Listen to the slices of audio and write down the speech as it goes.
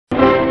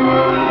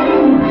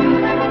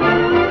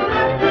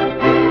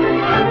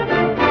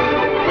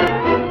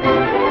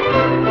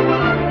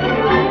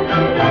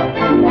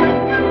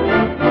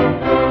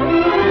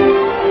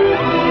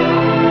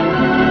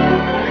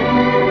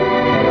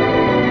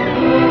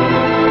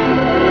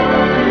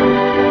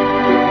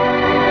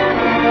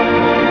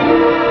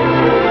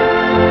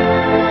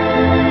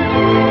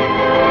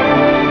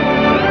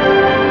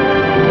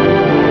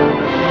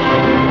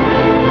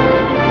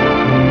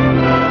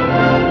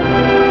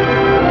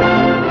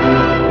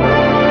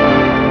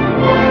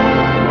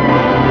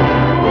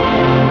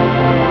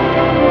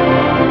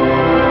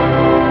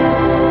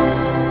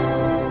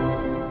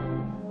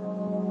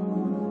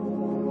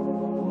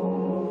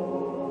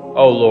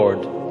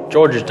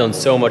George has done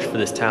so much for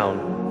this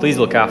town. Please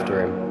look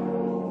after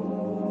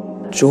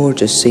him.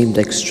 George has seemed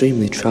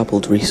extremely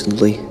troubled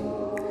recently.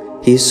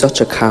 He is such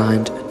a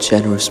kind and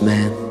generous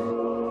man.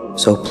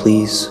 So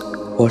please,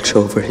 watch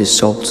over his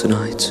soul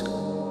tonight.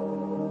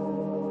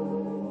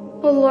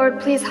 Oh Lord,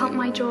 please help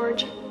my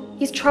George.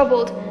 He's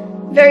troubled,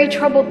 very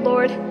troubled,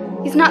 Lord.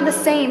 He's not the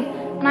same,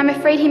 and I'm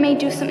afraid he may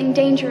do something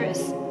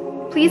dangerous.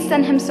 Please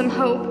send him some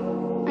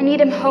hope. I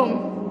need him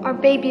home. Our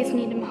babies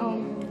need him home.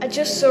 I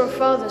just saw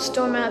Father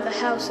storm out of the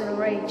house in a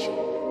rage.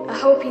 I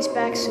hope he's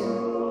back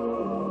soon.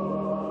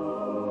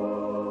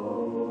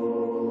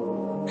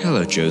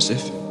 Hello,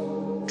 Joseph.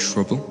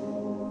 Trouble?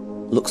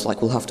 Looks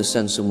like we'll have to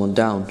send someone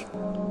down.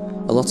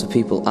 A lot of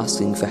people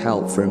asking for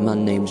help for a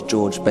man named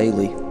George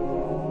Bailey.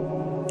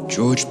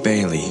 George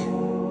Bailey.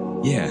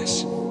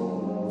 Yes.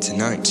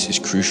 Tonight is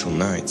crucial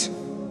night.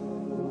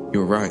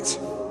 You're right.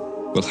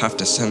 We'll have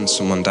to send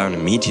someone down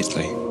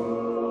immediately.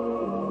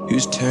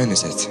 Whose turn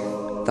is it?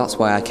 That's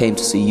why I came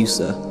to see you,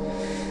 sir.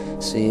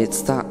 See,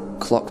 it's that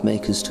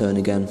clockmaker's turn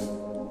again.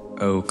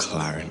 Oh,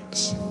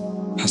 Clarence.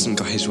 Hasn't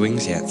got his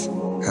wings yet,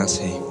 has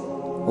he?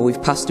 Well,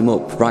 we've passed him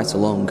up right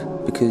along,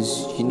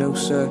 because, you know,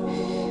 sir,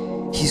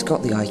 he's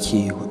got the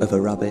IQ of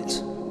a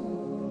rabbit.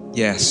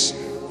 Yes,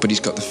 but he's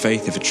got the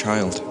faith of a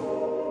child.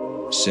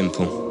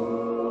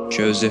 Simple.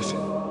 Joseph,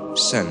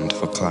 send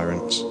for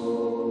Clarence.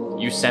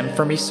 You sent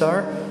for me,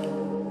 sir?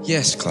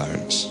 Yes,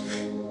 Clarence.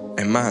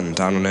 A man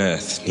down on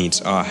Earth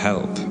needs our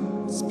help.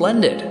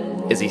 Splendid.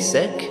 Is he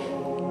sick?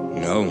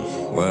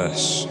 No,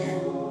 worse.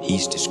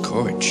 He's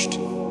discouraged.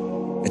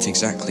 At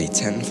exactly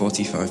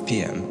 10:45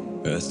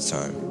 p.m. Earth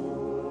time,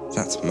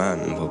 that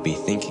man will be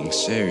thinking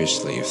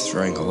seriously of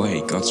throwing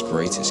away God's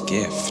greatest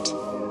gift.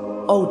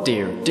 Oh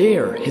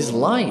dear, his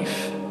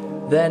life.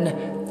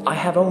 Then I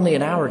have only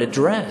an hour to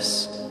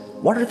dress.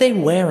 What are they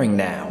wearing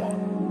now?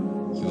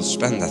 You'll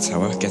spend that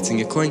hour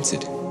getting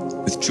acquainted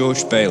with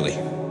George Bailey.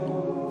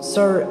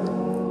 Sir,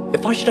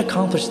 if I should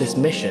accomplish this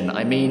mission,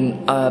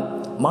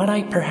 might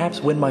I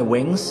perhaps win my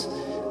wings?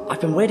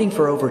 I've been waiting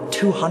for over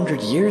 200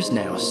 years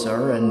now,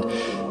 sir, and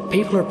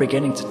people are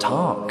beginning to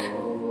talk.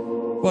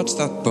 What's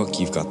that book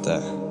you've got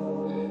there?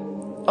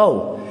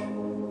 Oh,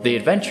 The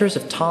Adventures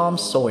of Tom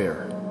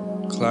Sawyer.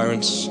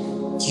 Clarence,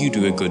 you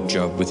do a good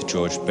job with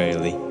George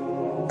Bailey,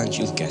 and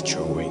you'll get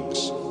your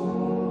wings.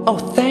 Oh,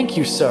 thank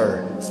you,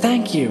 sir.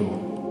 Thank you.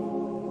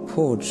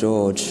 Poor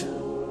George.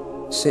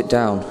 Sit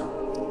down.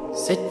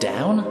 Sit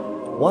down?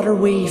 What are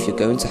we... If you're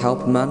going to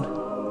help a man,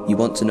 you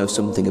want to know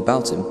something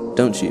about him,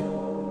 don't you?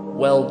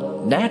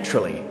 Well,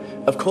 naturally.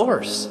 Of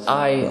course.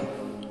 Well,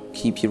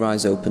 keep your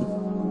eyes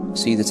open.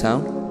 See the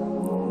town?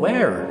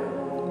 Where?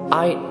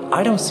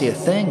 I don't see a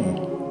thing.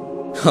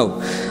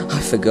 Oh, I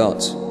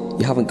forgot.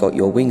 You haven't got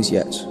your wings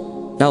yet.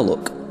 Now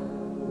look.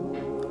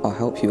 I'll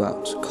help you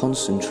out.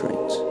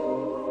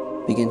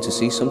 Concentrate. Begin to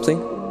see something?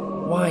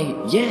 Why,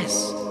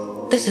 yes.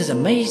 This is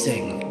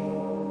amazing.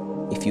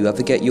 If you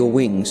ever get your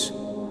wings,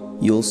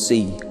 you'll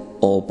see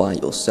all by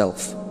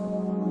yourself.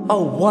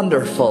 Oh,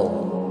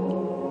 wonderful.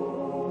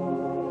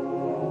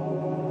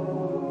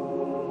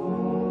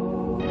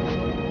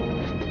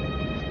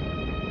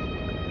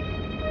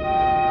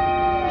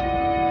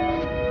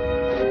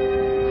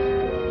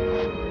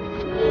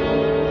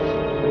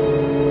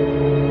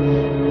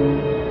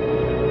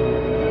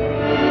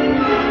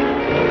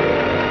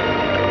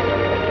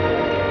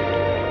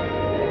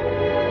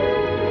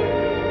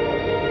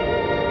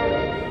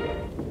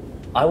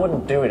 I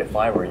wouldn't do it if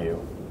I were you.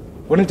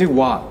 Wouldn't do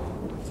what?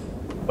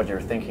 What you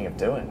were thinking of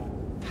doing.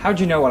 How'd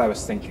you know what I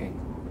was thinking?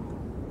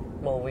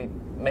 Well, we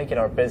make it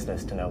our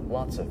business to know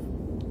lots of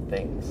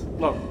things.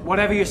 Look,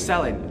 whatever you're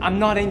selling, I'm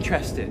not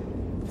interested.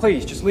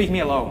 Please, just leave me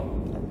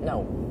alone.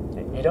 No,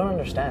 you don't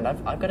understand.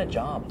 I've got a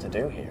job to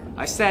do here.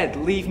 I said,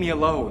 leave me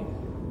alone.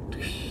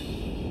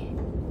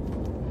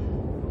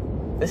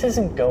 This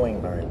isn't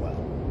going very well.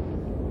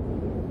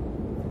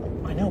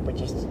 I know, but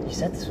you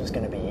said this was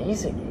going to be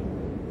easy.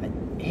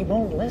 He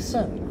won't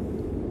listen.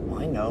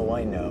 I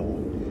know.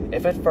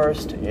 If at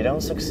first you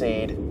don't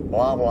succeed,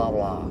 blah, blah,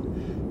 blah.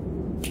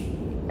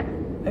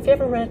 Have you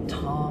ever read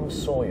Tom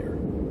Sawyer?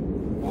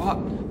 What?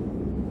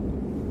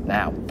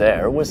 Now,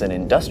 there was an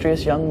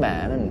industrious young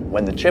man, and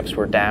when the chips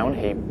were down,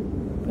 he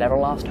never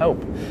lost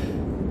hope.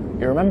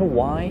 You remember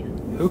why?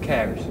 Who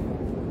cares?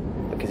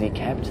 Because he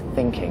kept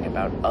thinking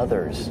about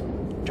others,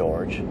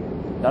 George.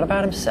 Not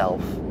about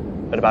himself,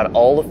 but about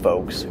all the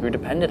folks who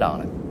depended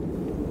on him.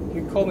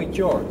 You call me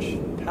George.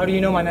 How do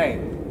you know my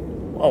name?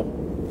 Oh,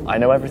 I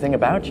know everything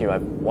about you.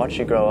 I've watched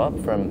you grow up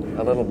from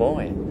a little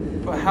boy.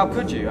 But how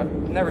could you?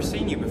 I've never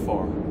seen you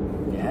before.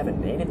 You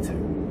haven't needed to,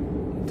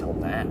 until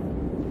now.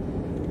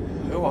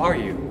 Who are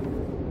you?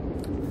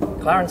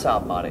 Clarence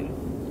Oddbody.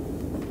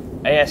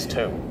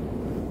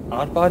 AS2.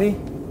 Oddbody?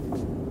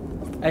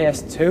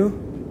 AS2?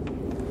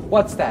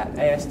 What's that,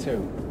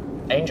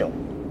 AS2? Angel.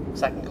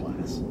 Second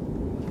class.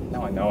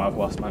 Now I know I've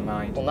lost my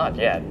mind. Well, not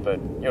yet, but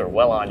you're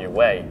well on your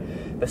way.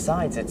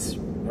 Besides, it's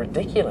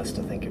ridiculous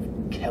to think of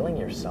killing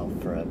yourself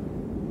for a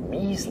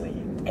measly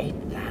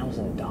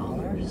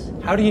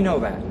 $8,000. How do you know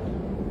that?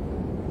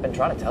 Been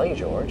trying to tell you,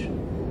 George.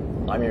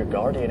 I'm your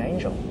guardian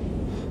angel.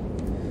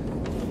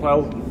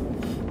 Well,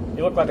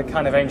 you look like the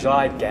kind of angel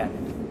I'd get.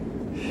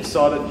 A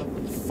sort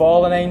of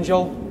fallen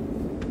angel.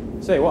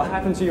 Say, what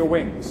happened to your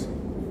wings?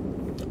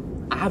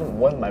 I haven't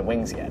won my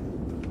wings yet.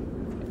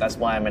 That's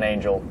why I'm an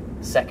angel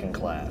second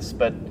class,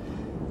 but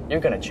you're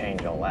gonna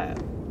change all that.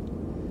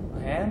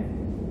 I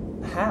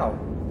am? How?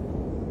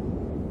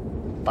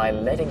 By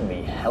letting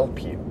me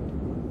help you.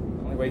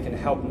 The only way you can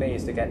help me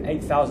is to get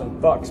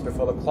 $8,000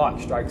 before the clock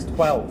strikes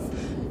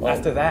 12. Well,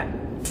 after that,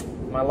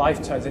 my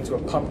life turns into a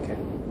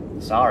pumpkin.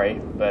 Sorry,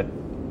 but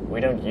we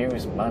don't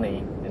use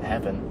money in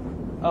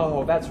heaven.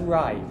 Oh, that's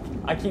right.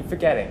 I keep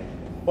forgetting.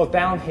 Well,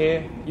 down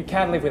here, you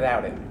can't live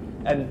without it.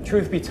 And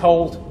truth be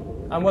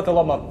told, I'm worth a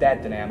lot more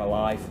dead than I am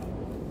alive.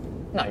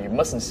 No, you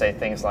mustn't say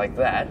things like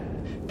that.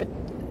 But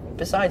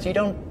besides, you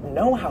don't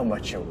know how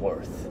much you're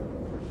worth.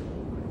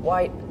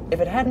 Why, if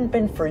it hadn't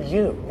been for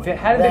you... If it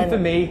hadn't been for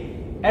me,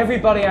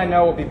 everybody I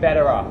know would be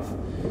better off.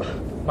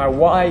 My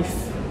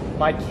wife,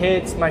 my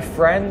kids, my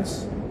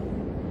friends.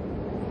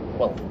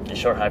 Well, you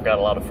sure have got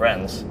a lot of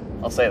friends.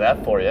 I'll say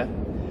that for you.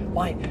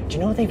 Why, do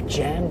you know they've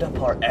jammed up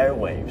our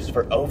airwaves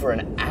for over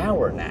an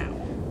hour now?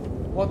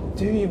 What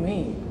do you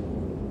mean?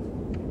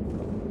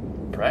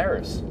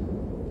 Prayers.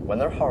 When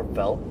they're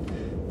heartfelt,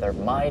 they're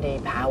mighty,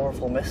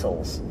 powerful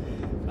missiles.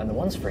 And the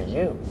ones for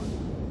you,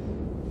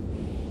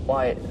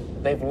 why,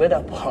 they've lit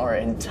up our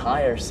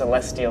entire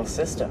celestial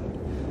system.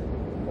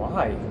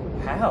 Why?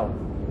 How?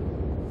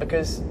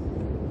 Because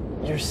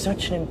you're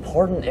such an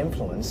important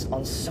influence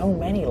on so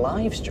many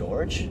lives,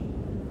 George.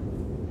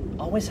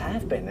 Always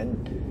have been,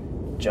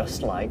 and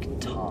just like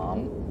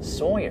Tom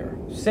Sawyer.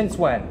 Since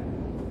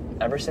when?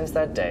 Ever since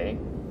that day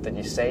that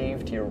you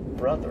saved your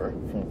brother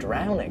from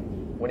drowning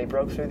when he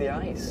broke through the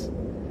ice.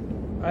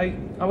 I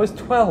was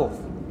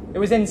 12. It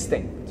was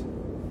instinct.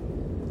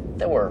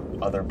 There were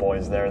other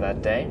boys there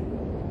that day.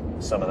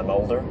 Some of them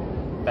older,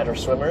 better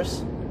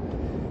swimmers.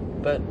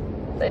 But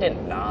they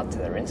didn't nod to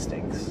their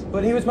instincts.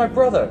 But he was my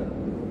brother.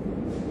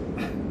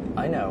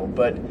 I know,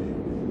 but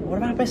what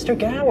about Mr.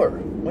 Gower?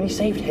 When you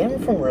saved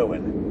him from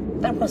ruin?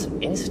 That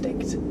wasn't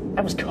instinct.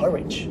 That was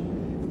courage.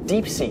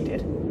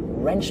 Deep-seated,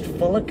 wrenched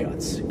full of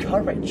guts.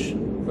 Courage.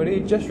 But he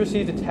had just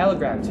received a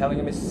telegram telling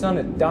him his son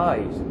had died.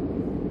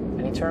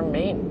 And he turned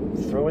mean,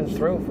 through and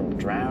through, from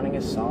drowning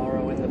his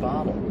sorrow in the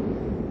bottle.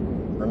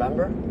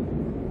 Remember?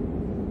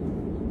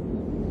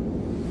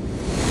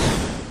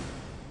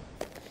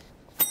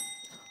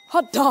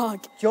 Hot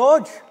dog!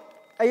 George,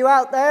 are you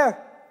out there?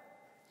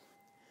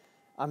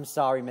 I'm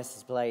sorry,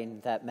 Mrs. Blaine,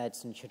 that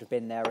medicine should have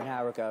been there an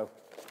hour ago.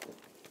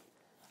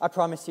 I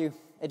promise you,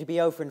 it'll be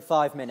over in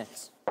 5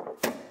 minutes.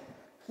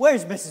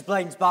 Where's Mrs.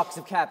 Blaine's box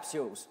of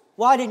capsules?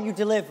 Why didn't you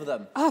deliver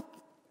them?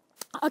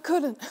 I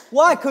couldn't.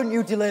 Why couldn't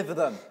you deliver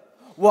them?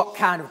 What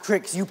kind of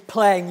tricks are you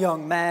playing,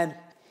 young man?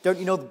 Don't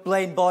you know the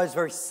Blaine boy's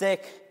very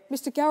sick?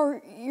 Mr.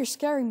 Gower, you're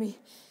scaring me.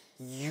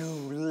 You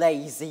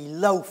lazy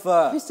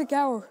loafer. Mr.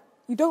 Gower,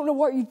 you don't know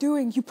what you're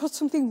doing. You put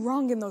something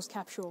wrong in those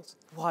capsules.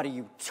 What are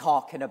you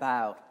talking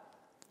about?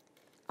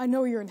 I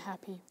know you're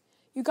unhappy.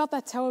 You got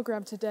that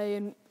telegram today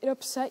and it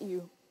upset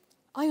you.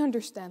 I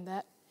understand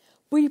that.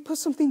 But you put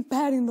something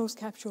bad in those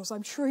capsules.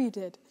 I'm sure you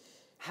did.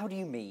 How do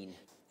you mean?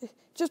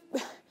 Just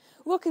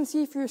look and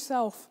see for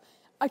yourself.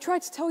 I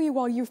tried to tell you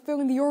while you were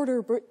filling the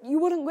order, but you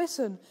wouldn't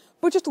listen.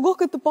 But just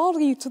look at the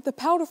bottle you took the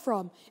powder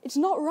from. It's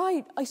not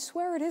right. I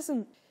swear it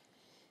isn't.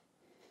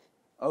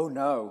 Oh,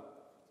 no.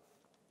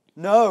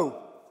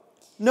 No!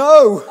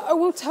 No! I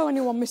won't tell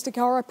anyone, Mr.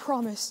 Gower, I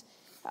promise.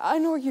 I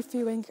know what you're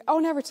feeling.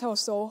 I'll never tell a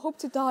soul. Hope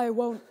to die, I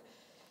won't.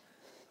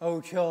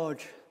 Oh,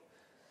 George.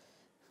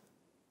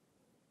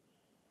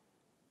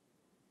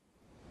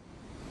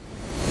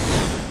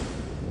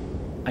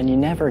 And you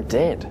never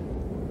did.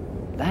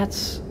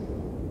 That's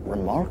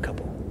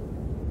remarkable.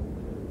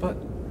 But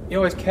he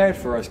always cared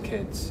for us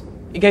kids.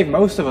 He gave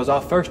most of us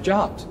our first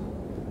jobs.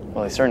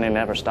 Well, he certainly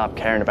never stopped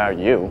caring about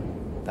you.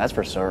 That's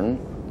for certain.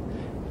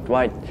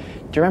 Dwight,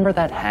 do you remember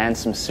that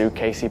handsome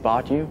suitcase he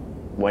bought you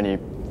when you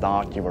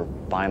thought you were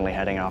finally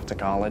heading off to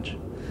college?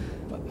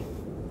 But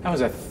that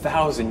was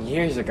 1,000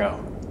 years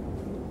ago.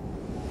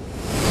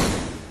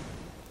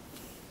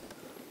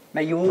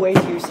 May you always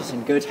use this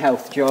in good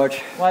health, George.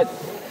 What?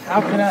 How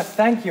can I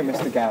thank you,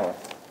 Mr. Gower?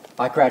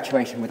 By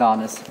graduation with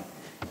honours.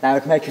 That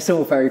would make us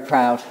all very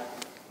proud.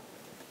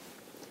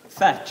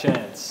 Fat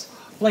chance.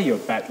 Play your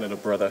bet, little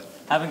brother.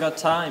 Haven't got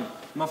time.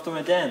 I'm off to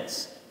my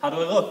dance. How do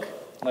I look?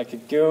 Like a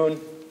goon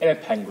in a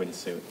penguin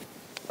suit.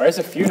 Where's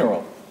a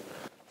funeral?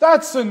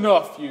 That's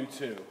enough, you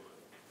two.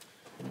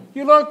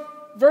 You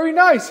look very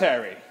nice,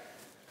 Harry.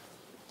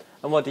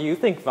 And what do you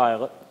think,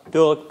 Violet?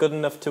 Do I look good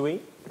enough to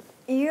eat?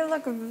 You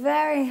look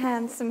very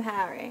handsome,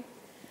 Harry.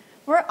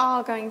 We're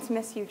all going to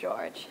miss you,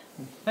 George.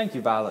 Thank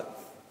you, Violet.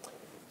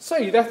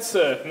 Say, that's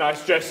a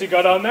nice dress you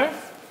got on there.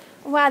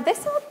 Wow,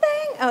 this old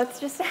thing? Oh, it's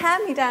just a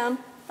hand-me-down,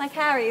 like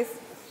Harry's.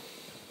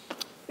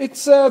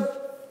 It's,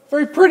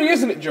 very pretty,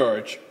 isn't it,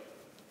 George?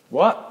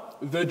 What?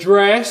 The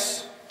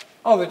dress.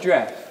 Oh, the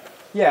dress.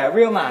 Yeah,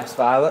 real nice,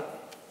 Violet.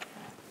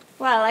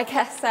 Well, I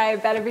guess I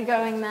better be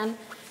going then.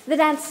 The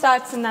dance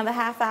starts in another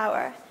half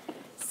hour.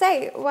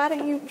 Say, why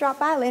don't you drop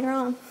by later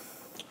on?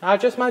 I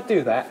just might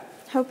do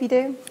that. Hope you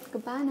do.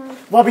 Goodbye now.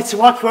 Want me to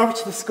walk you over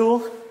to the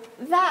school?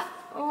 That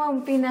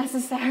won't be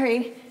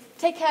necessary.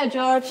 Take care,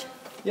 George.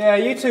 Yeah,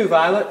 you too,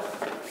 Violet.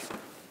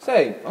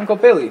 Say, Uncle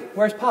Billy,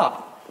 where's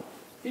Pop?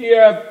 He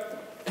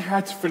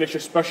had to finish a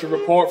special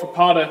report for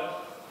Potter.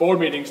 Board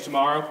meetings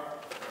tomorrow.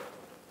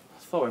 I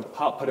thought when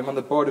Pop put him on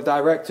the board of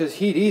directors,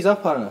 he'd ease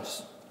up on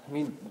us. I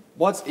mean,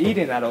 what's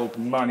eating that old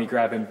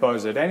money-grabbing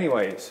buzzard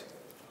anyways?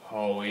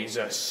 Oh, he's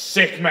a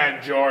sick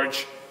man,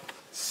 George.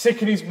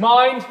 Sick in his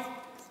mind,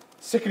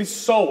 sick in his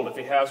soul if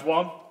he has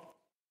one.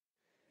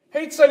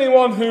 Hates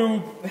anyone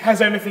who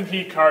has anything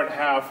he can't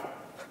have.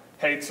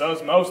 Hates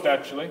us most,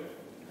 actually.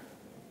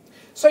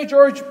 Say,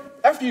 George,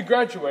 after you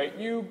graduate,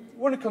 you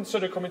wouldn't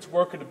consider coming to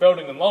work in the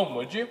building alone,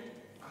 would you?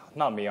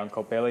 Not me,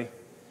 Uncle Billy.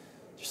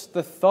 Just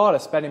the thought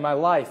of spending my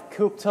life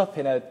cooped up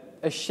in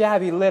a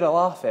shabby little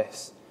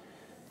office,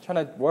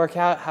 trying to work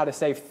out how to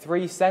save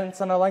 3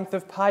 cents on a length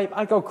of pipe,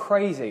 I'd go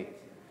crazy.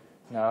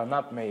 No,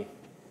 not me.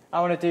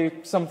 I want to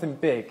do something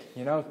big,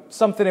 you know,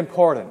 something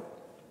important.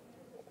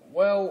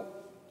 Well,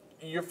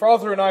 your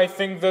father and I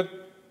think that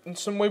in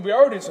some way we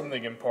are doing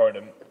something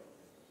important.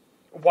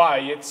 Why,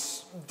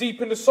 it's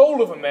deep in the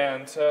soul of a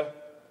man to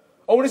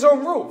own his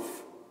own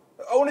roof,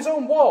 own his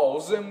own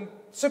walls, and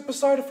sit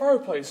beside a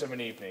fireplace of an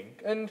evening.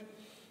 And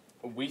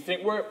we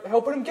think we're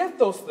helping him get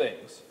those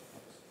things.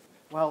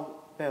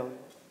 Well, Bill,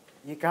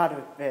 you gotta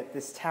admit,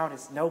 this town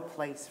is no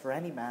place for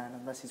any man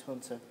unless he's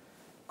willing to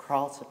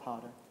crawl to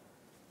Potter.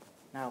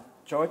 Now,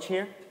 George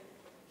here,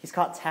 he's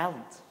got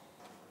talent.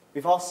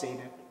 We've all seen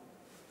it.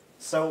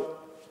 So,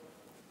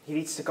 he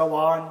needs to go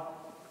on,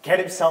 get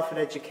himself an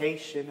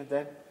education, and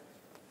then,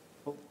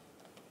 well,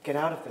 get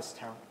out of this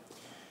town.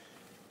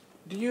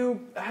 Do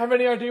you have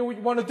any idea what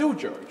you want to do,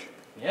 George?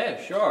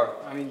 Yeah, sure.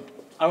 I mean,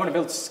 I want to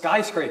build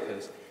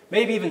skyscrapers,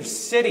 maybe even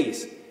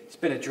cities. It's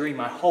been a dream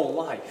my whole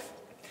life.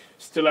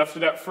 Still after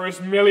that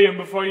first million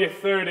before you're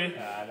 30.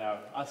 No,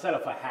 I'll settle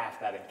for half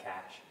that in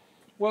cash.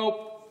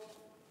 Well,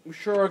 we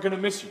sure are going to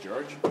miss you,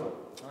 George.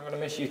 I'm going to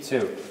miss you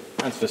too.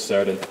 That's for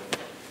certain.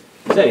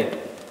 Say, do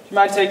you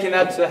mind taking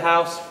that to the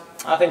house?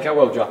 I think I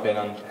will drop in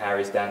on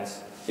Harry's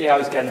dance. See how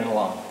he's getting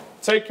along.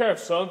 Take care,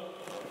 son.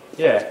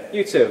 Yeah,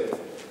 you too.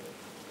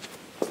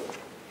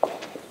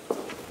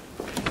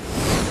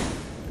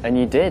 And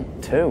you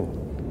did, too.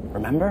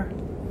 Remember?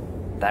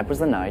 That was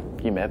the night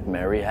you met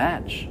Mary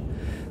Hatch.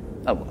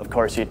 Oh, of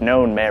course, you'd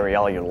known Mary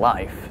all your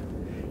life.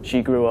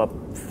 She grew up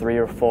 3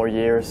 or 4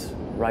 years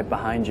right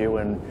behind you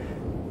and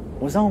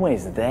was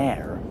always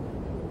there,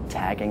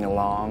 tagging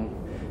along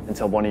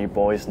until one of you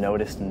boys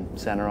noticed and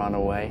sent her on her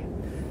way.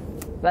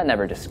 That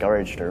never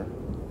discouraged her.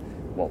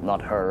 Well,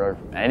 not her or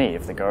any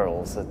of the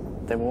girls.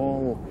 They were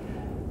all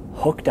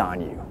hooked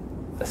on you,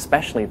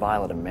 especially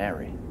Violet and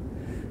Mary.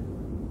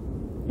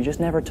 You just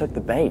never took the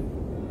bait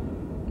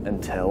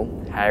until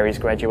Harry's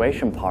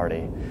graduation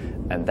party,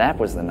 and that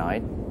was the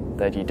night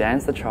that you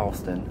danced the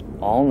Charleston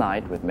all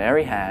night with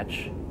Mary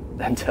Hatch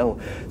until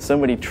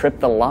somebody tripped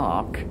the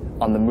lock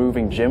on the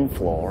moving gym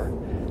floor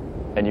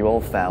and you all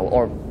fell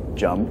or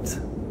jumped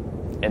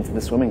into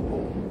the swimming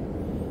pool.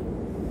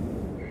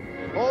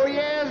 Oh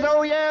yes,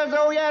 oh yes,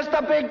 oh yes,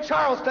 the big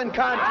Charleston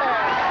contest.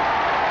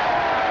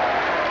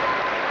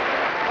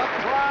 The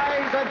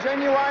prize, a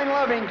genuine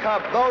loving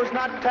cup. Those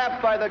not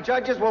tapped by the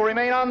judges will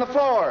remain on the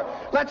floor.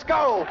 Let's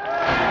go.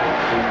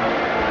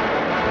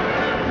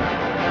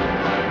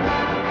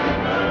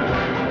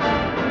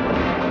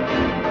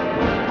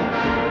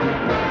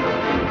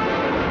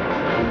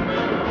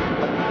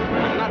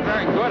 I'm not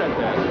very good at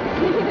this.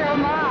 Neither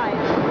am I.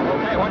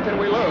 Okay, what did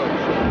we lose?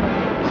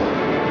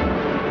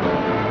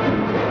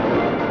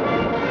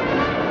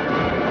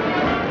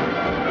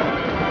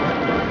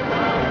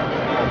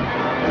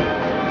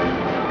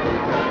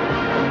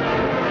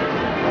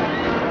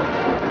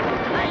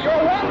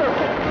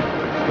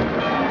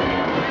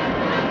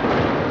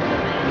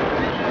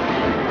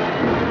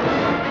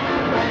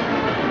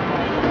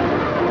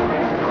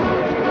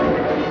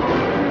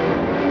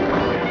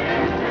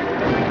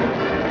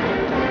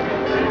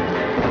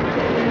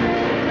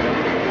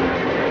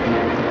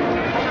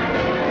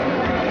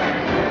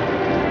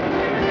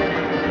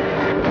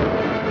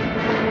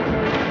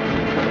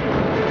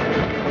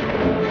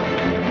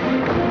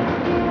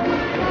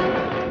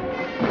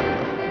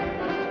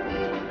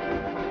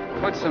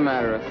 What's the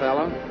matter,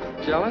 Othello?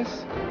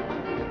 Jealous?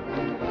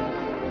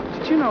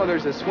 Did you know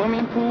there's a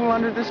swimming pool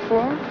under this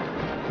floor?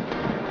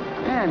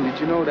 And did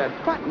you know that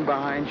button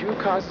behind you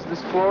causes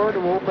this floor to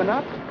open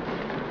up?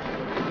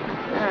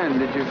 And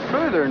did you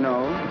further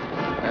know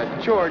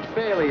that George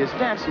Bailey is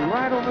dancing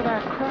right over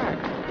that crack?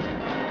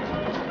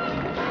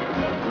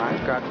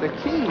 I've got the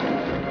key.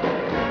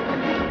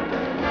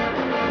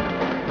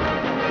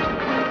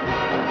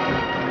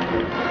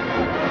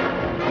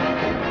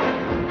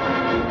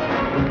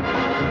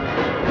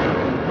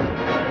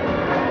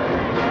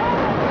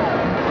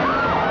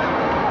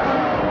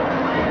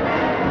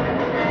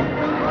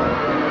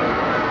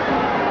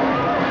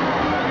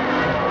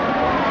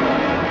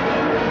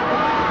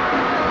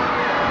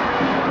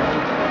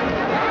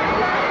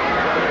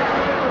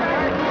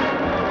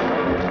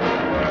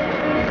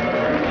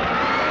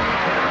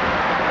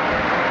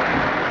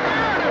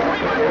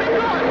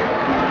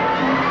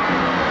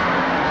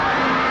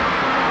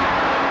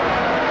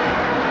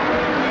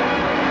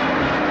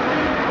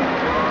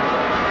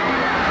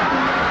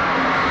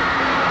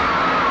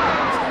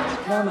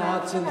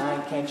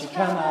 can't you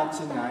come out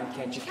tonight?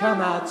 Can't you come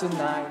out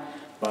tonight?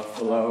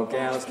 Buffalo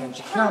gals, can't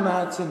you come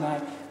out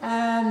tonight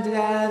and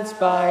dance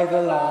by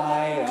the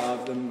light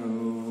of the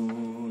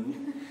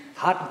moon?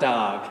 Hot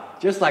dog,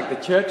 just like the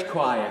church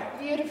choir.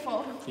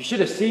 Beautiful. You should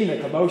have seen the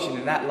commotion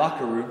in that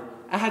locker room.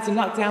 I had to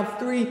knock down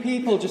 3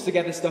 people just to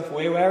get the stuff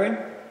we're wearing.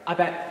 I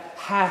bet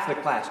half the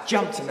class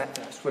jumped in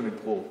that swimming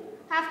pool.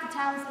 Half the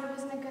town said it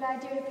wasn't a good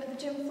idea to put the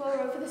gym floor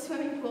over the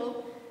swimming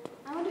pool.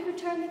 I wonder who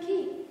turned the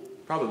key.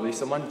 Probably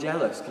someone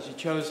jealous because you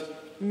chose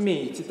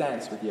me to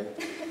dance with you.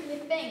 You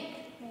think,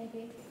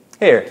 maybe.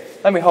 Here,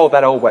 let me hold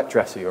that old wet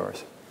dress of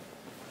yours.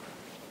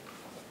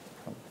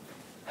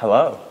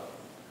 Hello.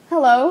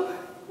 Hello.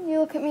 You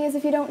look at me as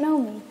if you don't know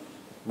me.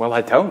 Well,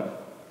 I don't.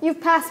 You've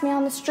passed me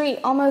on the street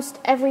almost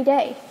every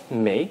day.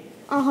 Me?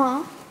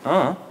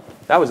 Uh-huh.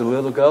 That was a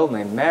little girl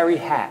named Mary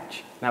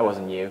Hatch. That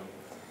wasn't you.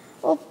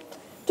 Well,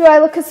 do I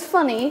look as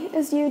funny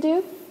as you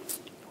do?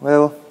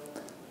 Well,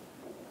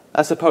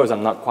 I suppose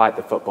I'm not quite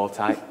the football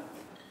type.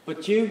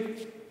 But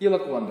you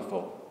look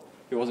wonderful.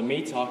 If it wasn't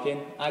me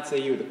talking, I'd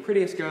say you were the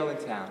prettiest girl in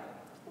town.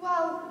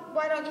 Well,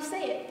 why don't you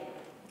say it?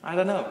 I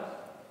don't know.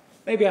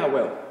 Maybe I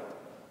will.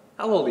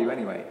 How old are you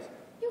anyways?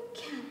 You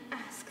can't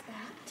ask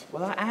that.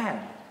 Well, I am.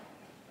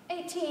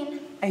 18.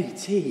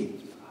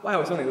 18? Wow,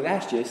 it's only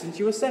last year since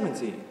you were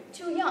 17.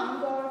 Too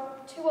young or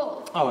too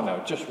old? Oh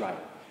no, just right.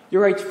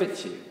 Your age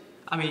fits you.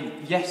 I mean,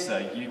 yes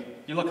sir,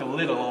 you look a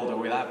little older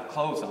without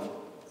clothes on.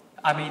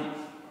 I mean,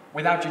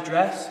 without your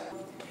dress,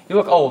 you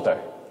look older.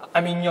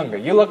 I mean younger.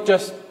 You look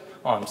just...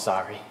 Oh, I'm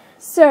sorry.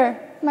 Sir,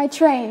 my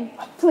train,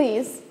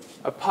 please.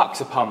 A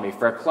pox upon me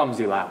for a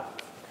clumsy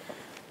lout.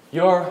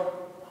 Your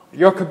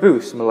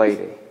caboose,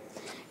 m'lady.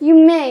 You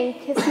may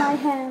kiss my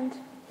hand.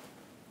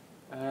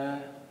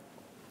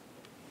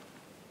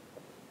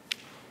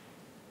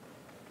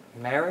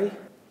 Mary?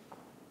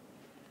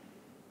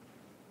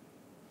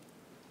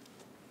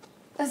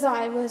 As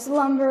I was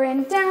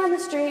lumbering down the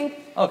street,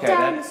 Okay,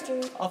 down then. the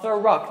street. I'll throw a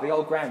rock at the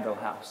old Granville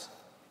house.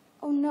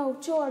 Oh no,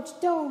 George,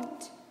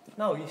 don't.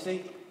 No, you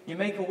see, you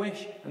make a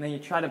wish, and then you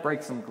try to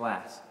break some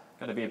glass.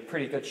 Gotta be a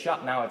pretty good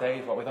shot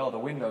nowadays, what with all the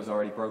windows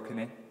already broken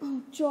in.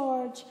 Oh,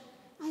 George,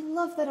 I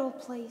love that old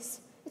place.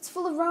 It's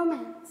full of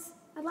romance.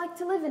 I'd like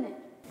to live in it.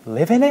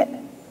 Live in it?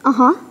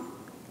 Uh-huh.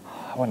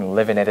 I want to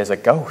live in it as a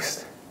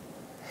ghost.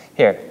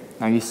 Here,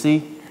 now you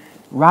see,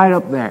 right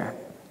up there,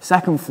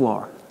 2nd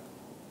floor.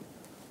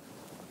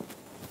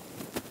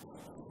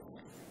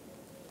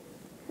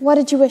 What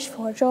did you wish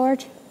for,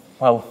 George?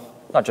 Well,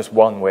 not just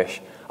one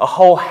wish, a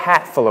whole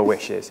hat full of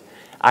wishes.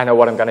 I know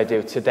what I'm going to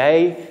do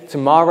today,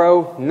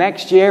 tomorrow,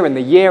 next year, and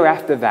the year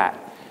after that.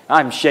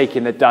 I'm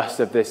shaking the dust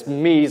of this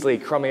measly,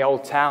 crummy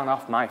old town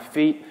off my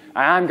feet,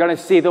 and I'm going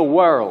to see the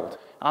world.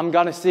 I'm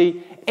going to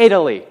see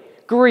Italy,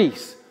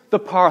 Greece, the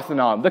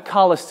Parthenon, the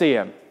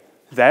Colosseum.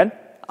 Then,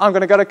 I'm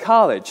going to go to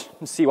college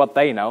and see what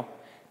they know.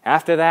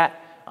 After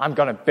that, I'm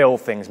going to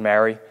build things,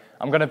 Mary.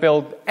 I'm going to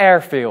build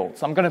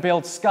airfields. I'm going to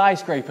build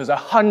skyscrapers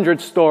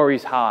 100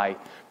 stories high,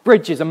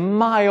 bridges a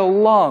mile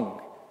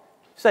long.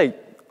 Say,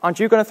 aren't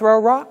you going to throw a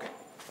rock?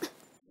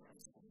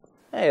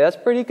 Hey, that's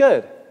pretty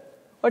good.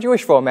 What'd you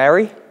wish for,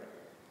 Mary?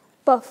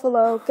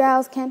 Buffalo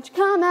gals, can't you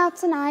come out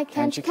tonight?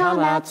 Can't you come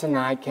out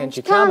tonight? Can't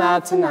you come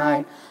out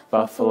tonight?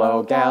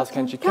 Buffalo gals,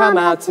 can't you come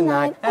out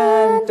tonight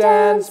and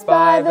dance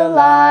by the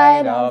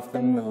light of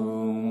the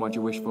moon? What'd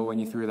you wish for when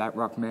you threw that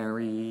rock,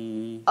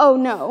 Mary? Oh,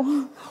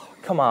 no.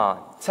 Come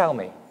on, tell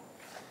me.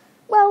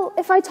 Well,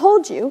 if I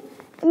told you,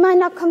 it might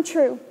not come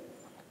true.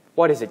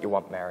 What is it you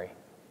want, Mary?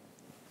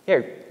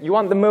 Here, you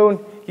want the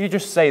moon? You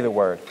just say the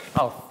word.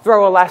 I'll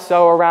throw a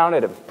lasso around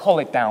it and pull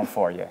it down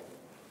for you.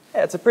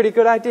 Yeah, it's a pretty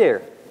good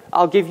idea.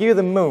 I'll give you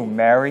the moon,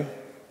 Mary.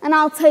 And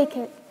I'll take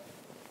it.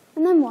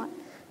 And then what?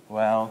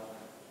 Well,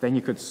 then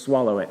you could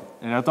swallow it,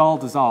 and it'd all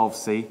dissolve,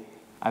 see?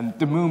 And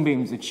the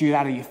moonbeams would shoot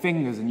out of your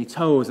fingers and your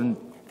toes and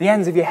the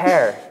ends of your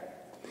hair.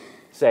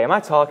 Say, am I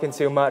talking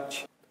too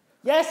much?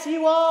 Yes,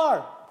 you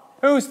are.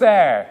 Who's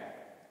there?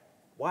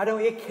 Why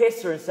don't you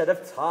kiss her instead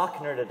of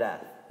talking her to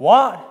death?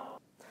 What?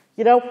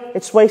 You know,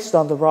 it's wasted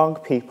on the wrong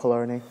people,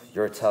 Ernie.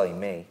 You're telling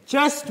me.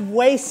 Just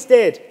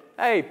wasted.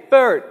 Hey,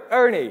 Bert,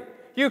 Ernie,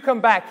 you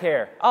come back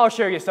here. I'll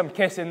show you some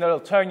kissing that'll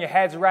turn your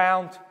heads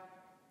around.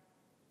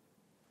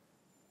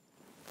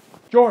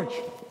 George,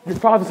 your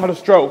father's had a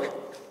stroke.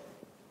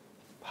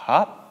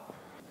 Pop?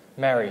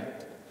 Mary,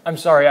 I'm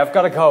sorry, I've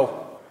got to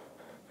go.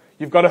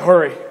 You've got to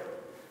hurry.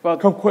 Well,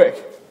 come quick.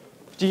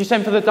 Did you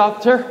send for the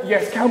doctor?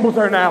 Yes, Campbell's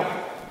there now.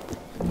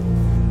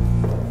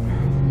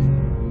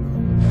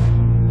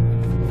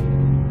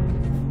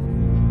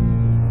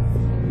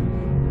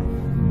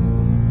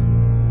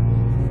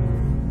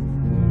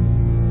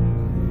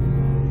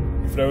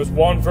 If there was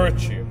one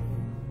virtue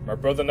my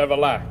brother never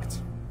lacked,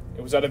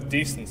 it was that of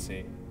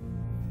decency.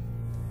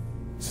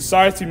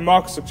 Society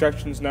mocks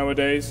objections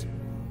nowadays,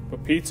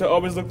 but Peter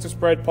always looked to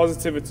spread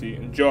positivity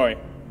and joy.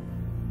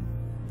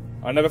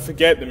 I'll never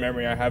forget the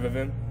memory I have of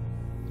him.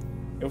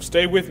 It will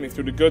stay with me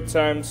through the good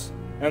times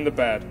and the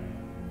bad.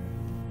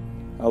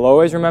 I'll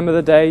always remember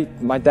the day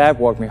my dad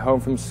walked me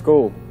home from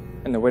school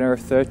in the winter of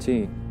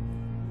 13.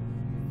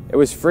 It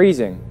was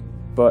freezing,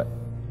 but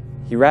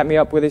he wrapped me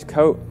up with his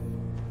coat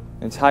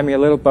and tied me a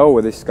little bow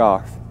with his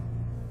scarf.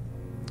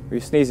 We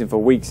were sneezing for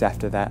weeks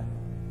after that,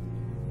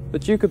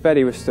 but you could bet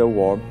he was still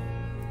warm.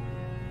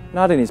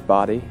 Not in his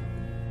body,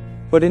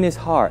 but in his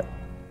heart,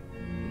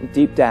 and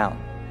deep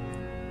down.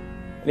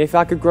 And if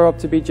I could grow up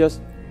to be just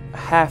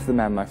half the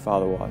man my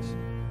father was,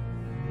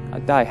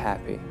 I'd die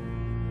happy.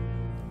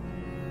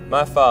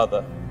 My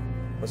father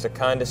was the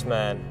kindest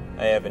man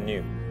I ever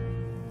knew.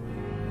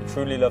 He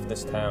truly loved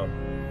this town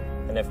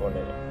and everyone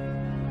in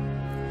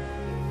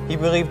it. He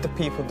believed the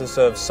people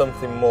deserved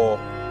something more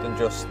than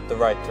just the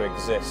right to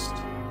exist,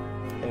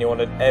 and he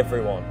wanted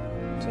everyone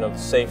to know the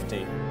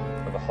safety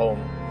of a home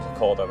to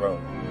call their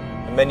own.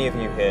 And many of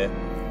you here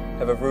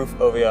have a roof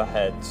over your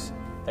heads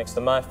thanks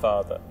to my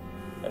father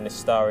and his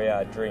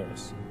starry-eyed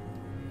dreams.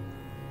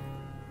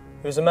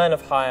 He was a man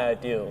of high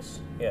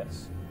ideals,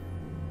 yes,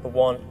 but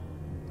one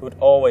who would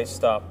always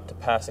stop to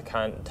pass a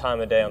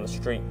time of day on the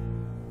street,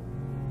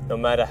 no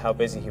matter how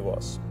busy he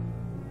was.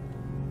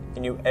 He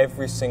knew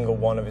every single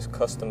one of his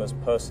customers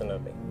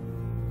personally,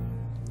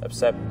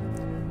 except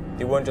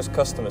they weren't just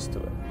customers to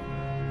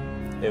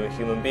him. They were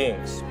human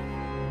beings.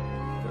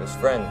 They were his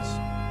friends.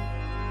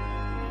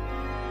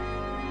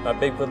 My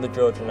big brother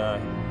George and I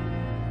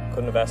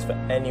couldn't have asked for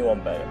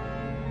anyone better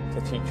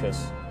to teach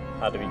us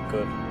how to be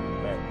good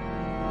men.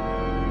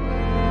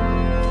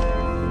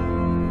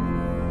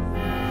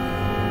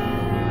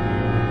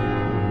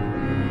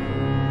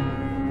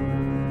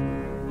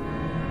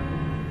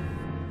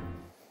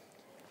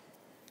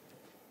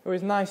 It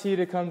was nice of you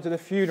to come to the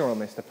funeral,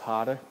 Mr.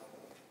 Potter.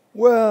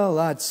 Well,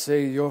 I'd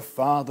say your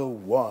father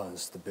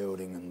was the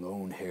building and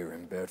loan here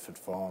in Bedford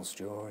Falls,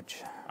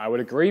 George. I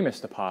would agree,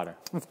 Mr. Potter.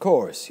 Of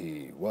course,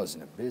 he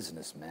wasn't a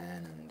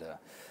businessman, and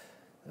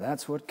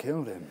that's what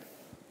killed him.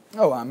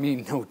 Oh, I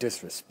mean, no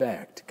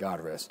disrespect, God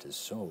rest his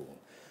soul.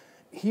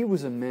 He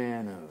was a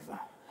man of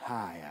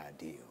high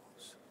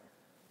ideals,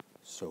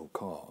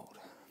 so-called.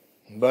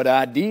 But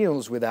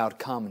ideals without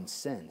common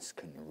sense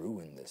can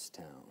ruin this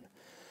town.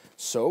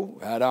 So,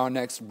 at our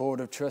next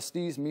Board of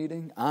Trustees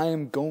meeting, I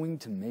am going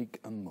to make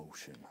a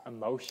motion. A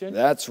motion?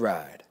 That's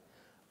right.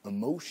 A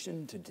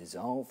motion to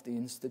dissolve the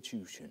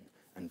institution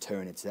and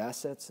turn its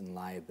assets and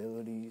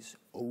liabilities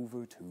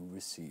over to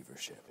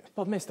receivership.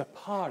 But Mr.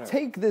 Potter...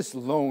 Take this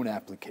loan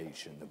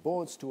application the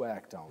board's to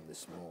act on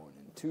this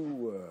morning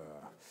to,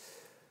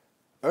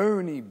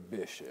 Ernie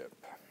Bishop.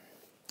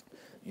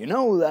 You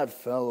know that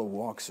fellow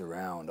walks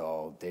around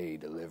all day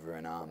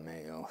delivering our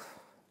mail,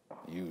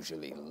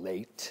 usually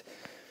late,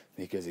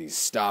 because he's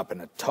stopping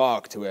to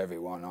talk to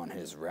everyone on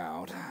his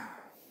route.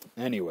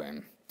 Anyway,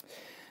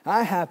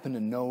 I happen to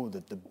know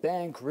that the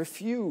bank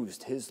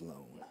refused his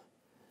loan,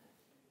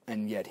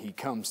 and yet he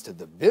comes to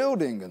the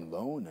building and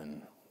loan,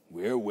 and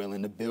we're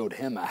willing to build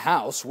him a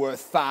house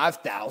worth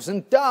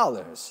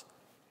 $5,000.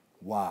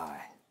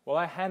 Why? Well,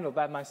 I handled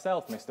that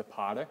myself, Mr.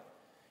 Potter.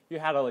 You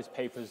had all his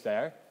papers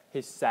there,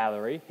 his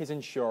salary, his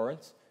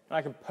insurance, and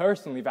I can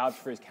personally vouch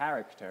for his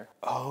character.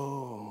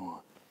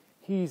 Oh,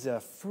 he's a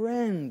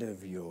friend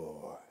of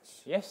yours.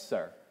 Yes,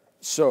 sir.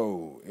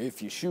 So,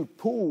 if you shoot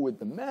pool with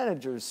the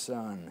manager's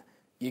son,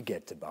 you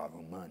get to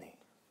borrow money.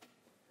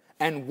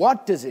 And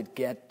what does it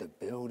get the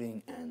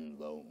building and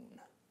loan?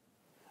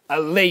 A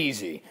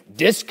lazy,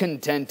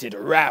 discontented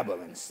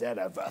rabble instead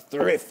of a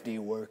thrifty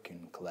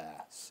working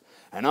class.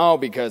 And all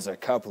because a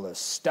couple of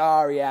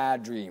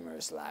starry-eyed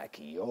dreamers like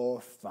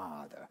your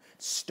father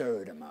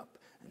stirred them up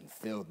and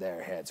filled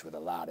their heads with a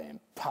lot of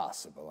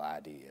impossible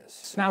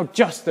ideas. Now,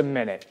 just a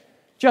minute.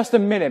 Just a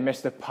minute,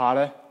 Mr.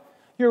 Potter.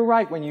 You're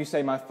right when you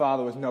say my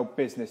father was no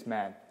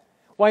businessman.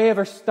 Why he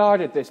ever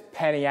started this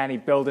penny ante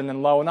building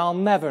and loan, I'll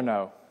never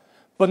know.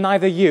 But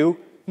neither you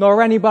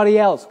nor anybody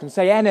else can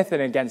say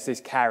anything against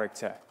his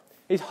character.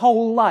 His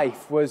whole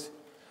life was...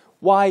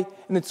 Why,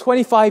 in the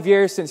 25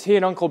 years since he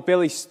and Uncle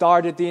Billy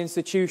started the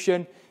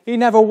institution, he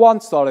never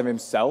once thought of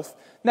himself,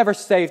 never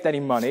saved any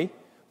money,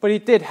 but he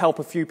did help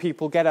a few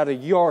people get out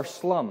of your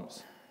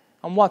slums.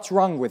 And what's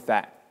wrong with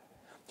that?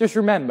 Just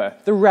remember,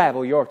 the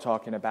rabble you're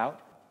talking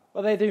about,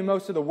 well, they do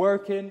most of the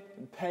working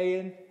and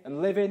paying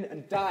and living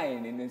and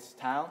dying in this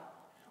town.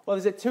 Well,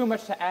 is it too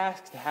much to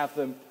ask to have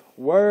them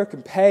work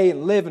and pay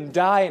and live and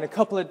die in a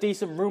couple of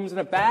decent rooms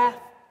and a bath?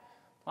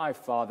 My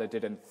father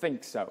didn't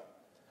think so.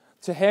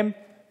 To him,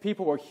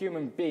 people were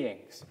human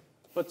beings,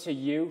 but to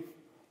you,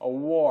 a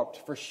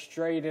warped,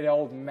 frustrated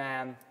old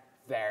man,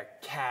 they're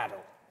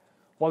cattle.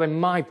 Well, in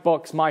my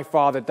books, my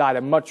father died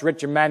a much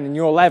richer man than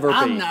you'll ever be.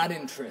 I'm not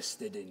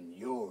interested in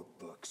your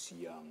books,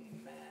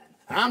 young man.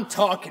 I'm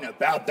talking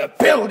about the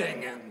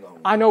building and loan.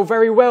 I know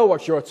very well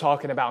what you're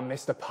talking about,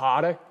 Mr.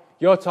 Potter.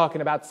 You're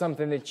talking about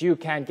something that you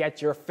can't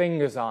get your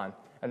fingers on,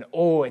 and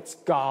oh, it's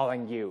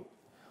galling you.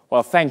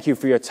 Well, thank you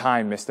for your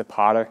time, Mr.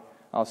 Potter.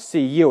 I'll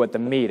see you at the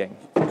meeting.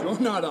 You're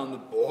not on the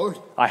board.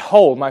 I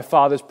hold my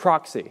father's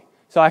proxy,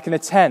 so I can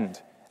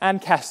attend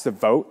and cast a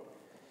vote.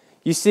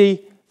 You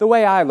see, the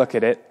way I look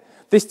at it,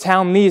 this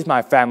town needs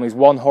my family's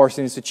one-horse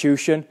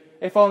institution,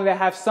 if only they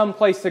have some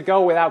place to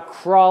go without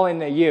crawling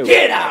to you.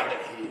 Get out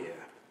of here,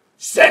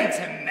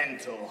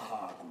 sentimental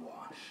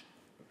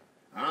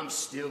I'm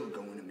still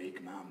going to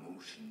make my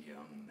motion,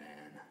 young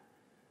man,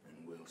 and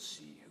we'll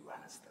see who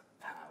has the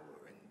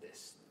power in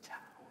this town.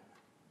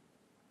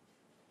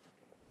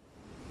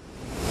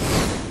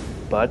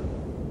 But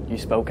you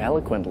spoke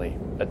eloquently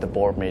at the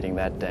board meeting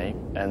that day,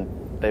 and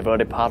they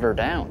voted Potter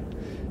down.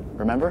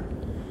 Remember?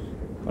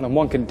 But on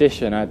one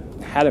condition I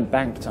hadn't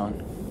banked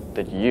on.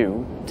 That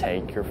you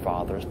take your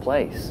father's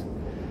place.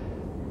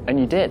 And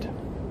you did.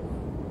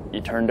 You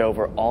turned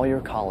over all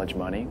your college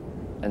money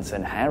and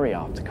sent Harry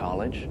off to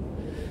college.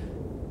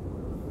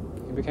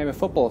 He became a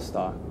football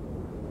star.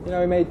 You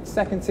know, he made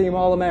second team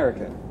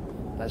All-American.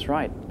 That's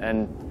right.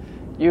 And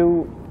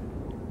you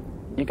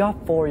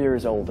got 4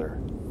 years older.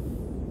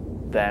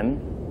 Then,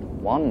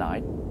 one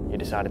night, you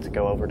decided to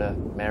go over to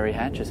Mary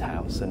Hatch's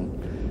house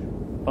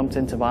and bumped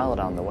into Violet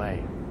on the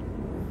way.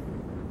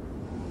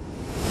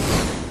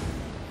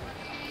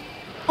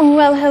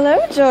 Well,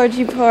 hello,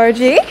 Georgie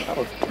Porgy.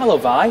 Oh, hello,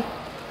 Vi.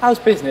 How's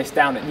business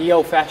down at the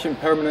old-fashioned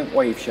permanent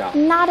wave shop?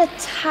 Not a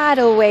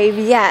tidal wave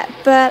yet,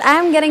 but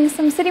I'm getting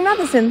some city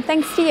medicine,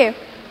 thanks to you.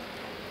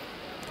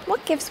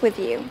 What gives with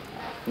you?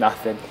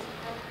 Nothing.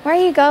 Where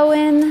are you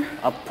going?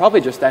 I'll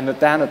probably just end up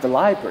down at the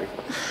library.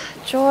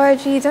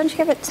 Georgie, don't you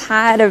get a bit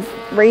tired of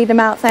reading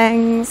about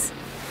things?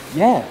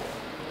 Yeah,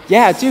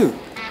 I do.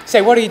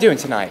 Say, what are you doing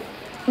tonight?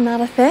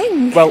 Not a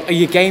thing. Well, are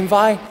you game,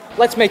 Vi?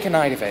 Let's make a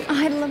night of it. Oh,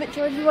 I'd love it,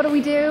 Georgie. What do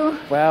we do?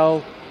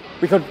 Well,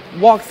 we could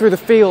walk through the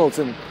fields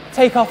and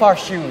take off our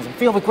shoes and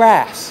feel the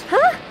grass.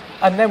 Huh?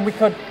 And then we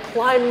could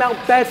climb Mount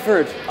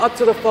Bedford up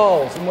to the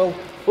falls, and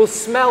we'll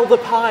smell the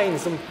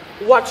pines and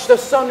watch the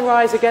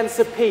sunrise against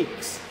the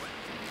peaks.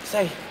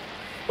 Say,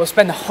 we'll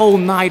spend the whole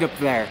night up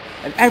there,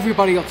 and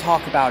everybody will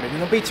talk about it, and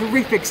it'll be a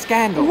terrific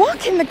scandal.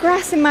 Walk in the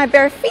grass in my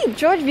bare feet.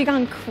 George, have you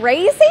gone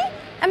crazy?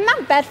 And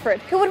Mount Bedford.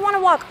 Who would want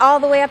to walk all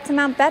the way up to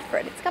Mount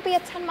Bedford? It's got to be a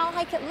 10-mile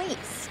hike at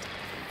least.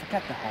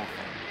 Forget the whole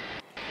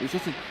thing. It was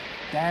just a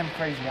damn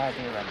crazy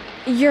idea,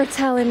 Emily. You're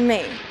telling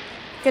me.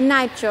 Good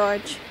night,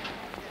 George.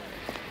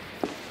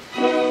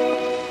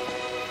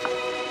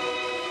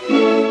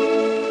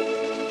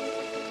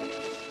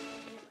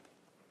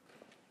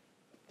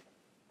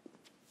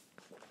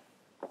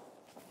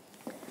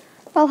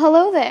 Well,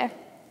 hello there.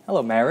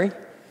 Hello, Mary.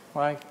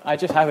 Why, I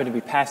just happened to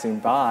be passing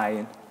by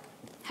and...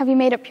 Have you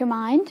made up your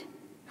mind?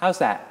 How's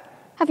that?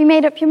 Have you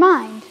made up your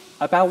mind?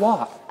 About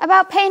what?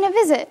 About paying a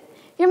visit.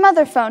 Your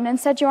mother phoned and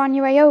said you're on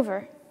your way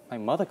over. My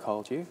mother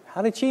called you?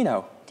 How did she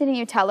know? Didn't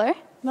you tell her?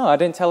 No, I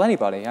didn't tell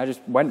anybody. I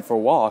just went for a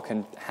walk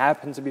and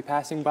happened to be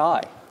passing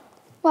by.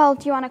 Well,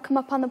 do you want to come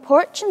up on the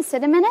porch and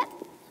sit a minute?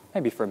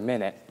 Maybe for a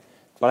minute.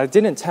 But I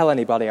didn't tell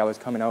anybody I was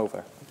coming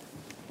over.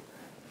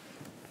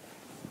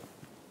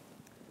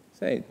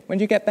 Say, when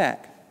did you get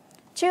back?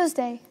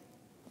 Tuesday.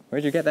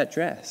 Where'd you get that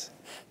dress?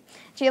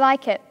 Do you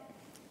like it?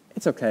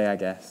 It's okay, I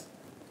guess.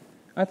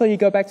 I thought you'd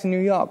go back to New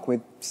York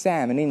with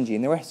Sam and Ingy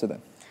and the rest of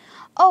them.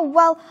 Oh,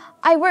 well,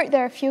 I worked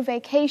there a few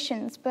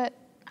vacations, but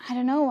I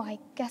don't know, I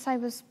guess I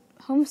was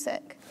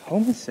homesick.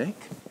 Homesick?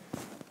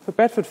 For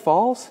Bedford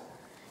Falls?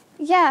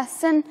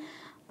 Yes, and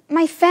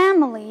my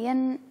family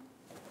and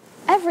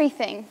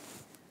everything.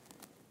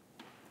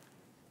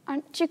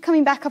 Aren't you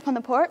coming back up on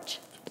the porch?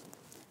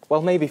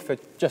 Well, maybe for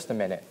just a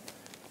minute.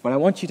 But I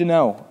want you to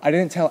know, I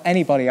didn't tell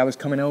anybody I was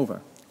coming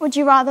over. Would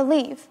you rather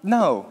leave?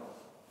 No.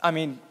 I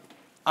mean,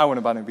 I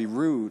wouldn't want to be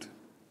rude.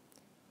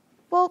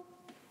 Well,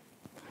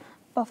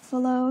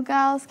 Buffalo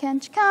gals,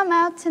 can't you come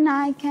out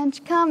tonight? Can't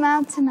you come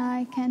out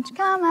tonight? Can't you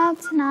come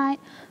out tonight?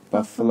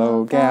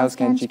 Buffalo gals,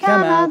 can't you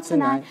come out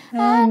tonight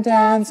and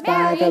dance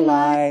by the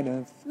light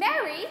of...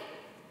 Mary?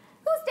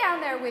 Who's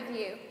down there with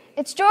you?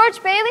 It's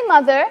George Bailey,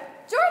 Mother.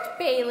 George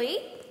Bailey?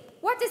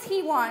 What does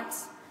he want?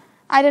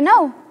 I don't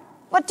know.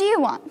 What do you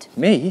want?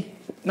 Me?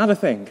 Not a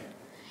thing.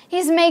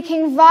 He's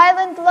making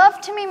violent love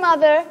to me,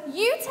 Mother.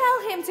 You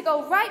tell him to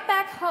go right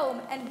back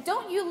home, and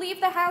don't you leave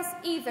the house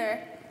either.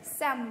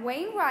 Sam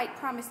Wainwright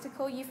promised to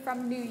call you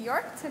from New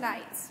York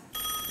tonight.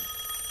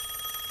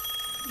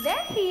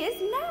 There he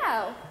is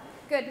now.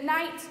 Good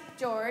night,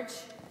 George.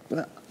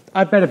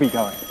 I'd better be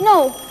going.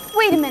 No,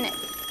 wait a minute.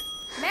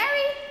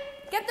 Mary,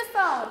 get the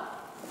phone.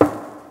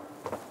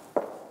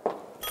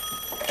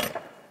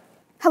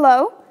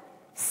 Hello?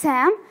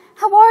 Sam,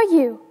 how are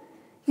you?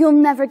 You'll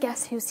never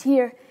guess who's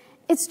here.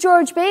 It's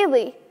George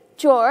Bailey.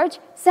 George,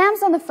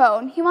 Sam's on the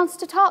phone. He wants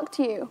to talk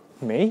to you.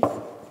 Me?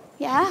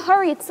 Yeah,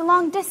 hurry, it's a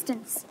long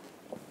distance.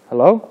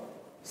 Hello?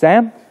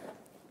 Sam?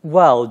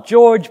 Well,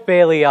 George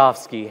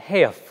Baileyovsky,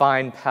 hey, a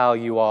fine pal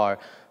you are.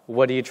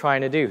 What are you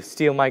trying to do,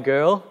 steal my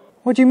girl?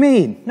 What do you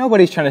mean?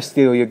 Nobody's trying to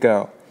steal your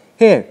girl.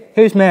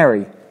 Here's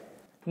Mary.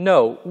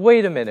 No,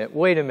 wait a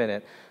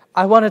minute.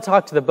 I want to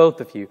talk to the both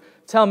of you.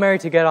 Tell Mary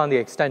to get on the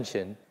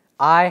extension.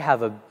 I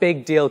have a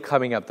big deal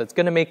coming up that's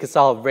going to make us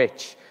all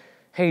rich.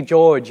 Hey,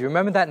 George, you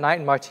remember that night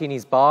in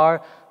Martini's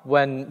bar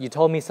when you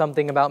told me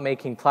something about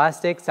making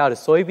plastics out of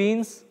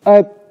soybeans?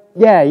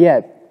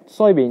 Yeah,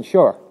 soybeans,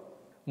 sure.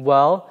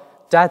 Well,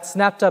 Dad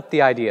snapped up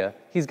the idea.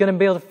 He's going to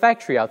build a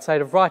factory outside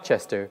of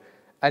Rochester.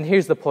 And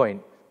here's the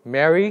point.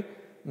 Mary,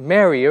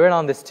 you're in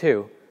on this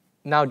too.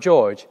 Now,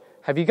 George,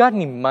 have you got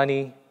any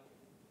money?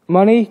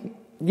 Money?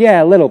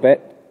 Yeah, a little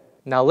bit.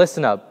 Now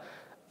listen up.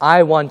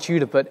 I want you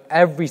to put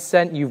every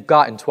cent you've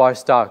got into our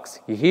stocks.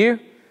 You hear?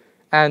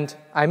 And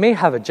I may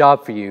have a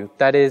job for you.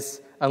 That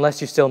is, unless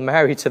you're still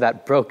married to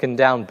that broken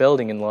down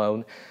building and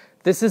loan.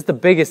 This is the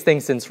biggest thing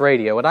since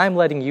radio, and I'm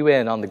letting you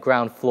in on the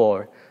ground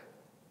floor.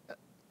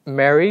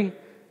 Mary?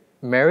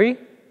 Mary?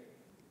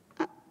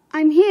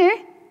 I'm here.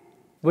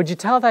 Would you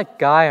tell that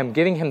guy I'm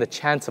giving him the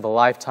chance of a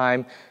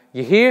lifetime?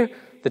 You hear?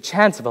 The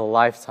chance of a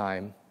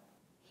lifetime.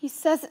 He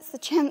says it's the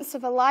chance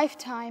of a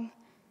lifetime.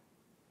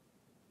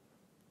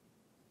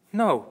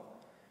 No.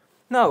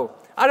 No,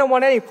 I don't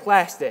want any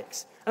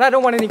plastics. And I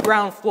don't want any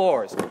ground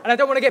floors. And I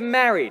don't want to get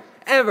married,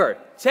 ever,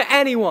 to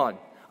anyone.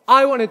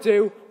 I want to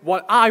do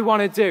what I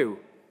want to do.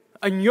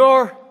 And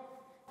you're...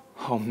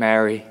 Oh,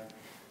 Mary.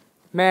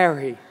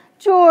 Mary.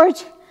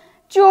 George.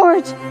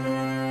 George.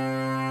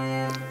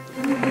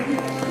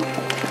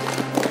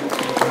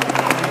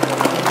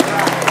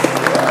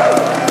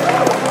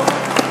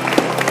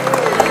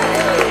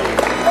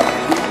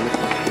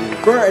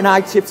 Bert and I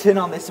chipped in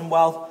on this, and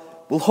well,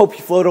 we'll hope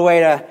you float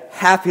away to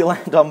happy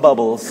land on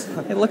bubbles.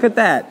 Hey, look at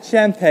that.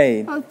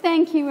 Champagne. Oh,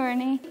 thank you,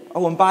 Ernie.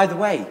 Oh, and by the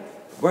way,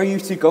 where are you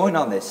two going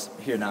on this,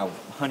 here now,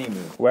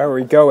 honeymoon? Where are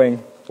we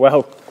going?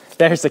 Well,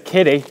 there's a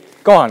kitty.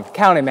 Go on,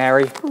 count it,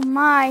 Mary. Oh,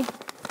 my.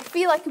 I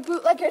feel like a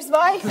bootlegger's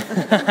wife.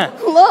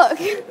 Look.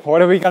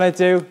 What are we going to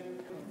do?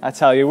 I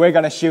tell you, we're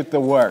going to shoot the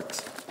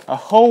works. A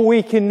whole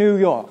week in New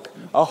York.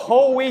 A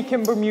whole week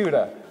in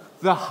Bermuda.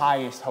 The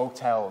highest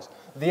hotels.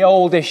 The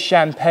oldest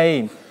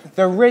champagne.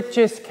 The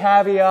richest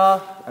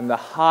caviar. And the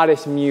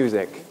hottest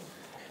music.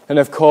 And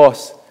of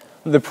course,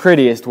 the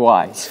prettiest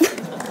wives.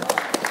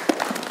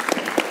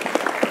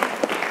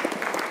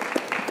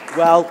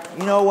 Well,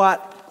 you know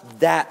what?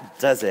 That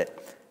does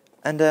it.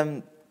 And,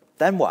 then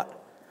what?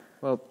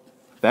 Well,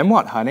 then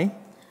what, honey?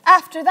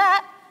 After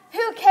that,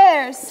 who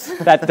cares?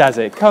 That does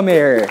it. Come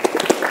here.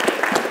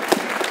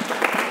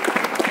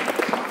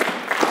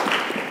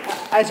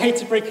 I'd hate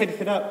to break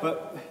anything up,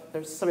 but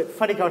there's something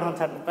funny going on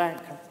down at the bank.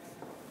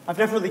 I've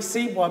never really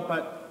seen one,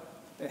 but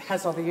it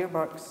has all the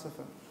earmarks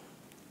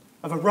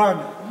of a run.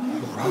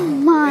 Oh,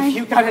 my. If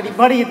you got any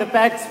money in the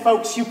banks,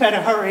 folks, you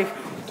better hurry.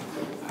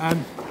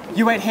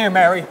 You wait here,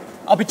 Mary.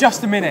 I'll be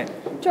just a minute.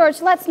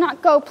 George, let's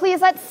not go.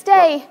 Please, let's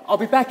stay. I'll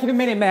be back in a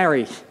minute,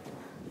 Mary.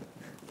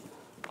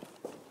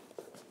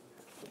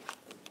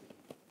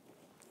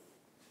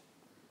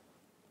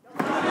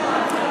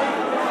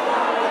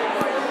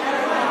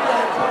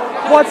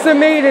 What's the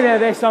meaning of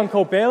this,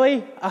 Uncle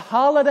Billy? A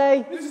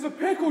holiday? This is a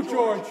pickle,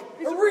 George.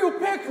 A real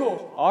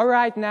pickle. All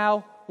right,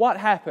 now, what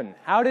happened?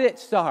 How did it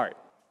start?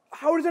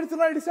 How does anything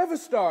like this ever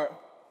start?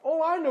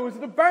 All I know is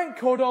that the bank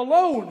called our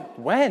loan.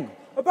 When?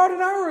 About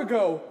an hour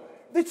ago.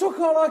 They took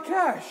all our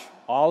cash.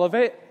 All of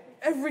it?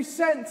 Every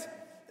cent.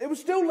 It was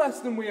still less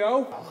than we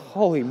owe.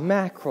 Holy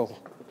mackerel.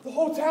 The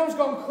whole town's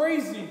gone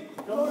crazy.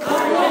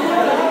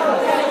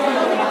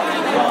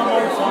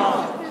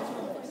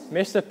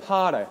 Mr.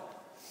 Potter,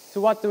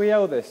 to what do we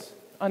owe this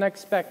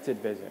unexpected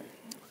visit?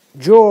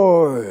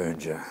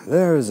 George,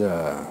 there's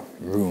a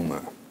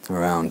rumor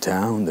around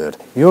town that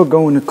you're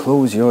going to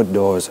close your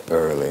doors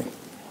early.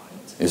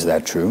 Is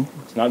that true?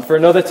 It's not for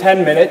another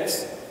 10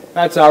 minutes.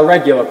 That's our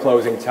regular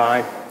closing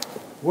time.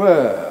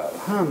 Well,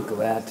 I'm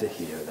glad to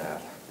hear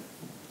that.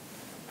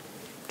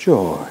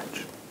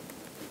 George,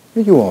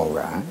 are you all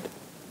right?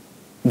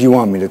 Do you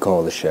want me to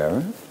call the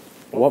sheriff?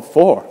 What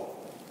for?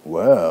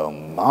 Well,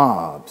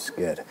 mobs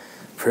get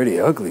pretty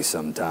ugly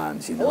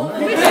sometimes, you know.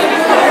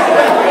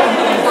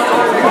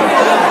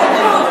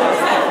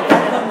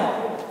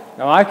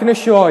 Now, I can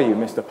assure you,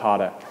 Mr.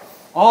 Potter,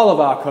 all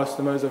of our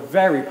customers are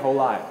very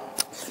polite.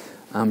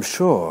 I'm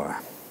sure.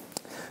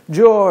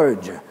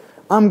 George,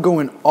 I'm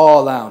going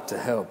all out to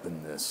help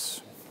in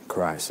this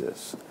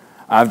crisis.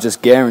 I've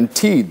just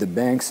guaranteed the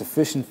bank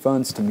sufficient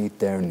funds to meet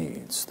their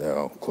needs.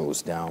 They'll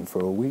close down for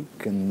a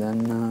week and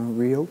then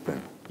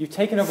reopen. You've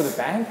taken over the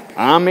bank?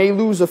 I may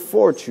lose a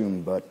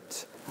fortune,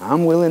 but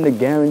I'm willing to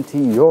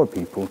guarantee your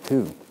people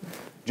too.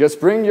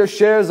 Just bring your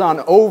shares on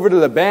over to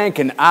the bank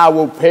and I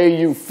will pay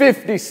you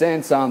 50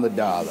 cents on the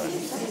dollar.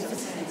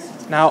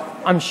 Now,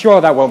 I'm sure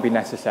that won't be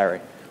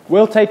necessary.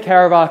 We'll take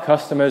care of our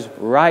customers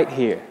right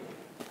here.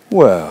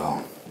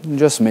 Well,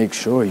 just make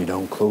sure you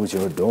don't close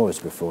your doors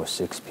before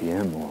 6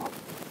 p.m. or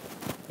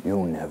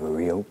you'll never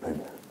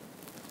reopen.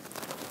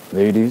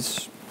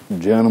 Ladies,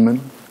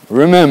 gentlemen,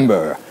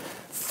 remember,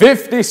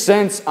 50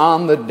 cents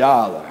on the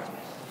dollar.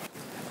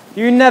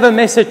 You never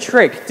miss a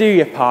trick, do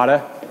you,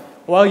 Potter?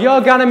 Well,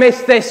 you're gonna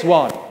miss this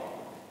one.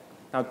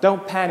 Now,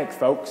 don't panic,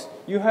 folks.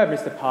 You heard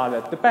Mr.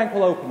 Potter. The bank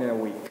will open in a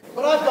week.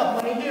 But I've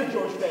got money here,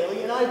 George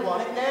Bailey, and I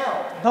want it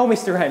now. No,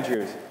 Mr.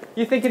 Andrews.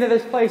 You're thinking of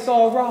this place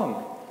all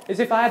wrong. As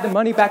if I had the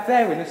money back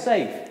there in the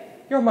safe.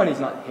 Your money's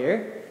not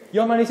here.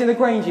 Your money's in the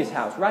Granger's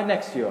house, right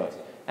next to yours.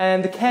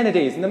 And the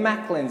Kennedys and the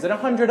Macklins and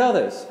 100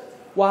 others.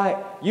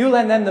 Why, you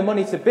lend them the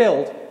money to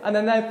build, and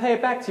then they'll pay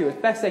it back to you as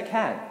best they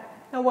can.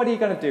 Now, what are you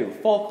going to do?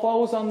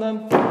 Foreclose on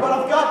them? But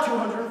I've got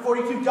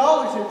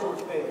 $242 here,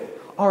 George Bailey.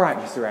 All right,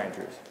 Mr.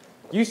 Andrews.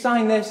 You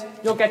sign this,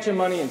 you'll get your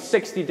money in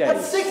 60 days.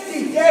 That's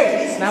 60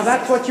 days? Now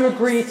that's what you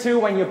agreed to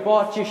when you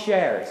bought your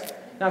shares.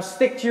 Now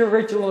stick to your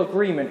original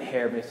agreement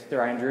here,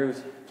 Mr.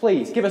 Andrews.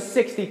 Please, give us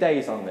 60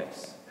 days on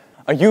this.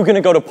 Are you going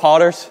to go to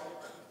Potter's?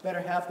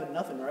 Better half than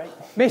nothing, right?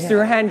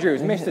 Mr.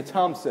 Andrews, Mr.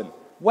 Thompson,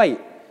 wait,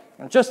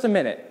 just a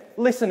minute.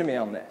 Listen to me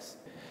on this.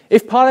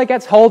 If Potter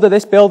gets hold of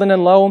this building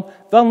and loan,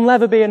 there'll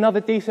never be another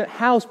decent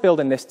house built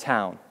in this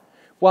town.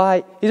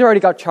 Why, he's already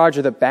got charge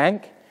of the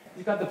bank.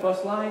 He's got the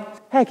bus line.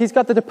 Heck, he's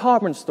got the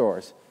department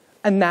stores.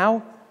 And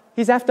now,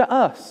 he's after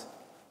us.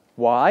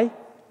 Why?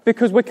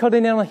 Because we're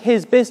cutting in on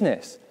his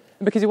business.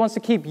 And because he wants to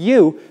keep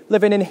you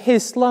living in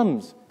his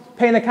slums,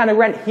 paying the kind of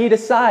rent he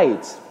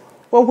decides.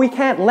 Well, we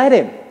can't let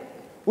him.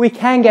 We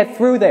can get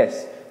through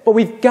this. But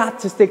we've got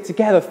to stick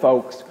together,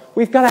 folks.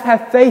 We've got to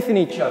have faith in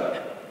each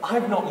other.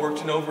 I've not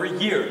worked in over a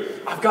year.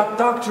 I've got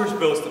doctor's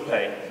bills to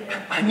pay.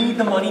 I need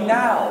the money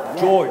now.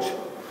 George,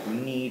 we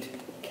need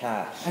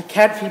cash. I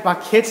can't feed my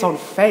kids on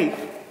faith.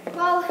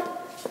 Well,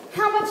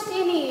 how much do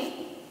you need?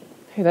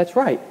 Hey, that's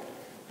right.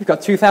 We've got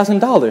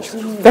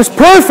 $2,000. That's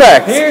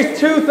perfect! Here's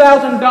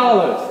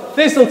 $2,000.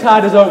 This'll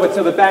tide us over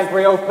till the bank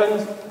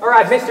reopens. All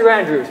right, Mr.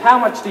 Andrews, how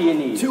much do you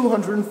need?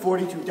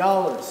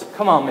 $242.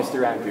 Come on,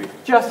 Mr. Andrews.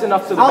 Just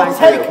enough so the bank I'll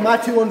take reopens. my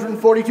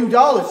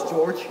 $242,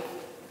 George.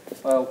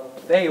 Well,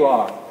 there you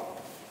are.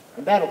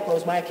 And that'll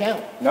close my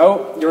account.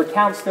 No, your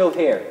account's still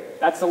here.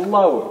 That's a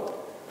loan.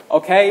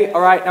 Okay,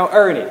 all right, now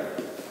Ernie.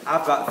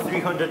 I've got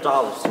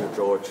 $300 here,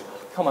 George.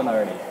 Come on,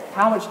 Ernie.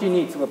 How much do you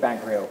need till the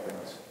bank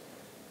reopens?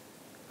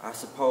 I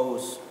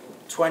suppose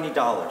 $20.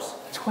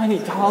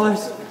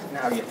 $20?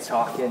 Now you're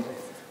talking.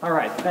 All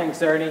right,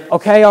 thanks, Ernie.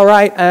 Okay, all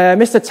right,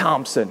 Mr.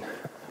 Thompson.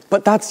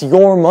 But that's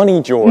your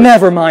money, George.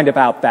 Never mind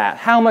about that.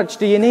 How much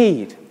do you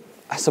need?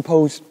 I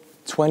suppose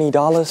 $20?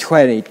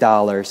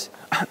 $20.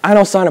 I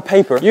don't sign a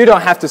paper. You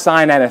don't have to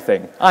sign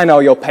anything. I know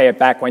you'll pay it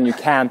back when you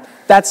can.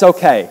 That's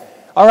okay.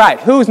 All right,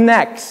 who's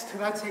next?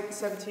 Can I take the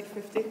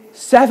 $17.50?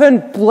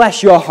 7?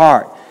 Bless your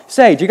heart.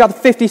 Say, do you got the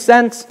 50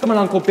 cents? Come on,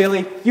 Uncle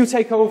Billy. You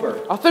take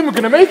over. I think we're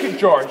going to make it,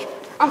 George.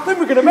 I think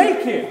we're going to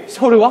make it.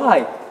 So do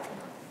I.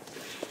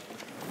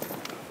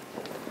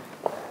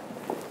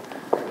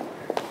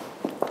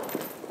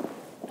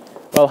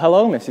 Well,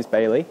 hello, Mrs.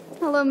 Bailey.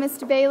 Hello,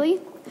 Mr.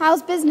 Bailey.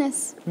 How's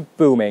business?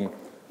 Booming.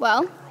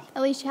 Well,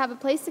 at least you have a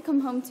place to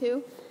come home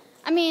to.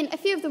 I mean, a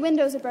few of the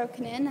windows are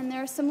broken in, and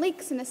there are some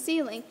leaks in the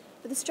ceiling,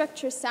 but the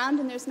structure is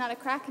sound and there's not a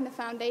crack in the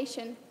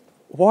foundation.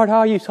 What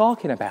are you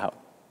talking about?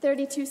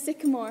 32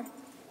 Sycamore.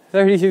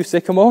 32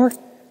 Sycamore?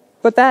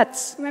 But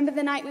that's... Remember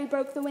the night we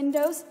broke the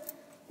windows?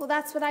 Well,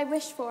 that's what I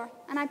wished for,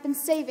 and I've been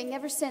saving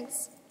ever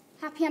since.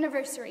 Happy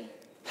anniversary.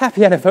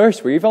 Happy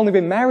anniversary. You've only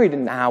been married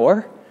an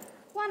hour.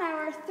 1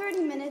 hour,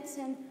 30 minutes,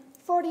 and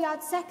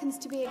 40-odd seconds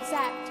to be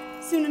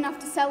exact. Soon enough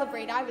to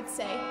celebrate, I would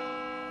say.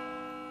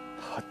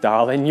 Oh,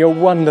 darling, you're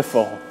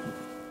wonderful.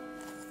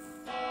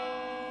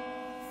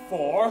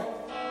 4,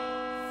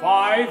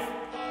 5,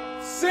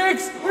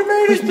 6. We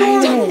made it,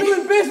 George. We're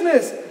doing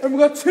business. And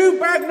we've got 2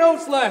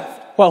 banknotes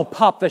left. Well,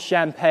 pop the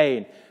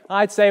champagne.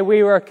 I'd say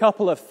we were a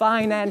couple of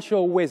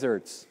financial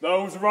wizards.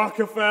 Those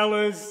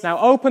Rockefellers. Now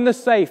open the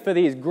safe for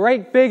these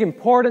great big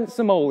important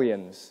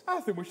simoleons. I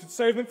think we should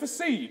save them for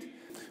seed.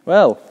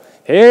 Well,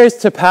 here's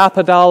to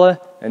Papa Dollar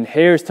and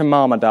here's to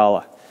Mama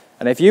Dollar.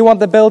 And if you want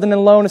the building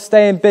and loan to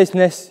stay in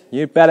business,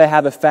 you'd better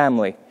have a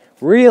family.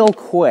 Real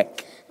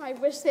quick. I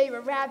wish they were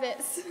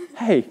rabbits.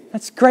 Hey,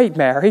 that's great,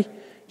 Mary.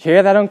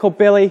 Hear that, Uncle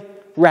Billy?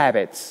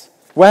 Rabbits.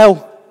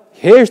 Well,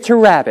 here's to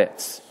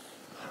rabbits.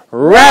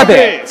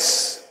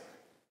 Rabbits!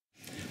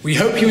 We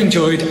hope you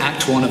enjoyed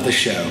Act 1 of the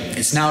show.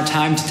 It's now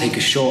time to take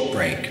a short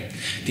break.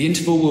 The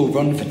interval will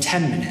run for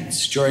 10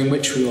 minutes, during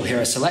which we will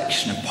hear a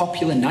selection of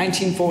popular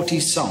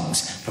 1940s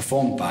songs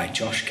performed by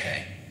Josh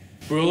Kay.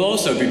 We will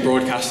also be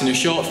broadcasting a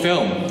short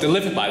film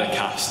delivered by the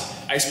cast,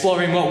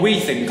 exploring what we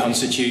think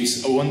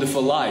constitutes a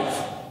wonderful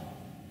life.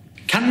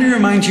 Can we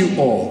remind you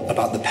all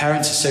about the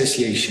Parents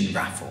Association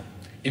raffle,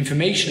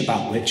 information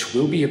about which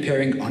will be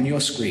appearing on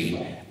your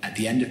screen at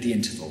the end of the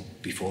interval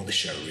before the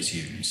show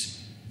resumes.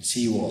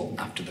 See you all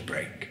after the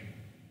break.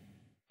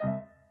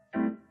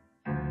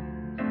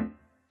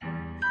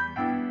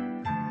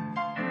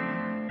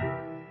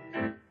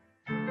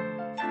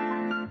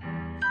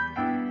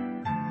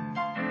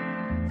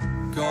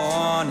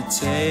 Gonna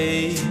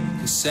take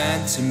a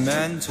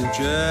sentimental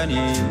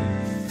journey.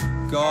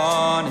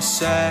 Gonna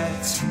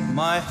set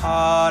my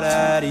heart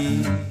at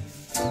ease.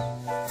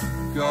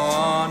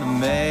 Gonna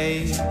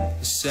make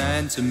a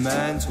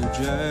sentimental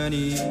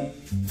journey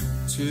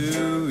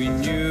to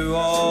renew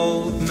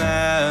old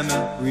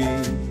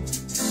memories.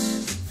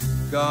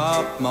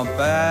 Got my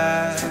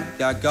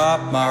bag, I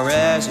got my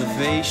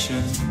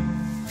reservation.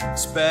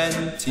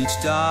 Spent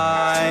each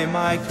dime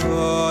I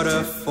could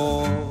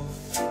afford.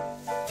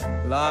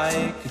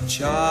 Like a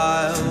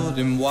child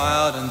in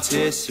wild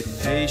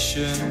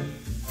anticipation,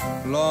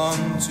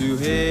 long to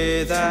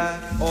hear that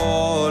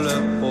all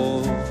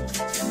aboard.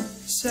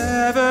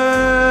 7,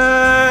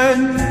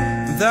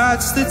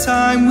 that's the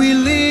time we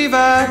leave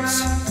at.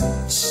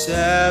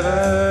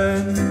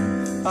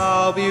 7,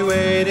 I'll be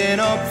waiting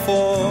up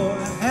for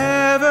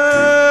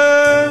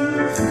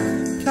heaven,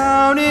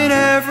 counting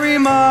every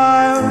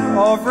mile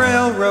of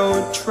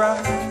railroad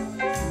track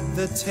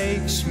that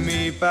takes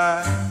me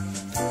back.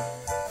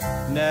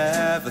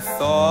 Never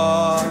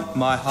thought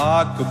my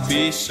heart could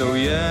be so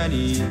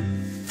yearning.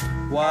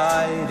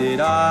 Why did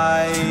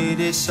I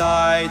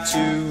decide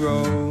to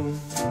roam?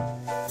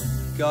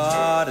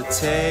 Gotta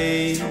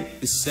take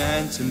the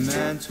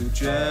sentimental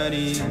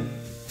journey,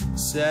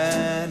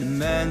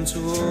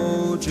 sentimental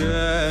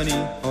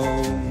journey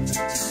home.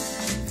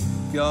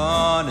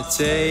 Gonna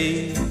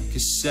take a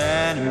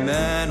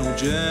sentimental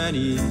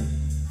journey,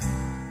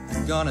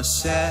 gonna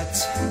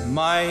set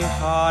my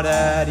heart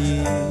at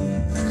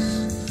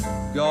ease.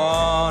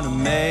 Gonna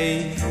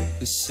make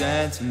a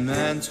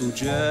sentimental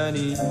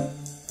journey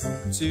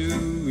to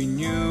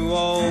renew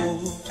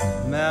old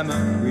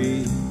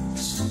memories.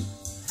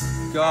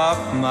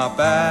 Got my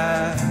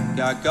bag,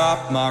 I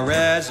got my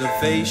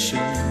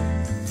reservation,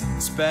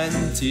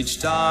 spent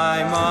each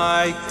dime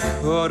I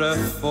could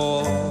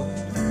afford.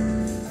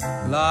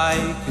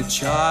 Like a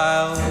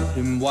child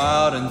in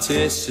wild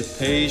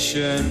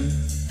anticipation,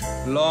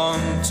 long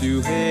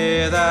to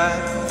hear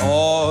that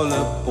all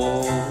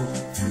aboard.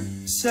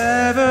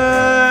 7,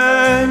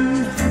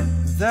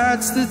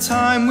 that's the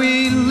time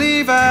we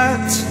leave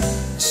at.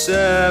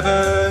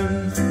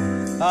 7,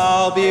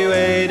 I'll be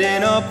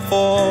waiting up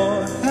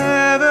for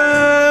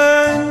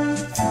heaven,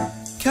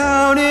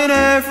 counting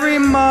every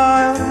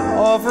mile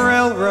of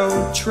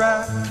railroad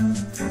track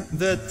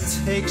that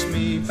takes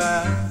me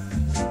back.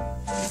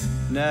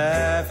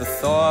 Never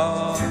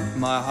thought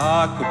my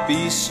heart could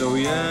be so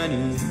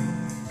yearning.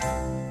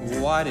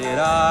 Why did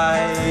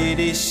I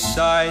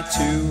decide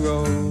to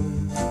roam?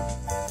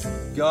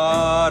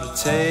 Gotta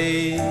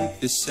take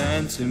the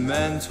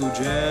sentimental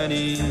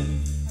journey,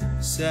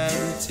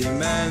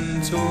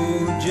 sentimental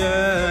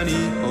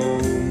journey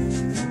home.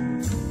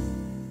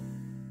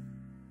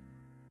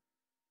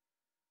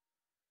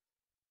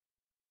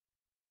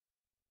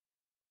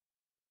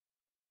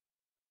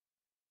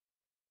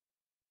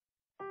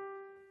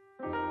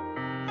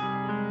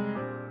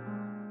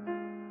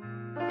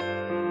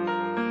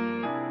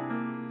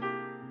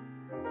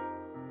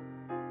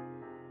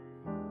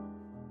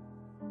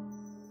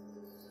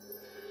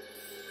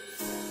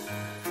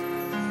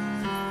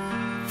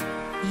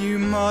 You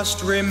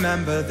must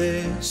remember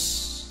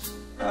this,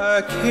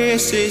 a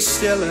kiss is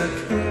still a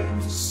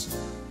kiss,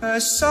 a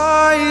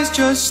sigh is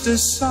just a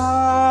sigh.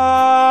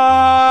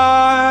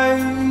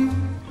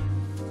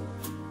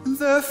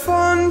 The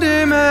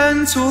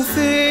fundamental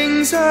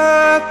things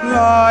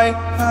apply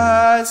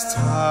as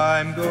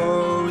time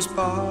goes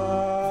by.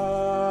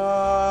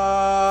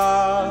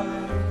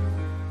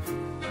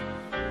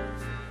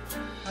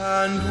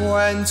 And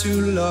when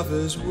two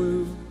lovers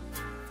woo,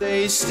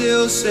 they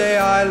still say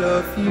I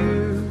love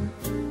you.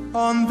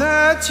 On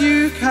that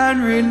you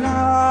can rely.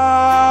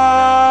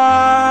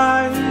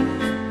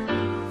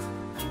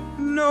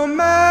 No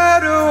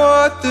matter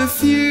what the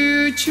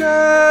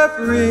future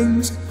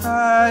brings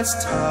as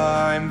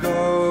time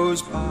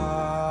goes by.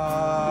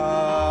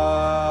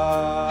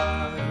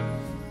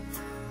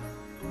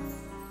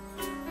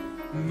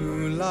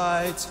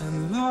 Moonlight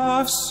and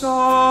love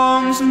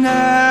songs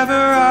never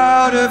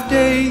out of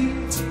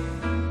date,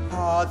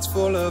 hearts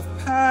full of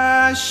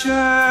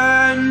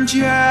passion,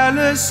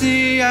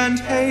 jealousy and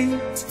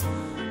hate.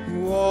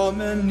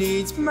 Woman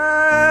needs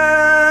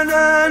man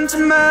and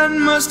man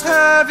must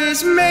have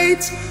his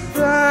mate,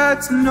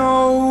 that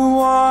no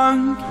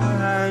one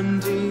can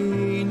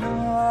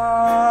deny.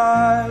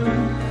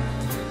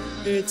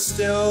 It's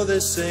still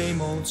the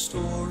same old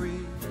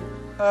story,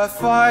 a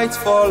fight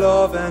for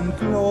love and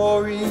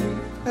glory,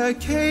 a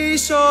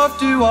case of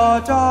do or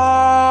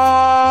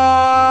die.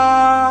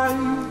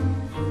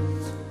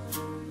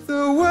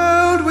 The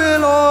world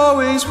will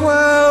always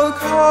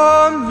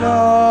welcome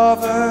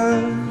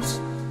lovers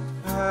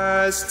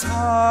as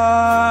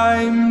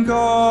time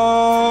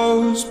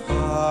goes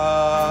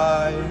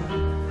by.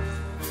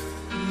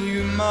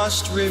 You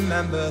must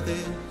remember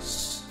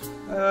this,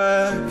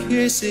 a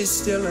kiss is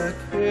still a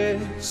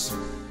kiss,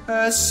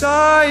 a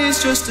sigh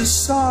is just a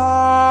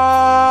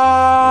sigh.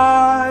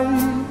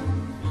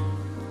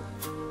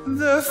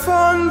 The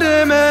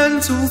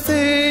fundamental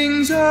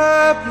things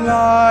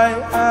apply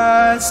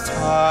as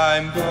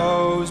time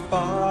goes by.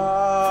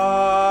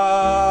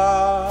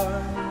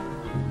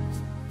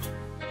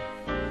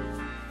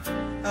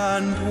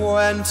 And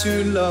when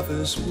two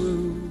lovers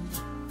woo,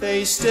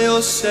 they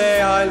still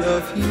say I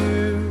love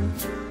you.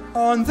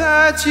 On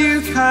that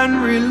you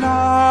can rely.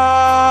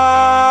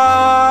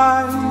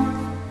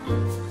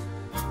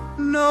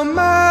 No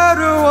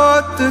matter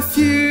what the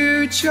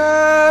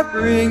future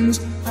brings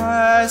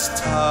as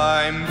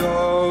time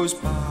goes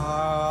by.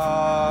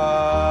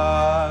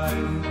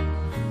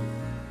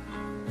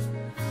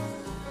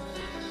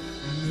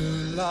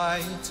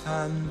 Moonlight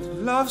and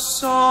love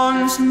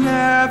songs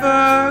never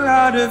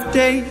out of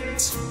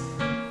date,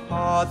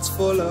 hearts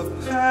full of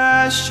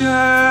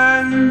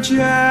passion,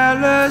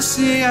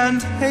 jealousy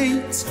and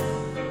hate.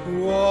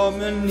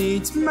 woman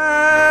needs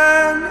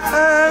man,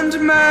 and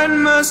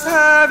man must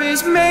have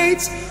his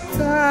mate,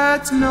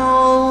 that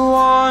no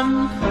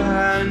one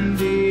can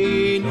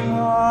deny.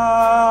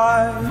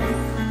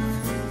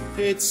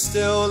 It's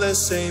still the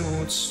same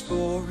old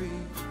story,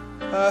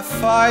 a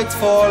fight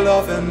for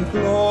love and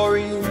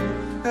glory,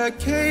 a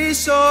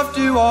case of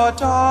do or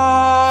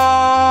die.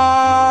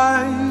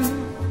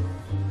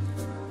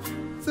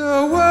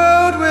 The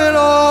world will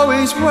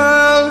always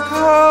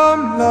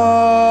welcome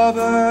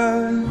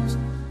lovers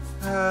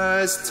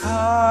as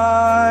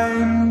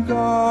time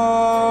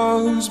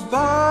goes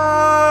by.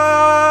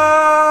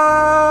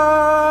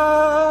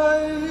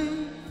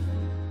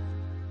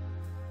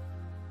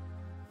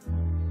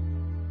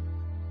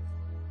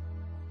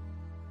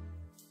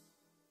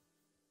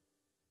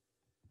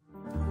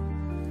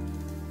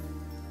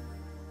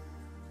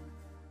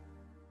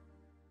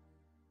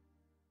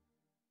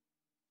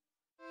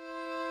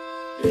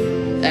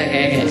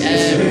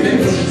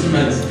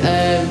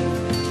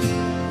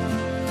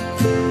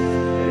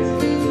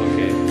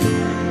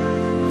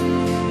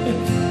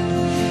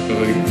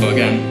 Go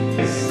again.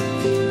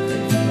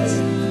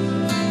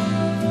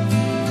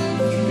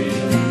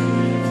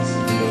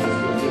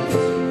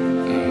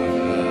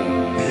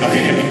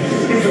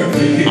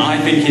 I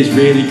think it's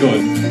really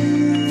good.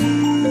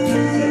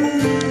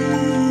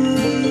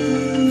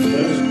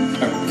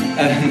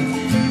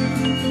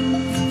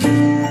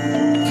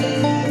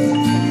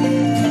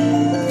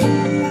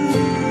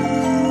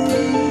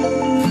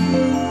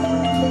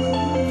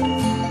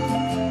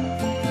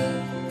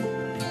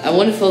 A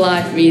wonderful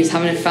life means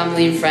having a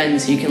family and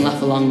friends who you can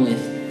laugh along with.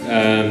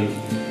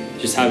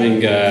 Just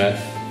having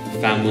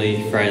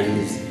family,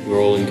 friends,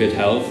 we're all in good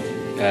health,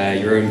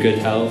 your own good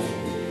health,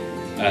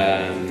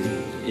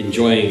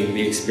 enjoying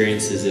the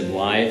experiences of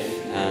life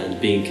and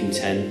being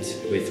content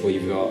with what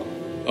you've got.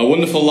 A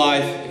wonderful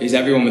life is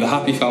everyone with a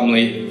happy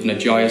family and a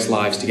joyous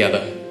lives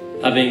together.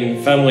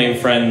 Having family and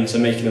friends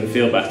and making them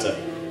feel better.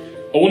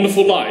 A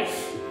wonderful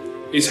life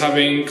is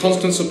having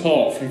constant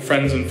support from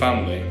friends and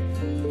family,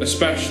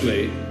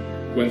 especially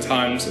when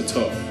times are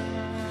tough.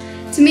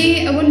 To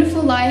me, a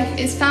wonderful life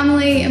is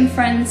family and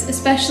friends,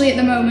 especially at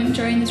the moment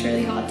during this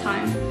really hard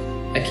time.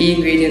 A key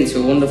ingredient to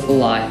a wonderful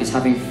life is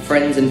having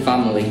friends and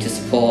family to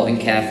support and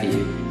care for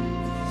you.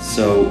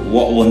 So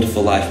what a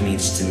wonderful life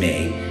means to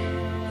me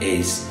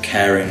is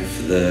caring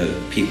for the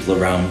people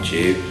around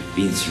you,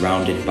 being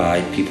surrounded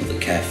by people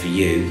that care for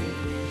you,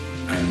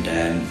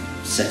 and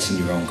setting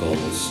your own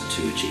goals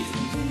to achieve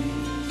them.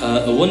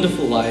 A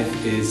wonderful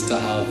life is to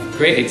have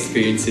great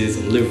experiences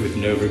and live with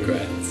no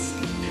regrets.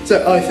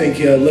 So I think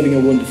living a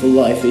wonderful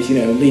life is,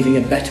 leaving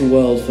a better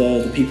world for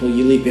the people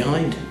you leave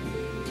behind.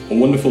 A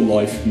wonderful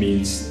life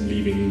means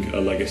leaving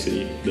a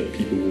legacy that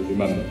people will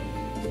remember.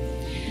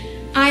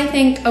 I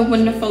think a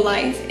wonderful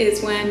life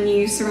is when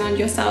you surround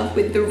yourself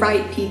with the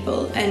right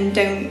people and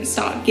don't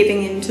start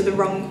giving in to the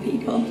wrong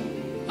people.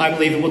 I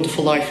believe a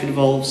wonderful life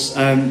involves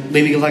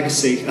leaving a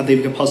legacy and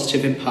leaving a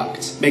positive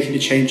impact, making a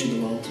change in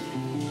the world.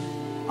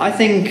 I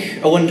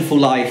think a wonderful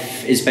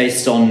life is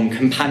based on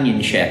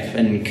companionship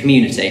and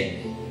community.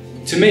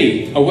 To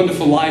me, a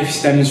wonderful life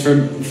stems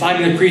from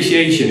finding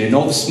appreciation in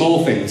all the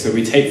small things that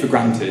we take for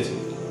granted.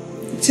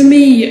 To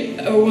me,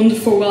 a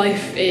wonderful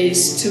life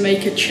is to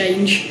make a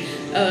change,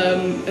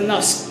 and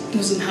that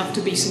doesn't have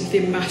to be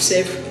something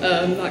massive.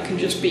 That can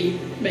just be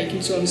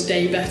making someone's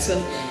day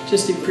better,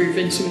 just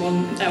improving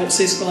someone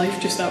else's life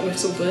just that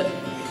little bit.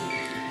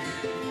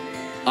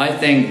 I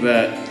think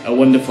that a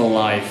wonderful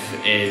life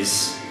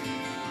is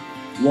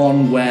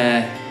one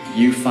where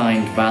you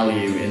find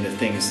value in the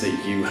things that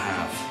you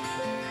have,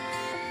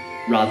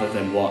 rather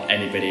than what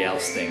anybody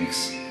else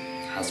thinks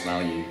has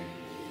value.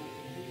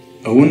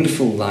 A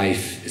wonderful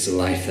life is a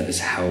life that has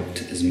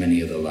helped as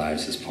many other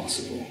lives as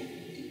possible.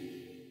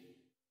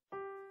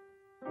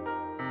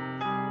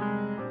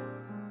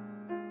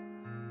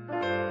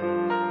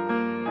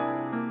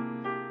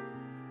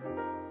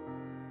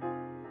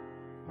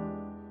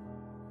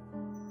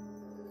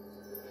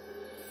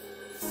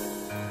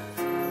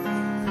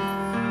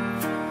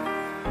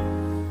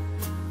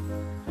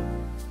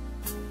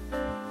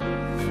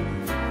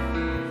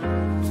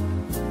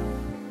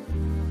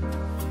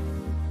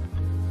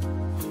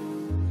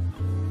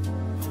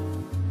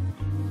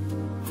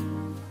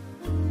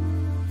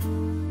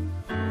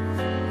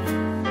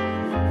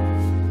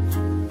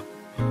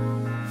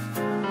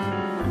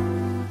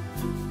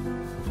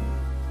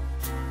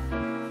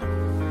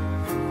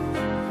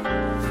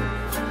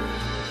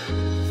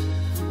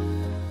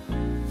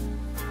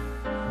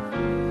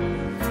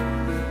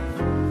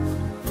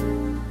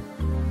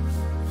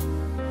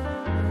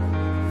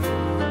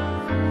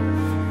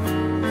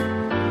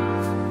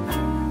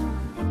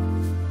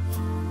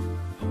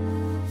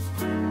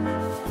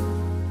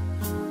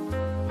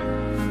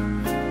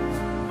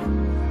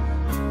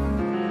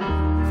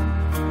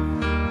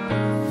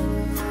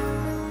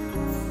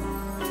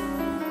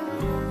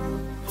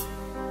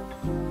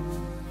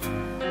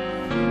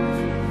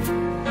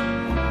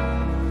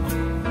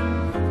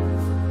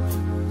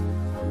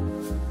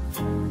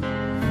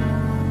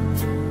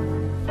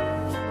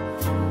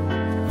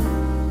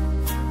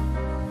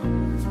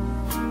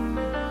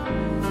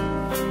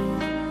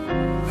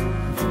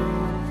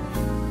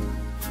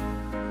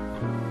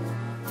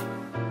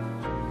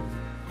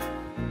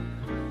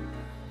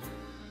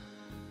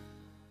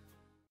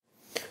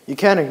 You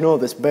can't ignore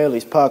this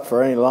Bailey's Park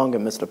for any longer,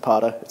 Mr.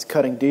 Potter. It's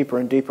cutting deeper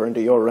and deeper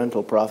into your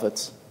rental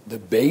profits. The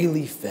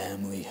Bailey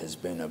family has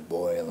been a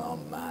boil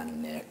on my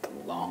neck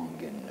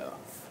long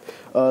enough.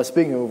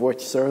 Speaking of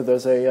which, sir,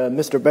 there's a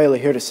Mr. Bailey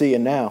here to see you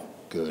now.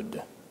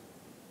 Good.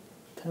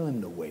 Tell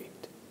him to wait.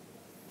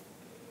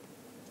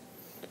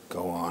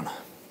 Go on.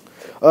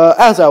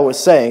 As I was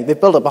saying, they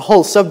built up a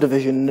whole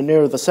subdivision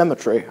near the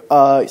cemetery.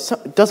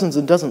 Dozens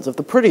and dozens of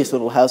the prettiest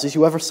little houses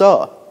you ever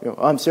saw.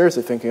 I'm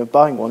seriously thinking of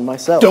buying one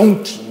myself.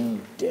 Don't you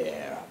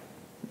dare.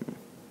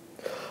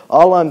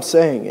 All I'm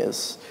saying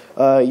is,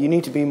 you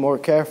need to be more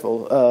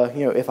careful.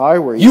 If I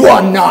were you... You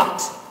are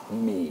not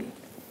me.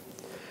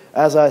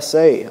 As I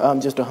say,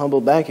 I'm just a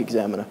humble bank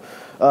examiner.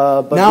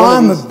 But now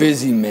I'm a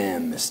busy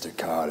man, Mr.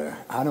 Carter.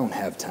 I don't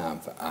have time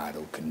for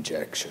idle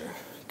conjecture.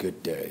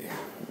 Good day.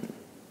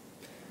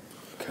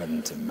 Cut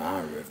into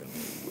my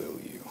revenue, will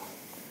you?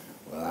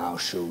 Well, I'll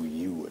show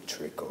you a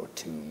trick or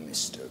two,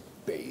 Mr.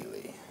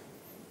 Bailey.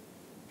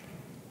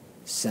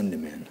 Send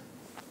him in.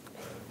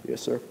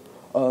 Yes, sir.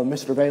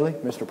 Mr. Bailey,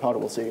 Mr. Potter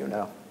will see you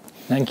now.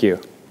 Thank you.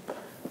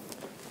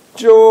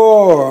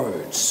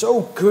 George,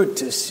 so good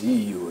to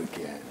see you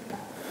again.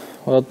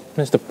 Well,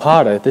 Mr.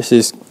 Potter, this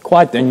is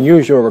quite an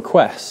unusual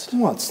request.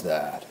 What's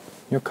that?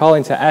 You're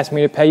calling to ask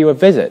me to pay you a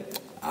visit.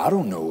 I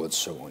don't know what's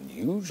so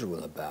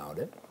unusual about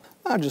it.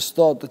 I just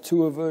thought the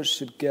two of us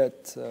should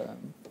get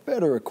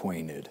better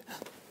acquainted.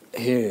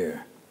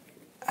 Here,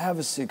 have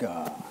a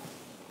cigar.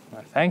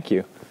 Well, thank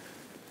you.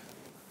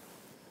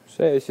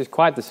 Say, this is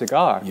quite the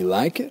cigar. You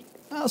like it?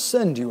 I'll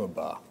send you a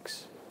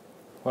box.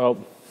 Well,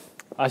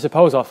 I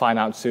suppose I'll find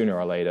out sooner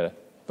or later.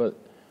 But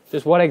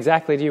just what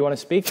exactly do you want to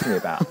speak to me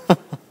about?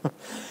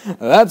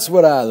 That's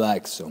what I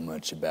like so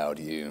much about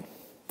you.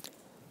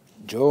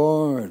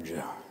 George,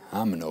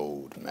 I'm an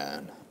old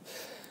man.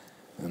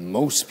 And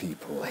most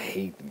people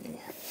hate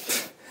me.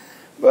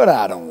 But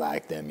I don't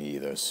like them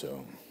either,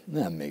 so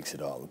that makes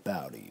it all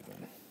about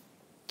even.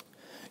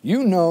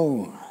 You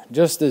know,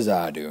 just as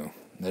I do,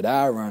 that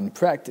I run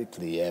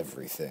practically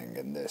everything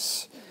in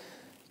this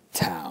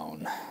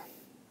town.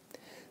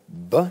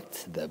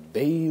 But the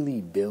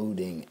Bailey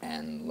Building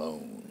and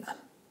Loan.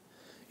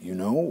 You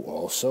know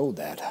also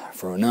that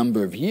for a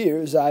number of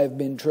years I have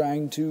been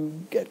trying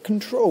to get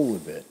control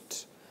of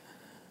it.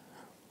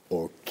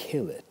 Or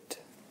kill it.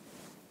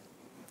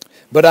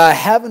 But I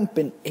haven't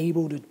been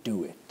able to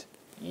do it.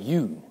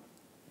 You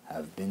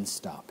have been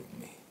stopping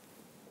me.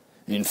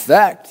 In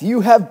fact, you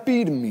have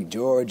beaten me,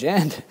 George,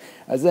 and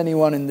as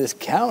anyone in this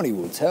county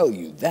will tell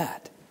you,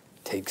 that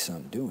takes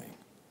some doing.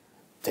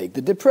 Take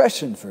the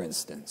Depression, for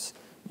instance.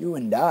 You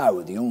and I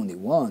were the only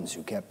ones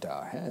who kept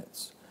our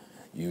heads.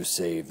 You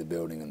saved the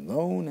building and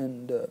loan,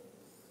 and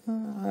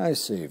I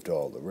saved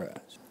all the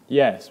rest.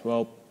 Yes,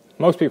 well,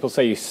 most people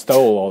say you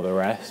stole all the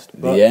rest,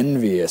 but... The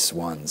envious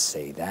ones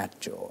say that,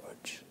 George.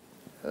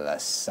 The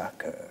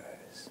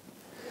suckers.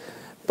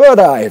 But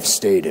I have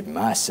stated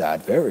my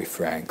side very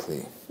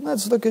frankly.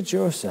 Let's look at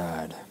your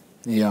side.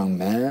 A young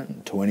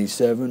man,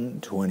 27,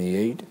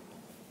 28,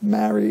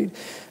 married,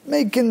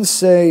 making,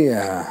 say,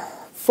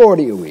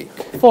 40 a week.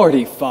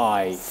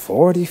 45.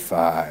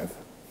 45.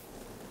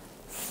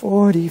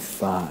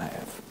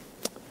 45.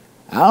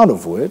 Out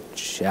of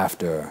which,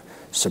 after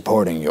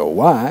supporting your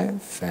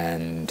wife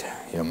and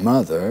your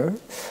mother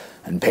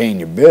and paying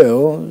your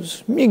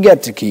bills, you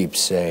get to keep,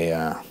 say,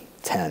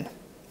 10,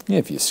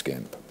 if you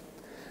skimp.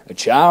 A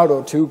child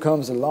or two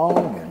comes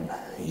along and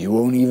you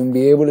won't even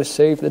be able to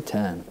save the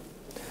 10.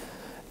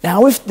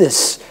 Now, if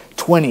this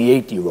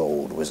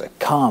 28-year-old was a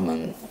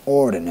common,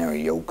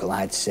 ordinary yokel,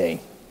 I'd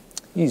say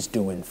he's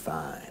doing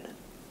fine.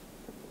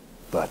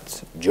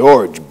 But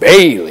George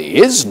Bailey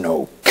is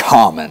no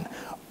common,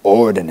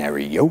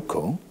 ordinary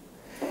yokel.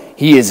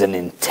 He is an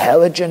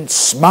intelligent,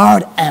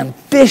 smart,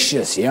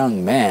 ambitious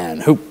young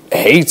man who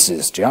hates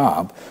his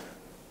job,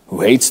 who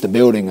hates the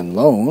building and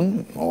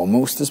loan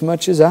almost as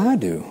much as I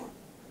do.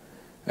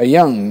 A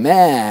young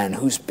man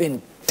who's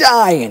been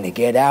dying to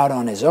get out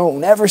on his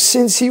own ever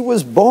since he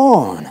was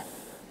born.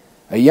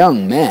 A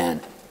young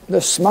man, the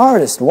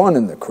smartest one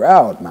in the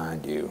crowd,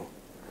 mind you.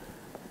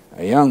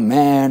 A young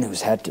man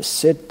who's had to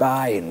sit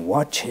by and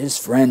watch his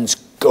friends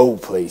go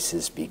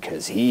places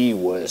because he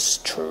was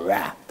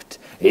trapped.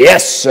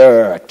 Yes,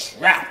 sir,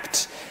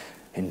 trapped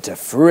into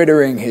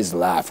frittering his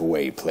life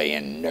away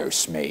playing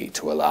nursemaid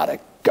to a lot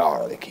of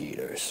garlic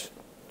eaters.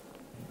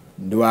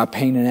 Do I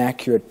paint an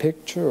accurate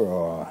picture,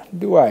 or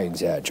do I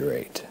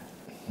exaggerate?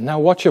 Now,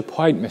 what's your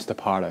point, Mr.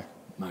 Potter?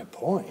 My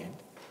point?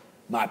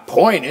 My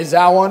point is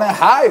I want to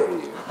hire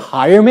you.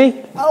 Hire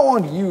me? I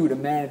want you to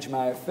manage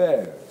my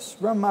affairs,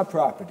 run my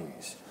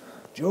properties.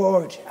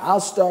 George,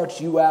 I'll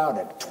start you out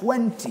at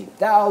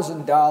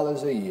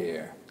 $20,000 a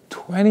year.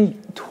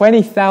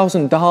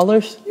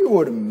 $20,000? You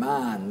wouldn't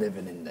mind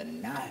living in the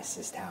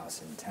nicest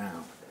house in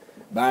town.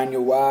 Buying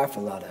your wife a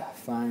lot of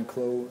fine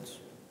clothes.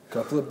 A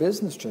couple of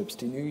business trips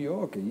to New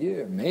York a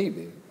year,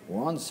 maybe,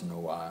 once in a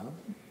while.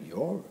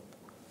 Europe.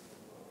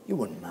 You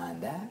wouldn't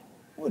mind that,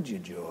 would you,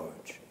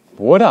 George?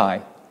 Would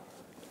I?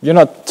 You're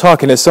not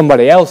talking to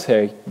somebody else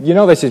here. You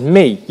know this is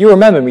me. You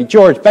remember me,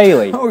 George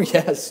Bailey. Oh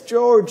yes,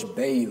 George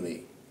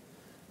Bailey,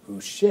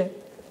 whose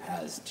ship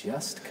has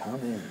just come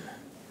in.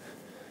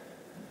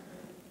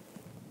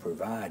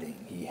 Providing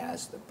he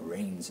has the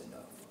brains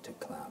enough to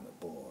climb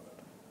aboard.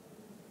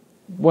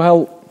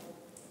 Well,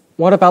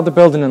 what about the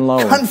building and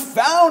loan?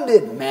 Confound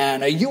it,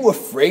 man. Are you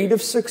afraid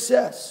of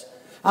success?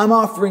 I'm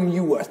offering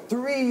you a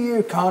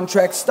 3-year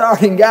contract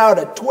starting out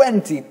at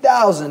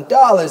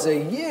 $20,000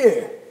 a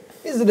year.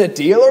 Is it a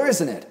deal or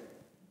isn't it?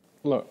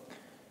 Look,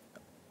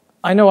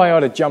 I know I ought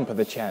to jump at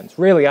the chance.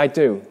 Really, I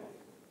do.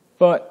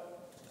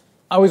 But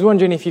I was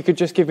wondering if you could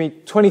just give me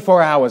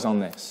 24 hours on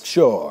this.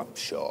 Sure.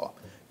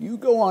 You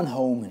go on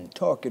home and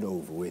talk it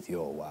over with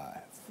your wife.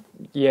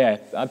 Yeah,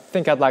 I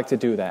think I'd like to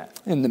do that.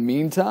 In the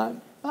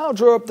meantime, I'll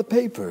draw up the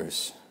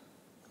papers.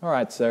 All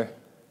right, sir.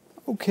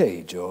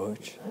 Okay,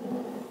 George.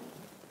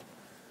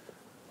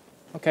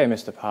 Okay,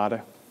 Mr.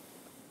 Potter.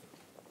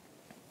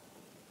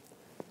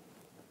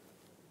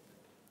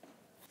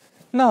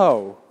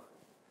 No.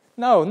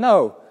 I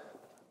don't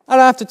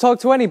have to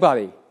talk to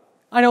anybody.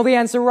 I know the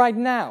answer right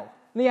now.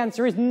 The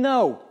answer is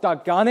no,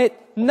 doggone it,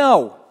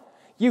 no.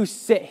 You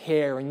sit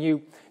here and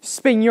you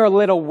spin your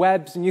little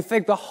webs and you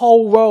think the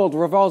whole world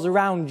revolves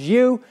around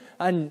you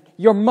and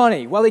your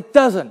money. Well, it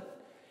doesn't.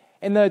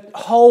 In the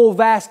whole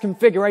vast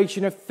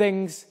configuration of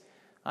things,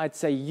 I'd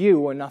say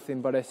you are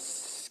nothing but a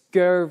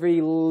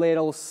scurvy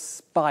little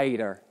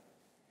spider.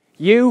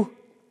 You,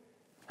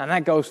 and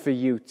that goes for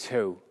you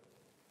too.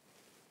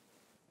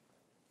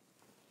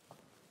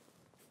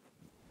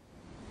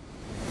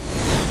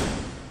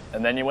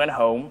 And then you went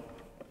home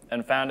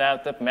and found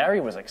out that Mary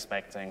was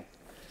expecting.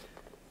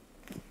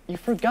 You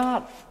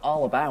forgot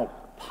all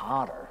about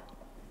Potter.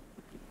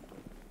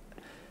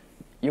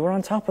 You were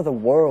on top of the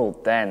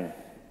world then,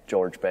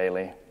 George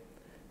Bailey.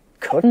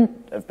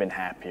 Couldn't have been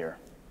happier.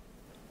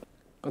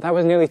 But that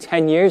was nearly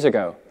 10 years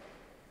ago.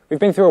 We've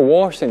been through a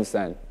war since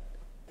then.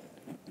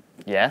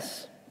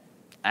 Yes,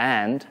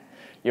 and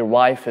your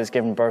wife has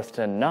given birth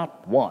to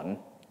not 1,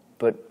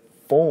 but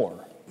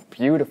 4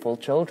 beautiful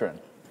children.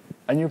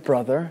 And your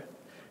brother,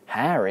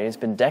 Harry, has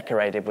been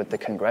decorated with the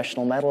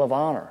Congressional Medal of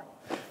Honor.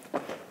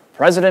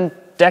 President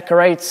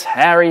decorates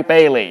Harry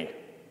Bailey.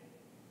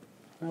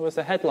 That was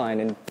the headline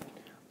in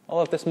all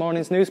of this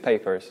morning's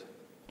newspapers.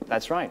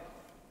 That's right.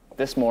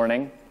 This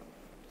morning,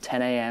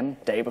 10 a.m.,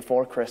 day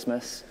before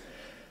Christmas.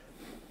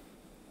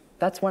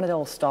 That's when it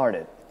all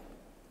started,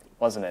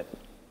 wasn't it?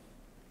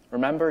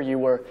 Remember, you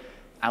were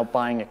out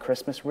buying a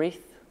Christmas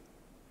wreath?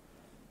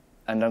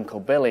 And Uncle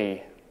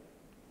Billy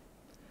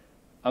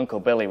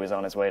was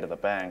on his way to the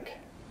bank.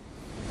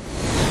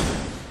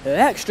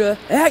 Extra!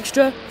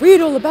 Read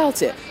all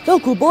about it.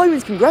 Local boy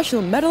wins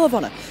Congressional Medal of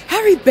Honor.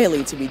 Harry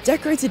Bailey to be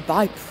decorated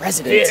by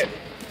President. Here,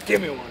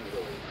 give me one of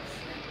those.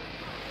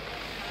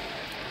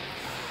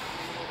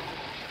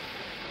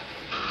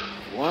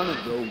 One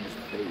of those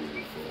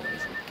Bailey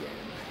boys again.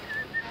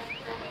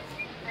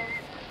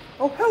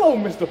 Oh, hello,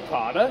 Mr.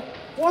 Potter.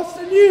 What's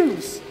the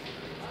news?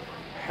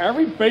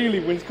 Harry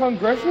Bailey wins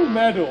Congressional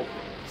Medal.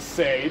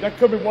 Say, that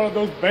could be one of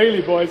those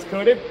Bailey boys,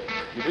 could it?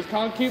 You just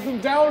can't keep them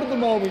down at the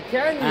moment,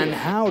 can you? And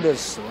how does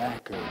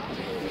Slacker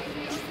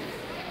George?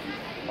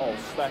 Oh,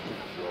 Slacker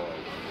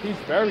George. He's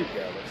very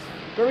jealous.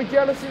 Very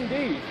jealous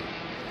indeed.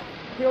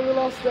 He only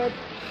lost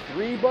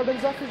 3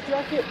 buttons off his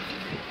jacket.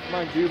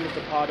 Mind you,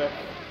 Mr. Potter,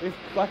 if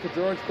Slacker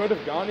George could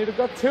have gone, he'd have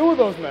got 2 of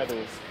those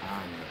medals.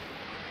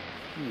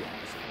 He has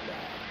a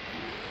bad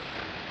year.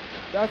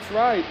 That's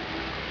right.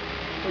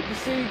 But you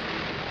see,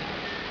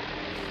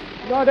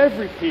 not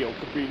every heel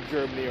could be in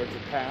Germany or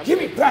Japan. Give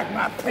me back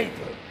my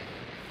paper!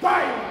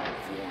 Buy it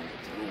if you want to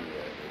do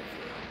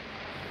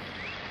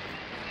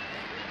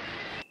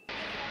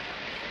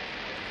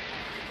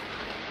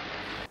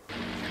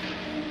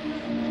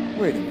it.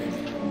 Wait a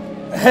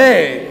minute.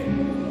 Hey!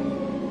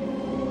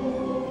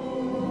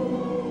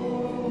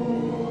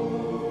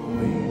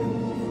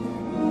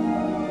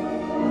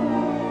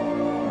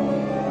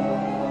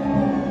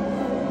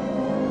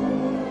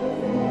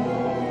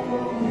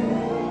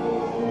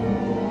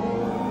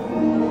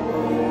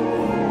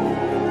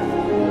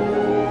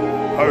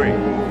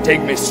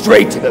 Take me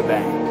straight to the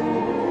bank.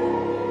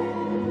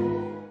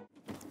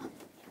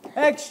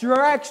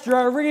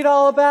 Extra, read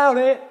all about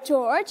it.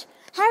 George,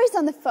 Harry's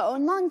on the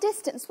phone, long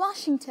distance,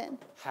 Washington.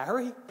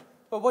 Harry?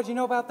 But what do you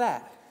know about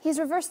that? He's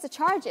reversed the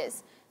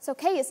charges. It's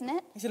okay, isn't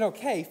it? Is it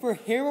okay? For a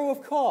hero,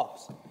 of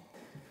course.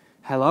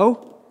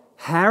 Hello?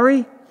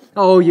 Harry?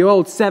 Oh, you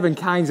old 7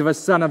 kinds of a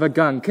son of a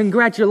gun.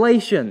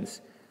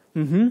 Congratulations.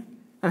 And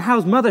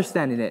how's Mother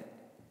standing it?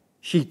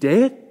 She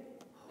did?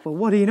 Well,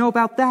 what do you know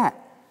about that?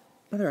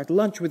 Mother had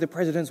lunch with the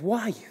president's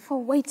wife. Oh,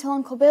 wait till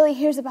Uncle Billy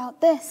hears about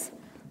this.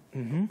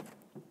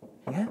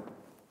 Yeah?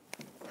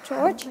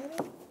 George?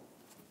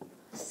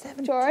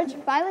 George,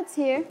 Violet's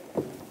here.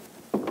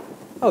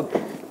 Oh,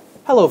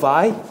 hello,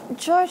 Vi.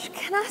 George,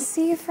 can I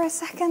see you for a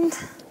second?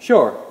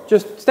 Sure,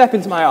 just step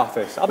into my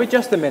office. I'll be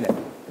just a minute.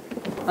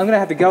 I'm going to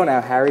have to go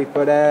now, Harry,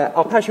 but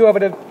I'll pass you over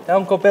to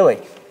Uncle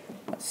Billy.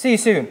 See you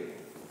soon.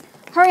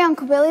 Hurry,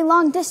 Uncle Billy,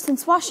 long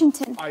distance,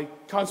 Washington. I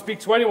can't speak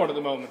to anyone at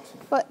the moment.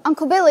 But,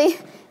 Uncle Billy,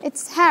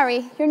 it's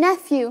Harry, your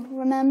nephew,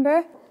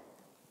 remember?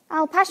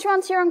 I'll pass you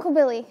on to your Uncle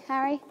Billy,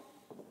 Harry.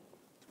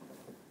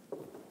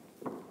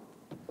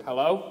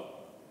 Hello?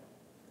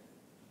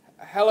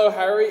 Hello,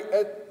 Harry.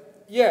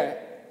 Yeah,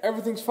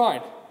 everything's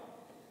fine.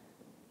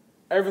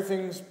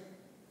 Everything's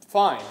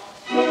fine.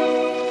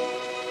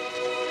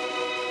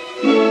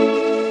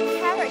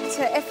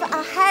 Character. If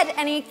I had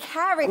any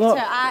character, Look,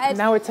 I'd...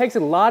 now it takes a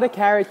lot of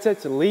character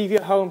to leave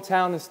your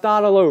hometown and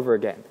start all over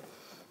again.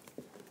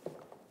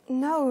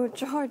 No,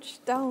 George,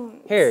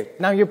 don't. Here,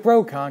 now you're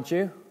broke, aren't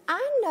you?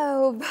 I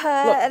know,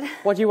 but... Look,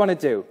 what do you want to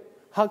do?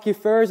 Huck your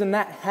furs and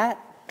that hat?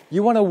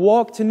 You want to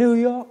walk to New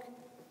York?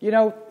 You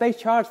know, they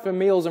charge for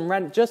meals and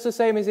rent just the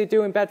same as they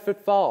do in Bedford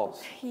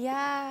Falls.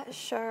 Yeah,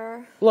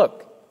 sure.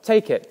 Look,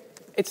 take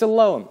it. It's a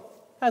loan.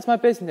 That's my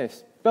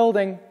business.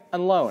 Building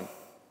and loan.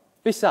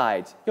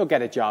 Besides, you'll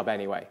get a job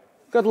anyway.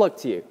 Good luck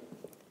to you.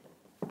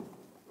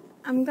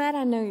 I'm glad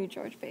I know you,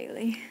 George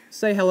Bailey.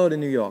 Say hello to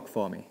New York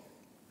for me.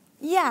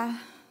 Yeah,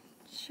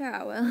 sure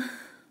I will.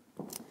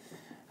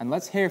 And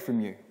let's hear from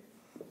you.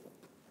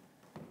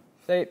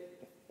 Say,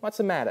 what's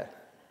the matter?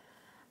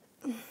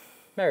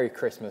 Merry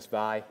Christmas,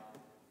 Vi.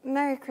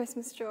 Merry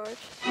Christmas, George.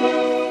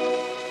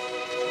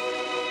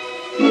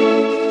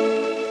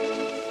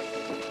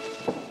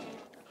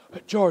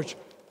 George,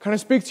 can I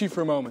speak to you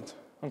for a moment?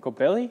 Uncle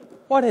Billy?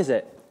 What is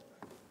it?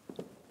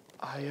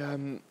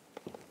 I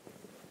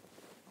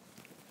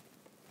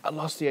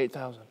lost the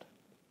 8,000.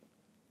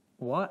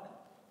 What?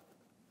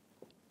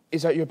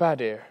 Is that your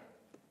bad ear?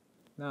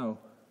 No.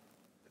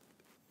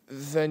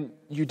 Then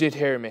you did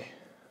hear me.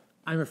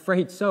 I'm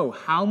afraid so.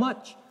 How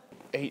much?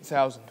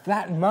 8,000.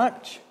 That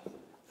much?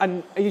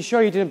 And are you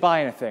sure you didn't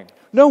buy anything?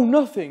 No,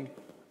 nothing.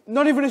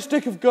 Not even a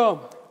stick of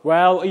gum.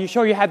 Well, are you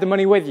sure you had the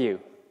money with you?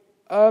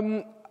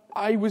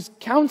 I was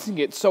counting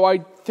it, so I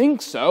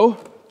think so.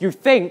 You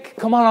think?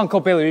 Come on, Uncle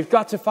Billy, we've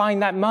got to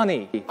find that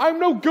money. I'm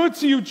no good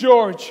to you,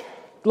 George.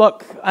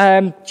 Look,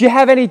 do you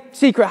have any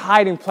secret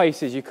hiding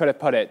places you could have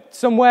put it?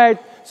 Somewhere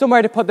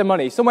to put the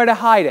money, somewhere to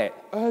hide it?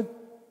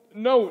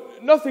 No,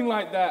 nothing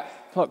like that.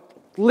 Look,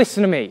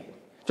 listen to me.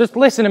 Just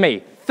listen to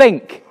me.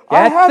 Think. Yeah?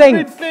 I have Think.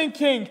 been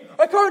thinking.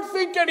 I can't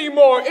think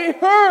anymore. It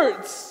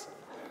hurts.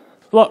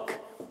 Look,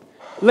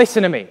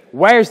 listen to me.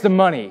 Where's the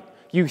money?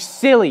 You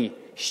silly,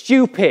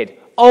 stupid,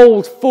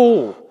 old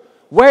fool.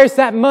 Where's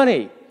that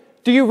money?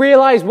 Do you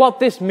realize what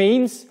this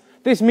means?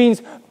 This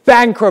means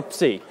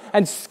bankruptcy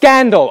and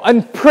scandal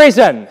and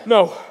prison.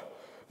 No.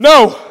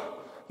 No.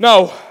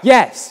 No.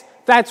 Yes,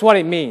 that's what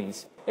it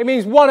means. It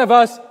means one of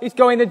us is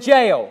going to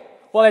jail.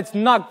 Well, it's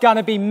not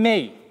gonna be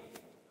me.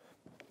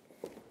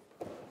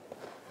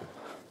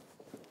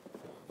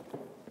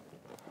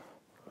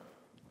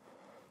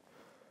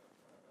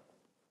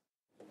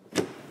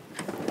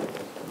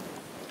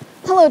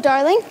 Hello,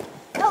 darling.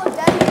 Hello,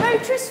 Daddy. Merry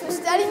Christmas,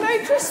 Daddy.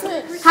 Merry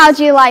Christmas. How'd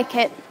you like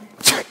it?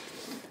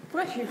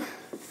 Bless you.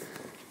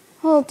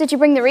 Well, did you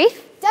bring the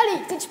wreath?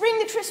 Daddy, did you bring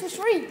the Christmas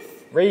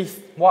wreath?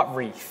 Wreath? What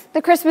wreath?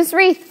 The Christmas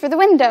wreath for the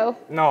window.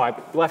 No, I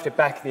left it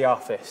back at the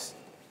office.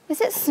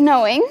 Is it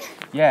snowing?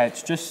 Yeah,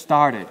 it's just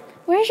started.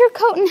 Where's your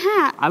coat and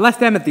hat? I left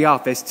them at the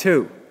office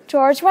too.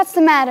 George, what's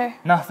the matter?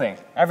 Nothing.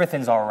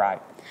 Everything's all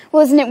right.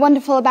 Well, isn't it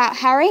wonderful about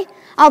Harry?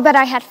 I'll bet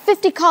I had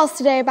 50 calls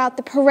today about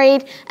the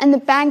parade and the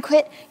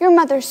banquet. Your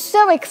mother's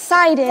so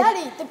excited.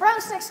 Daddy, the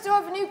Browns next door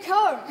have a new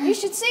car. You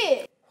should see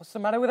it. What's the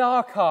matter with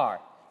our car?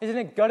 Isn't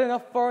it good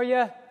enough for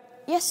you?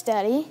 Yes,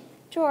 Daddy.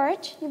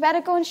 George, you better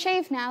go and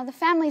shave now. The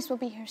families will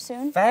be here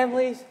soon.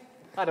 Families?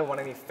 I don't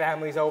want any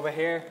families over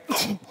here.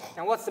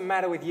 And what's the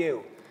matter with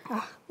you?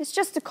 It's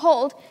just a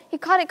cold. He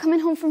caught it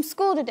coming home from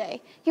school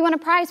today. He won a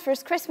prize for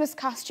his Christmas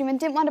costume and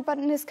didn't want to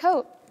button his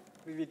coat.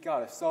 Have you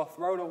got a sore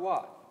throat or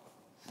what?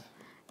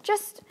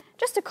 Just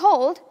a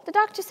cold. The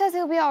doctor says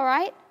he'll be all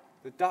right.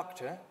 The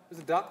doctor? Is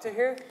the doctor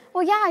here?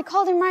 Well, yeah, I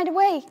called him right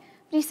away.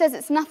 But he says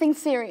it's nothing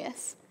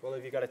serious. Well,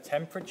 have you got a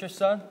temperature,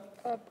 son?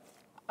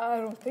 I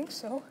don't think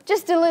so.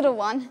 Just a little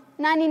one,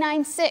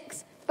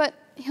 99.6. But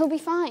he'll be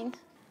fine.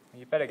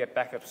 You better get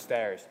back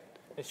upstairs.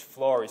 This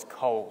floor is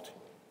cold.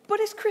 But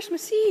it's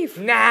Christmas Eve.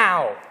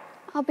 Now!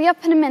 I'll be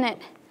up in a minute.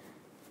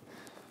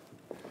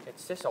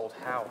 It's this old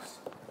house.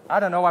 I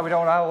don't know why we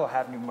don't all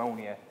have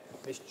pneumonia.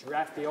 This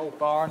drafty old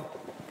barn.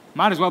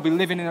 Might as well be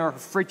living in a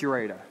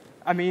refrigerator.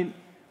 I mean,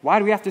 why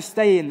do we have to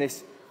stay in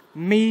this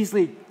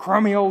measly,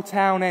 crummy old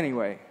town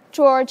anyway?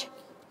 George,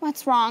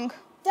 what's wrong?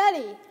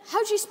 Daddy,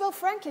 how'd you spell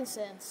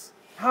frankincense?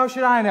 How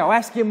should I know?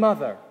 Ask your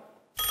mother.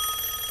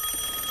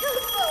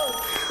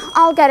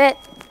 I'll get it.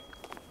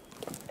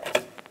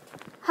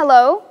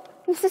 Hello,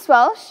 Mrs.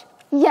 Welsh?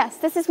 Yes,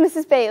 this is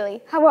Mrs.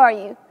 Bailey. How are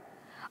you?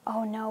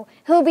 Oh, no,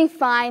 he'll be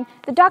fine.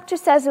 The doctor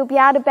says he'll be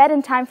out of bed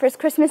in time for his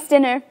Christmas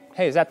dinner.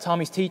 Hey, is that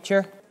Tommy's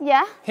teacher?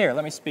 Yeah? Here,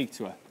 let me speak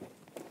to her.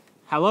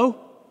 Hello?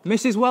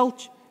 Mrs.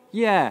 Welch?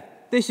 Yeah,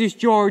 this is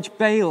George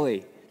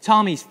Bailey,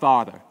 Tommy's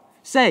father.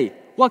 Say,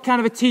 what kind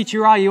of a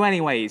teacher are you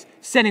anyways,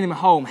 sending him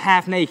home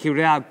half naked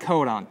without a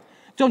coat on?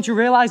 Don't you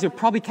realize you'll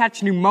probably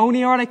catch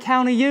pneumonia on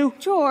account of you?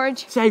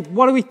 George. Say,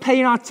 what are we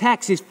paying our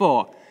taxes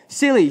for?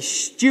 Silly,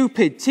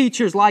 stupid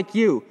teachers like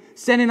you,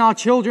 sending our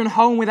children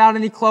home without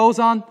any clothes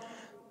on?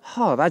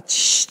 Oh, that's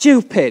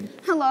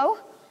stupid. Hello?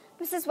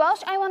 Mrs.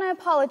 Welsh, I want to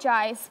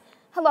apologize.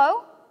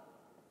 Hello?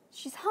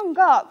 She's hung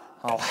up.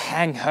 I'll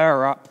hang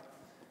her up.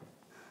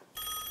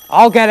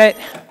 I'll get it.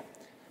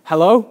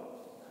 Hello?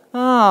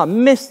 Ah,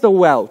 Mr.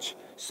 Welch.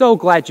 So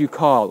glad you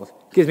called.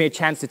 Gives me a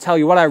chance to tell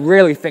you what I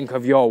really think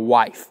of your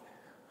wife.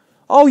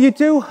 Oh, you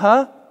do,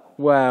 huh?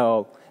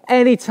 Well,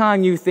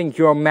 anytime you think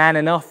you're man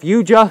enough,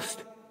 you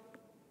just...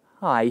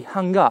 I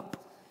hung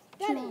up.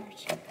 Daddy,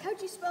 how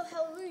do you spell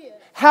hallelujah?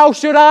 How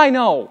should I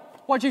know?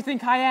 What do you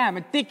think I am,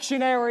 a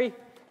dictionary?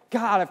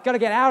 God, I've got to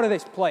get out of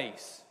this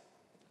place.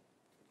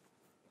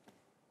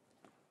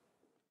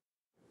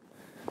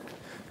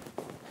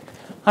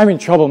 I'm in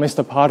trouble,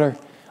 Mr. Potter.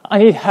 I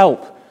need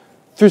help.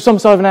 Through some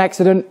sort of an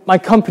accident, my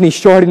company's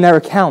short in their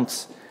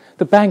accounts.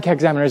 The bank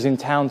examiner's in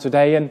town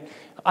today, and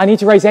I need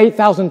to raise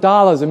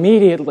 $8,000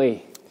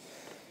 immediately.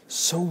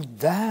 So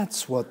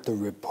that's what the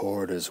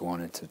reporters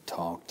wanted to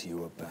talk to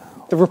you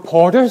about. The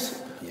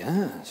reporters?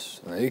 Yes,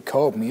 they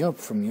called me up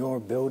from your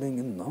building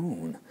and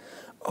loan.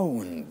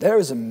 Oh, and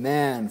there's a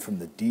man from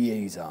the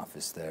DA's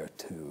office there,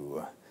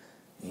 too.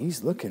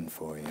 He's looking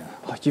for you.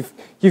 Oh,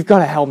 you've got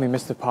to help me,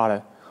 Mr.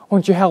 Potter.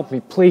 Won't you help me,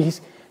 please?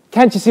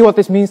 Can't you see what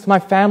this means to my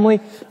family?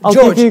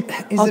 George, is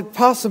it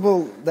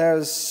possible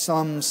there's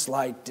some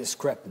slight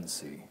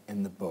discrepancy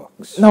in the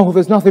books? No,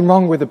 there's nothing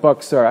wrong with the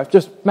book, sir. I've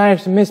just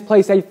managed to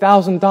misplace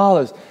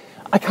 $8,000.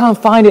 I can't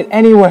find it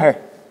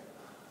anywhere.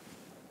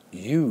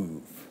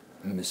 You've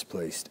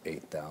misplaced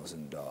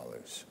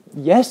 $8,000.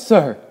 Yes,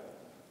 sir.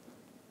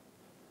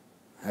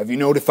 Have you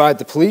notified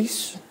the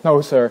police?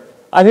 No, sir.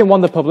 I didn't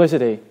want the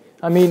publicity.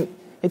 I mean,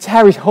 it's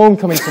Harry's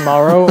homecoming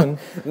tomorrow, and...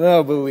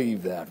 They'll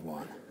believe that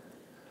one.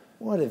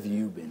 What have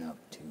you been up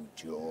to,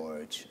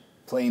 George?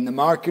 Playing the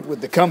market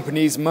with the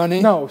company's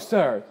money? No,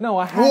 sir. No,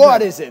 I haven't.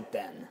 What is it,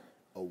 then?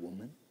 A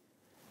woman?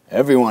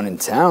 Everyone in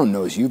town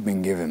knows you've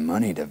been giving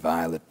money to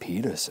Violet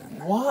Peterson.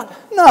 What?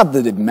 Not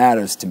that it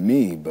matters to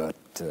me, but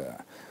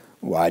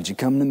why'd you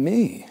come to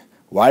me?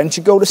 Why didn't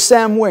you go to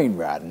Sam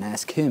Wainwright and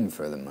ask him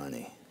for the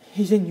money?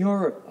 He's in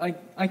Europe.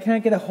 I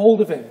can't get a hold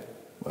of him.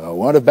 Well,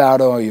 what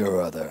about all your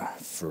other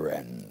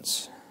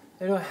friends?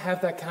 They don't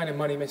have that kind of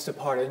money, Mr.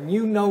 Potter, and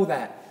you know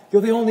that.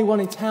 You're the only one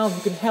in town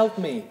who can help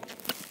me.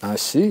 I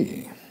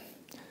see.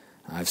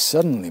 I've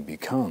suddenly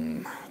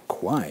become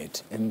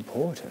quite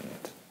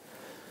important.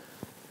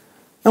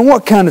 And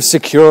what kind of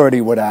security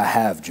would I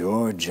have,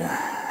 George?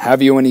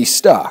 Have you any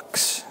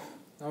stocks?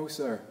 No,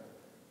 sir.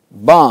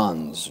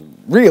 Bonds,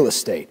 real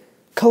estate,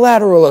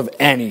 collateral of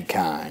any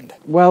kind?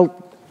 Well,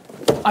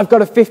 I've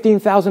got a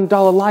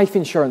 $15,000 life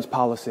insurance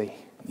policy.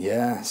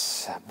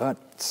 Yes,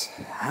 but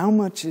how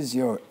much is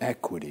your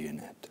equity in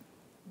it?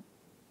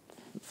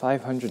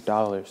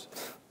 $500.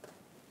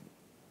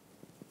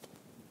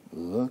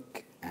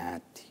 Look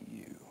at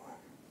you.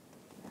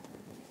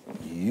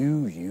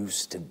 You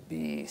used to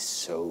be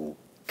so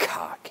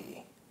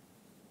cocky.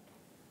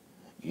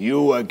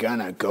 You were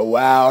gonna go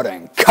out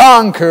and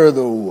conquer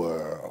the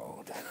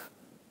world.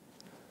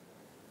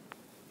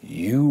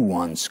 You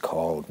once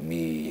called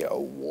me a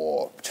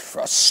warped,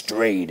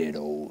 frustrated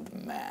old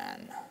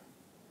man.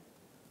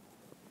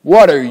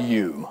 What are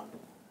you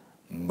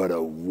but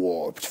a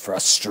warped,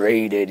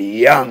 frustrated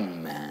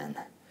young man?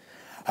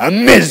 A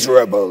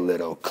miserable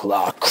little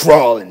claw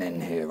crawling in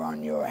here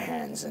on your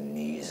hands and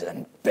knees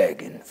and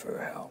begging for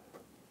help.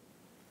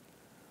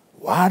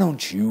 Why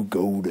don't you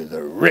go to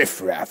the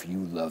riffraff you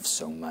love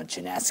so much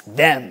and ask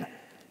them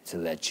to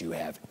let you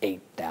have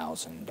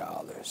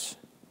 $8,000?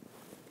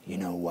 You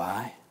know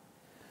why?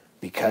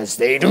 Because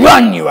they'd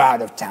run you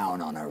out of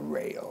town on a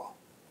rail.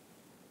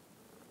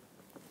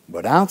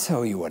 But I'll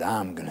tell you what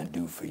I'm gonna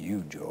do for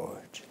you,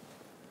 George.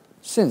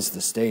 Since the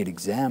state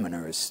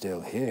examiner is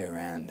still here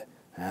and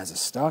as a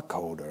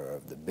stockholder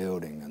of the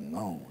building and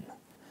loan,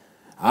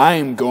 I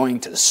am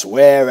going to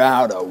swear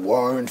out a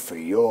warrant for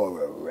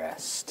your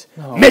arrest.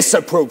 No.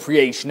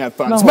 Misappropriation of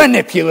funds, No.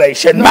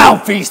 manipulation, No.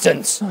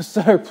 malfeasance. No,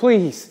 sir,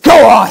 please.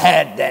 Go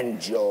ahead then,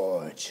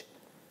 George.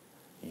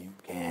 You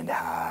can't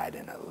hide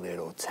in a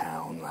little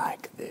town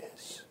like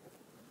this.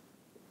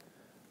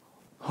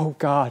 Oh,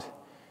 God.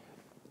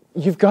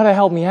 You've got to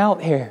help me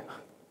out here.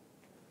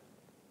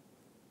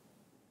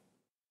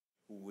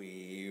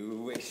 We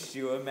wish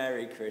you a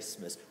Merry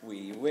Christmas.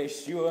 We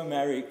wish you a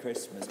Merry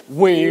Christmas.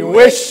 We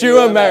wish you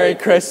a Merry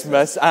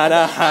Christmas and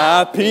a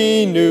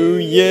Happy New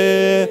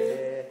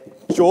Year.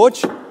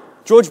 George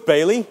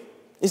Bailey,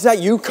 is that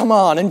you? Come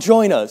on and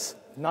join us.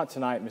 Not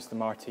tonight, Mr.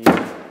 Marty.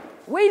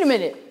 Wait a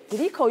minute. Did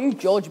he call you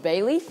George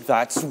Bailey?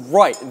 That's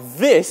right.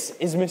 This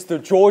is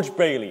Mr. George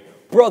Bailey,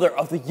 brother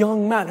of the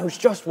young man who's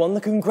just won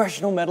the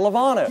Congressional Medal of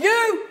Honor.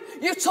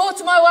 You've talked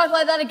to my wife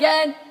like that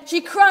again.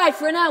 She cried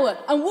for an hour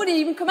and wouldn't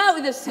even come out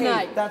with us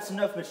tonight. Hey, that's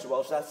enough, Mr.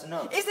 Welsh, that's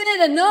enough. Isn't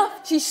it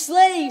enough? She's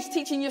slaves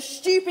teaching your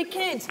stupid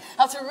kids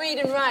how to read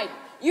and write.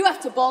 You have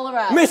to bawl her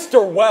out.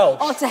 Mr. Welsh!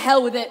 Oh, to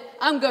hell with it.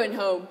 I'm going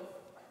home.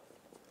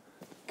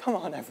 Come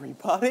on,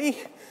 everybody.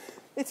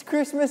 It's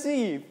Christmas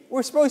Eve.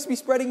 We're supposed to be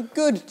spreading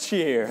good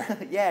cheer.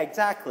 Yeah,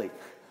 exactly.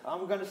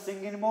 Aren't we going to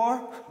sing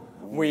anymore?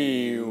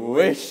 We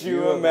wish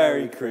you a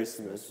Merry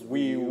Christmas.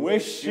 We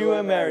wish you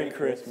a Merry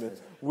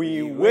Christmas.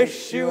 We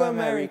wish you a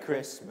Merry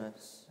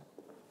Christmas.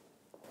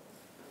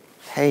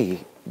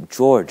 Hey,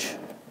 George.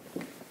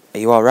 Are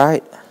you all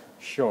right?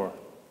 Sure.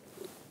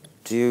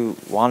 Do you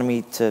want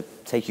me to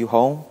take you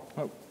home?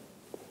 Oh,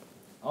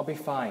 I'll be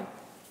fine.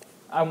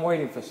 I'm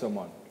waiting for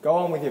someone. Go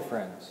on with your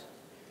friends.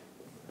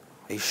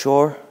 Are you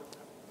sure?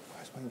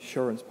 Where's my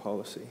insurance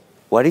policy?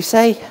 What did he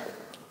say?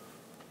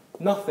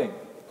 Nothing,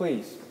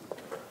 please.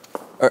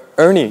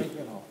 Ernie,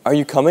 are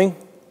you coming?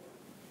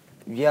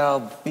 Yeah,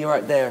 I'll be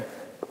right there.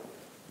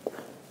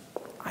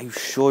 Are you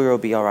sure you'll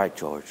be all right,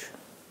 George?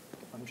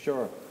 I'm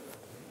sure.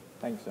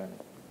 Thanks, Ernie.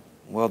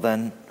 Well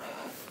then,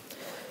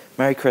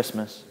 Merry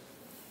Christmas.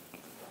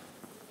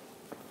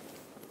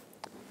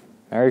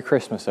 Merry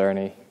Christmas,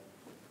 Ernie.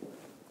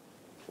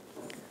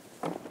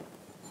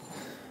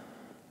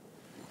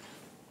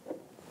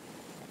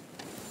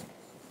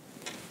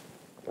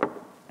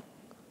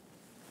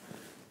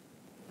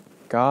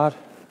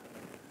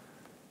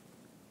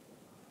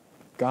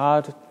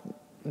 God,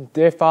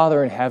 dear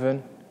Father in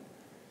heaven,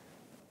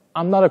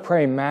 I'm not a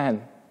praying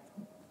man,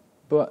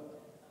 but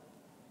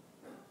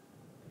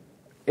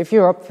if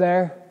you're up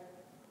there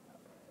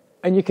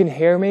and you can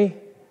hear me,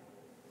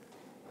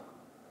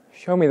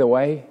 show me the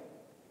way.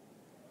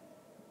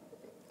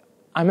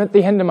 I'm at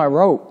the end of my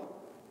rope.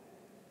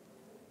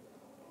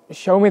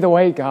 Show me the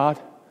way,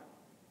 God.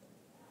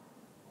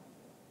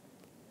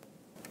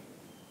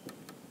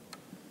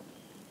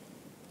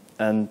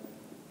 And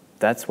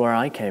that's where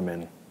I came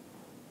in.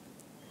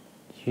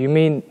 You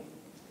mean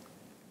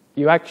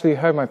you actually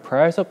heard my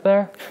prayers up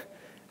there?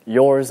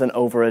 Yours and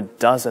over a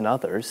dozen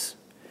others.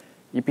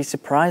 You'd be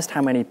surprised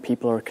how many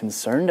people are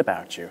concerned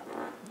about you.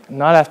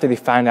 Not after they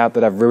find out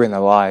that I've ruined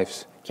their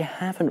lives. You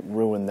haven't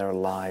ruined their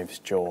lives,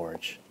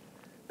 George.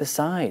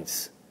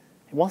 Besides,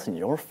 it wasn't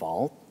your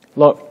fault.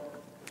 Look,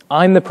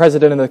 I'm the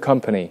president of the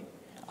company.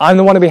 I'm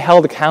the one to be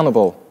held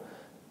accountable.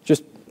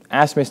 Just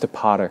ask Mr.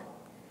 Potter.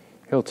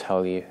 He'll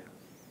tell you.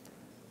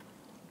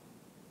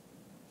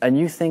 And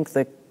you think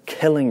that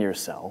killing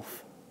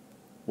yourself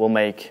will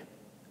make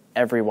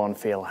everyone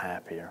feel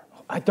happier?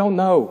 I don't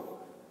know.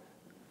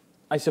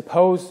 I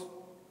suppose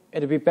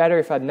it'd be better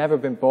if I'd never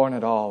been born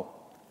at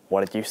all.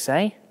 What did you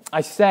say?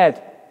 I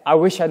said, I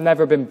wish I'd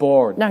never been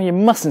born. Now, you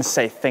mustn't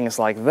say things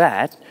like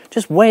that.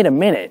 Just wait a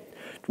minute.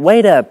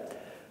 Wait a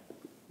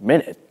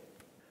minute.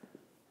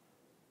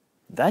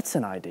 That's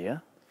an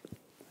idea.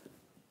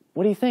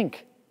 What do you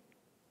think?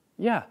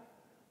 Yeah,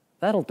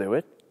 that'll do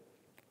it.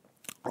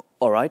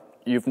 All right,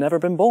 you've never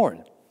been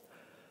born.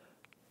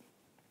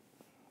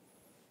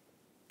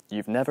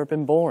 You've never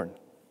been born.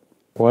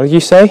 What did you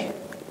say?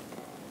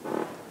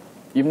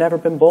 You've never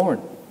been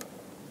born.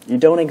 You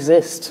don't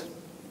exist.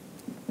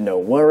 No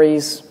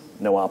worries,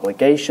 no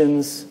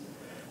obligations,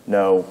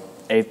 no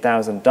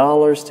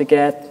 $8,000 to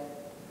get,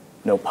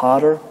 no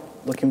Potter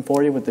looking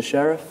for you with the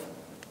sheriff.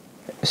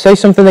 Say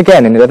something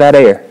again into that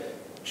ear.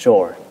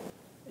 Sure.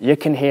 You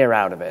can hear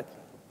out of it.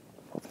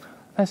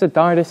 That's the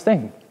darndest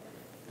thing.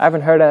 I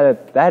haven't heard out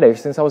of that ear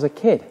since I was a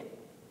kid.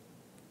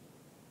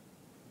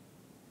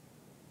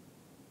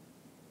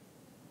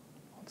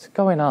 What's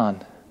going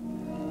on?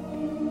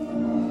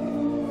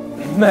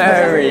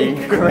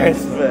 Merry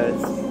Christmas!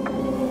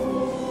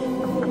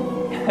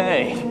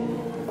 Hey,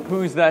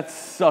 who's that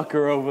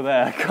sucker over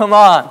there? Come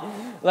on,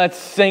 let's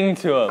sing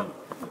to him.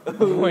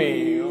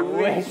 We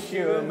wish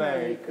you a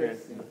Merry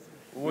Christmas.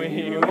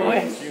 We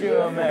wish you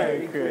a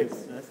Merry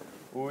Christmas.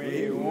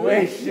 We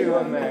wish you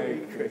a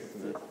Merry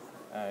Christmas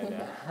and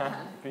a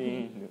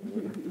Happy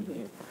New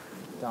Year.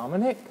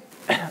 Dominic?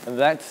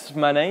 That's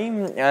my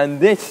name,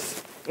 and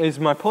this is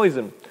my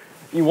poison.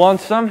 You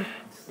want some?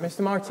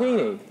 Mr.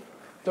 Martini,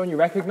 don't you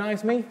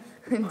recognize me?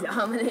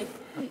 Dominic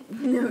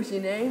knows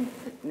your name.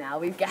 Now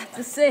we've got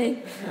to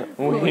sing.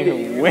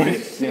 We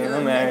wish you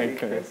a Merry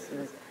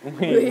Christmas.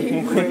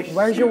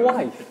 Where's your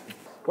wife?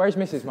 Where's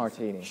Mrs.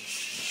 Martini?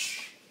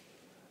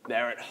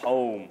 They're at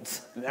home.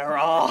 They're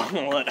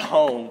all at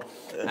home.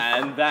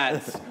 And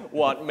that's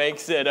what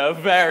makes it a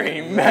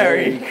very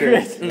Merry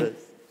Christmas.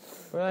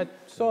 Well, I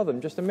saw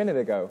them just a minute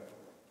ago.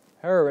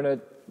 Her and a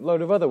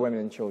load of other women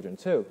and children,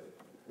 too.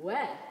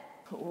 Where?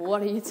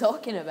 What are you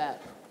talking about?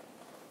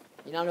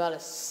 You're not about to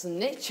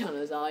snitch on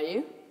us, are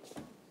you?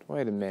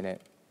 Wait a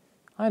minute.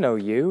 I know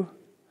you.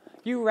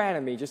 You ran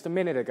at me just a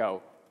minute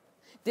ago.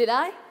 Did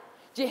I?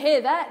 Did you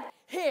hear that?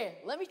 Here,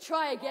 let me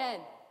try again.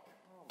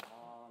 Come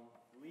on,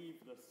 leave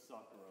the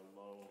sucker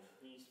alone.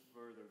 He's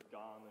further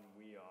gone than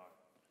we are.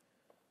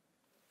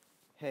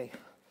 Hey,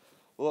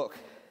 look.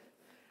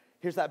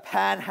 Here's that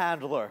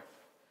panhandler.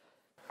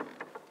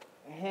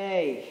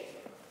 Hey,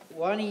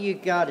 one of you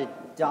got a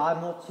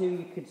dime or two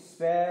you could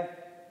spare?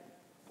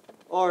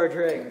 Or a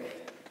drink?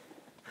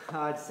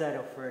 I'd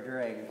settle for a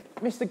drink.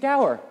 Mr.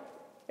 Gower,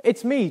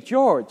 it's me,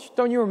 George.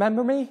 Don't you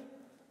remember me?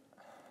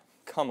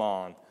 Come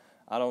on.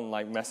 I don't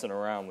like messing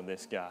around with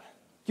this guy.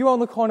 You own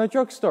the corner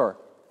drugstore.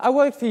 I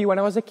worked for you when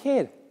I was a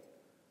kid.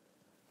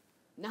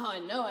 Now I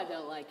know I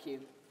don't like you.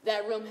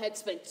 That rumhead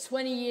spent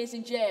 20 years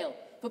in jail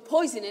for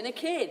poisoning a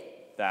kid.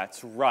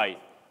 That's right.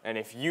 And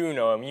if you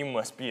know him, you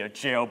must be a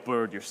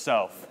jailbird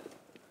yourself.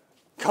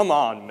 Come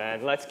on,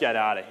 man, let's get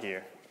out of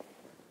here.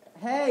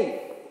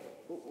 Hey!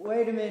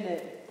 Wait a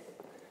minute.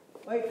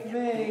 Wait for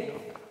me.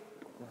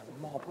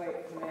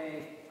 Wait for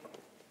me.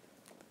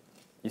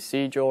 You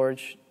see,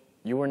 George,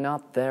 you were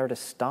not there to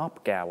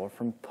stop Gower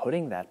from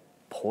putting that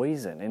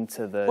poison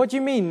into the... What do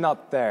you mean,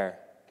 not there?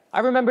 I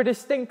remember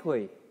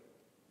distinctly.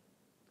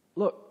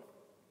 Look,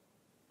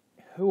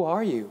 who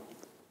are you?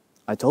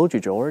 I told you,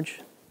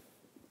 George.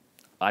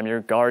 I'm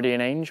your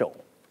guardian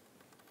angel.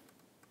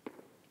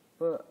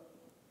 But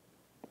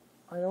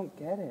I don't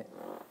get it.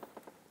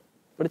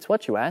 But it's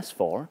what you asked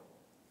for,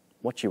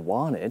 what you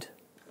wanted.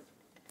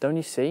 Don't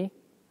you see?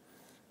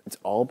 It's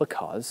all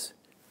because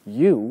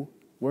you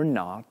were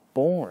not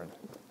born.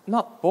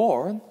 Not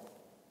born?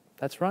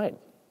 That's right.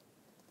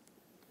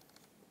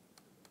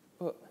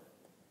 But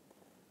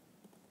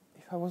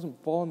if I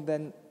wasn't born,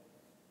 then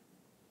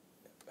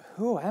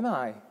who am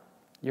I?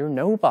 You're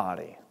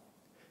nobody.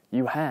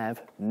 You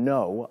have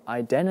no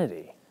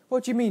identity.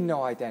 What do you mean,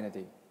 no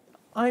identity?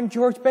 I'm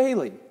George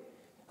Bailey.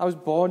 I was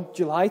born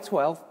July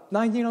 12th,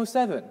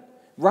 1907,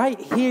 right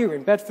here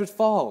in Bedford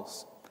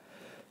Falls.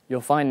 You'll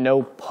find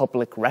no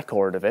public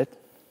record of it.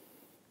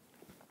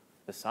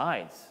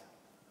 Besides,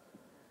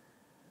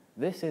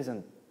 this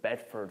isn't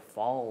Bedford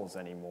Falls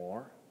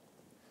anymore.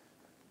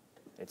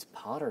 It's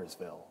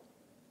Pottersville.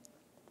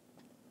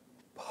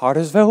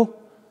 Pottersville?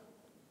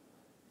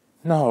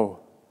 No.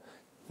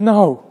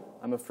 No.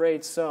 I'm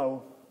afraid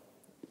so.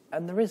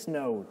 And there is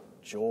no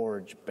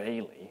George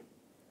Bailey.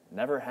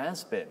 Never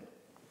has been.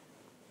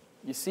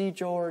 You see,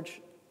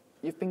 George,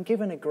 you've been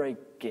given a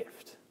great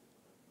gift.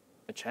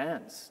 A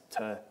chance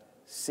to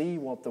see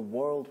what the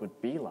world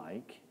would be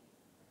like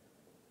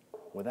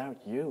without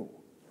you.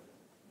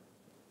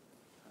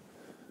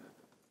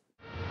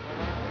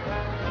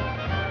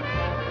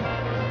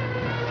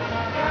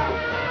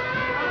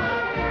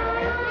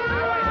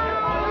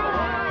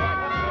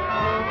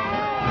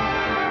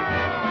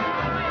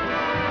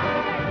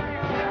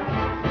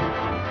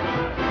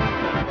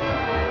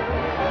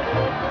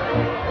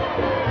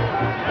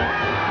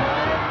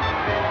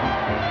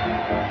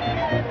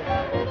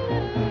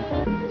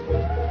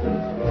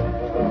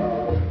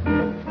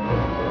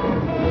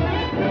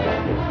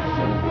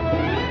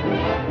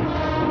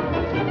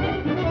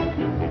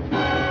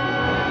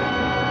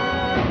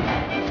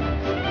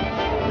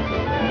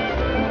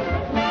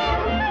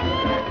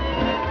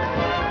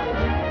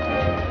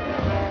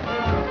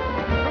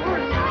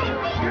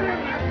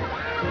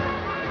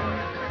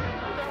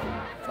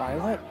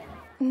 Violet?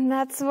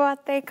 That's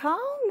what they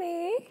call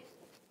me.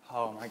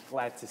 Oh, am I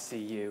glad to see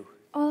you.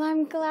 Well,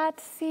 I'm glad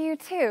to see you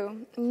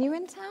too. New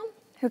in town?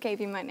 Who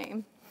gave you my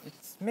name?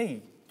 It's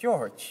me,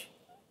 George.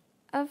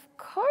 Of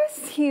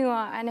course you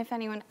are. And if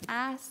anyone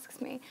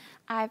asks me,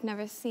 I've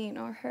never seen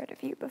or heard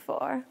of you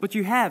before. But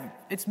you have.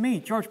 It's me,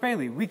 George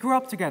Bailey. We grew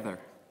up together.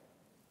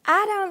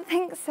 I don't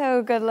think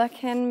so good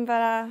looking,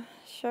 but I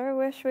sure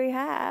wish we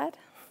had.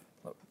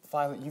 Look,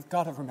 Violet, you've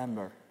got to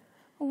remember.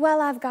 Well,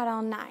 I've got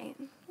all night.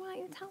 Why don't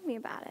you tell me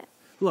about it?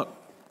 Look,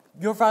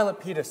 you're Violet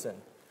Peterson.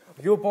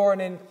 You were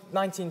born in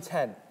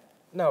 1910.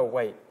 No,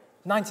 wait,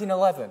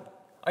 1911.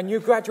 And you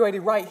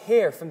graduated right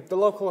here from the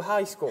local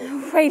high school.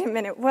 Wait a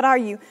minute, what are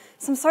you?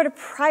 Some sort of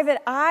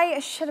private eye? I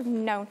should have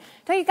known.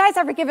 Don't you guys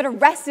ever give it a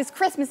rest? It's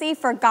Christmas Eve,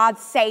 for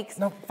God's sakes.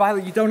 No,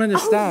 Violet, you don't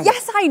understand. Oh,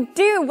 yes, I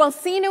do. Well,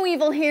 see no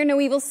evil, hear no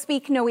evil,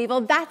 speak no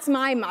evil. That's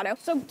my motto.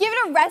 So give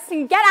it a rest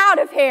and get out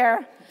of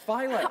here.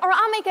 Violet. Or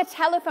I'll make a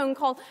telephone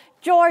call,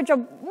 George, or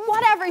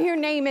whatever your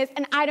name is,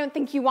 and I don't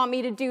think you want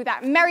me to do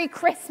that. Merry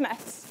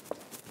Christmas.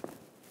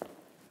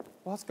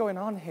 What's going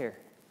on here?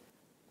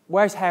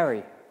 Where's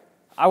Harry?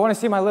 I want to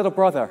see my little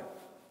brother.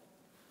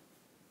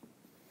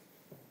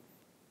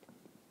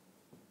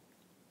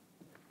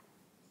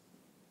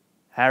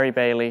 Harry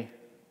Bailey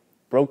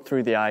broke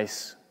through the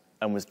ice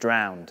and was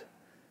drowned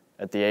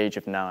at the age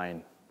of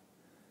 9.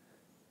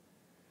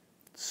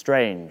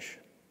 Strange,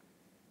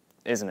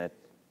 isn't it?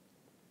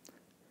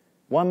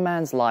 One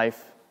man's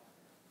life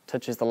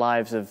touches the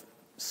lives of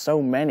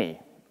so many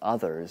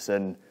others,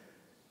 and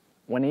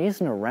when he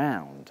isn't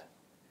around,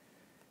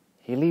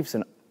 he leaves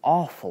an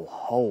awful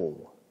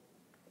hole,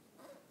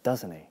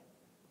 doesn't he?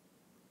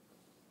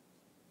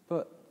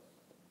 But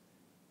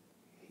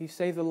he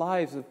saved the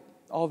lives of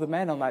all the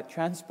men on that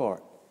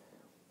transport.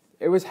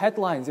 It was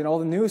headlines in all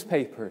the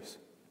newspapers.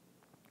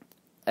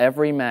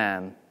 Every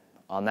man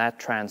on that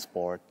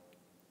transport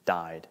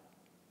died.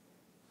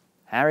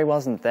 Harry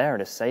wasn't there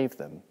to save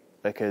them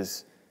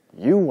because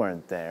you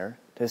weren't there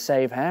to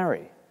save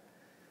Harry.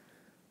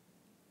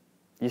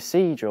 You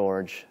see,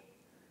 George,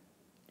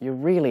 you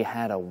really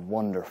had a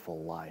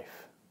wonderful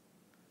life.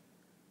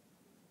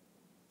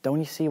 Don't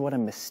you see what a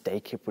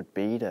mistake it would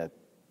be to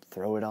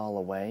throw it all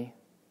away?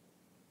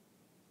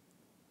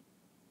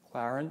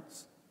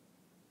 Clarence?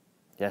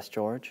 Yes,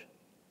 George?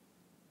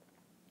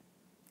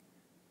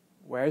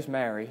 Where's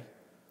Mary?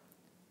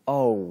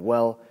 Oh,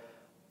 well,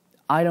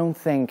 I don't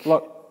think...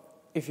 Look,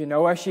 if you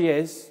know where she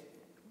is,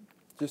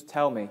 just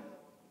tell me.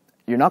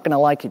 You're not going to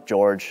like it,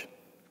 George.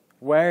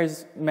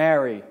 Where's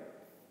Mary?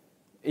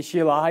 Is she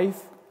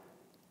alive?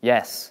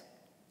 Yes,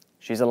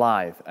 she's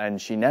alive,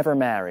 and she never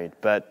married,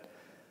 but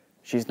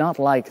she's not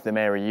like the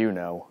Mary you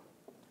know.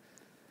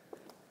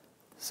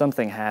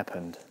 Something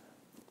happened.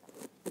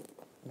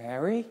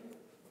 Mary?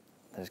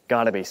 There's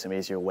got to be some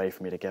easier way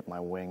for me to get my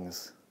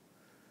wings.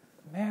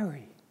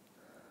 Mary?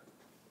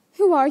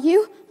 Who are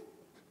you?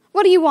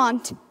 What do you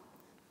want?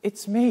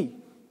 It's me.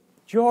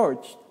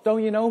 George,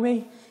 don't you know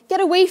me? Get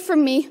away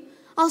from me.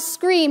 I'll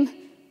scream.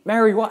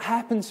 Mary, what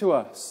happened to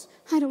us?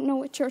 I don't know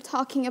what you're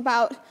talking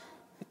about.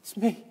 It's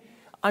me.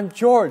 I'm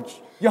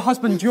George. Your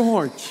husband,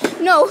 George.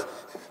 No.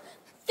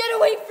 Get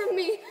away from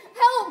me.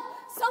 Help!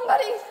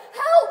 Somebody,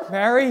 help!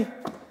 Mary?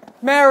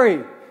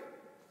 Mary!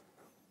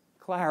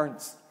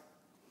 Clarence.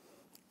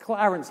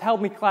 Clarence,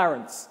 help me,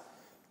 Clarence.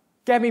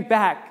 Get me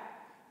back.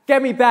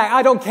 Get me back.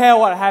 I don't care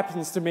what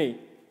happens to me.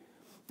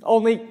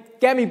 Only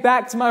get me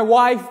back to my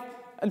wife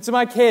and to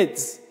my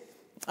kids.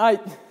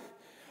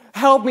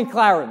 Help me,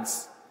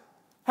 Clarence.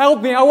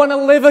 Help me. I want to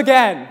live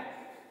again.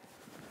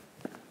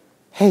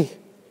 Hey,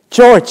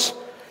 George!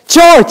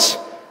 George!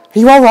 Are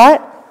you all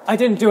right? I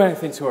didn't do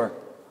anything to her.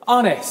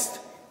 Honest.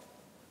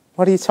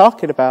 What are you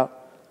talking about?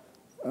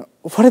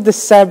 What in the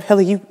Sam Hill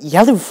are you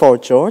yelling for,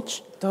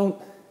 George? Don't...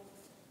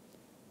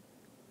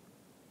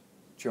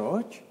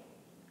 George?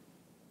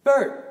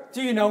 Bert,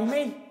 do you know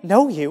me?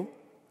 Know you?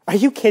 Are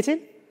you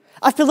kidding?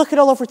 I've been looking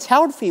all over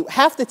town for you.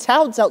 Half the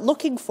town's out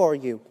looking for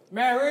you.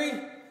 Mary?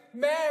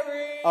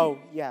 Mary! Oh,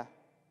 yeah.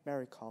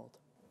 Mary called.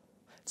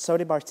 So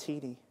did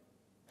Martini.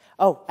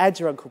 Oh, and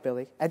your Uncle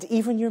Billy. And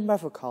even your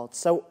mother called.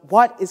 So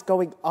what is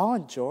going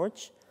on,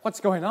 George? What's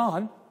going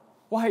on?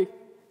 Why,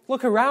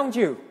 look around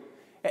you.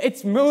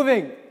 It's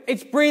moving.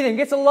 It's breathing.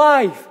 It's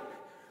alive.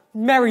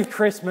 Merry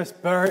Christmas,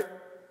 Bert.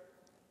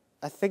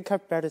 I think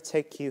I'd better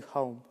take you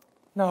home.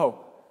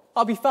 No,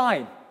 I'll be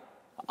fine.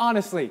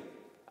 Honestly,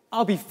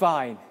 I'll be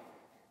fine.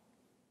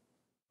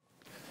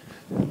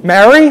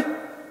 Mary?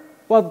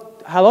 Well,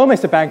 hello,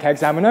 Mr. Bank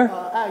Examiner.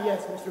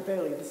 Yes, Mr.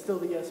 Bailey. This is still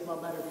the small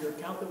matter of your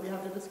account that we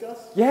have to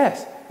discuss?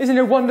 Yes, isn't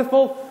it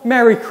wonderful?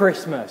 Merry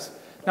Christmas.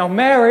 Now,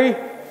 Mary,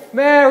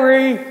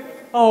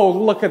 oh,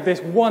 look at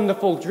this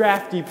wonderful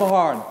drafty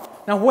barn.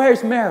 Now,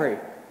 where's Mary?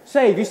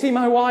 Say, have you seen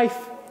my wife?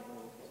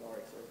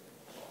 Sorry,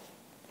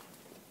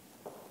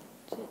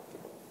 sir.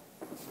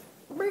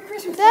 Merry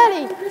Christmas,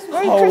 Daddy. Merry Christmas.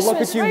 Merry Oh, Christmas.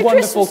 look at you Merry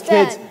wonderful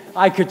Christmas, kids. Dad.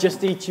 I could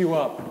just eat you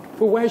up.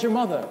 But where's your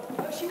mother?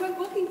 She went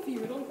looking for you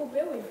with Uncle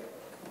Billy.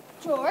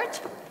 George?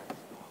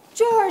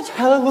 George!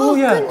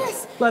 Hallelujah. Oh,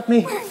 goodness. Let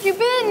me... Where have you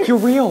been? You're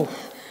real.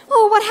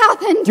 Oh, what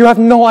happened? You have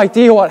no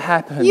idea what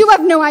happened. You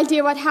have no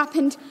idea what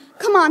happened.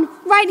 Come on,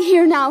 right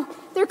here now.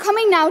 They're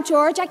coming now,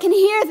 George. I can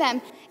hear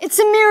them. It's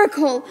a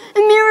miracle. A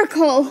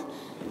miracle.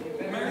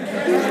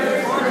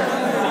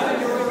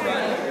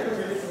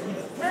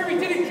 Mary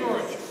did it,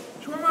 George.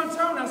 She went around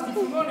town asking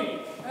for money.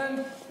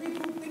 And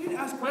people, they didn't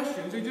ask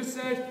questions. They just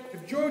said,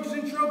 if George is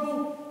in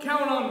trouble,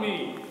 count on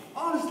me.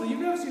 Honestly, you've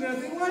never seen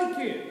anything like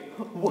it.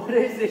 What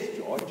is this,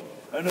 George?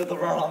 Another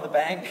run on the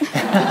bank?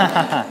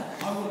 I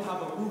wouldn't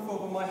have a roof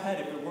over my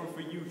head if it weren't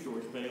for you,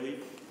 George Bailey.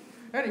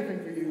 Anything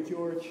for you,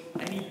 George.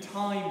 Any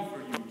time for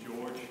you,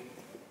 George.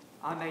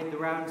 I made the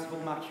rounds of all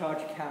my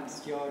charge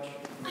accounts, George.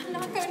 I'm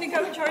not going to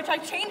go, George. I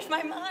changed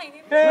my mind.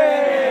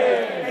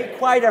 Hey,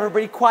 quiet,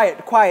 everybody.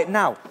 Quiet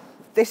now.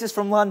 This is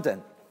from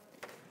London.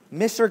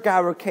 Mr.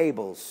 Gower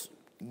Cables,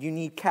 you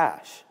need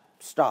cash.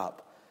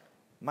 Stop.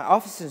 My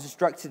office has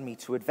instructed me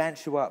to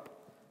advance you up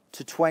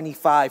to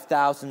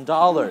 $25,000.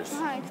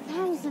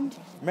 $5,000.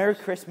 Merry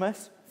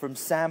Christmas from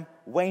Sam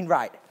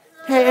Wainwright.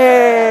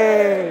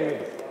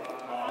 Hey!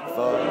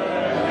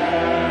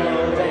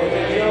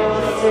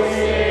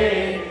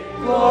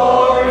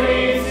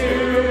 Glory to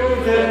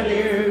the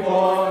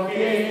newborn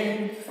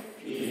King.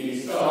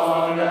 Peace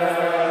on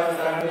earth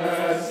and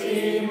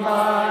mercy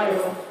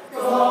mild.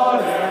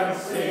 God and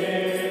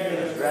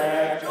sinners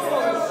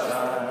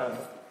reconciled.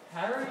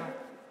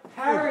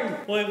 Harry!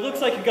 Well, it looks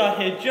like you got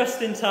here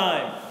just in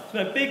time. It's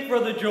my big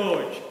brother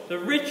George, the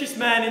richest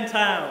man in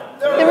town.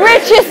 The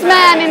richest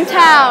man in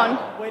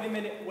town. Wait a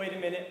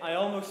minute. I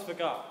almost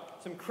forgot.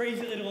 Some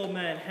crazy little old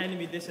man handed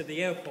me this at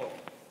the airport.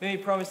 Made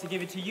me promise to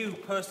give it to you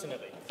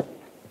personally.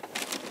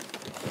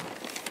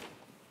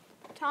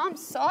 Tom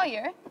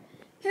Sawyer?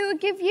 Who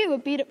would give you a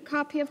beat-up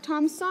copy of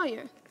Tom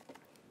Sawyer?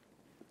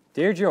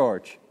 Dear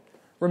George,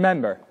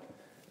 remember,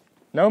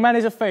 no man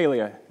is a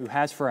failure who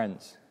has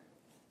friends.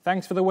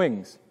 Thanks for the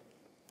wings.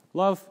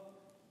 Love,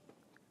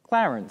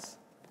 Clarence.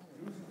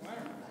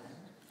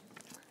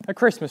 A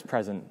Christmas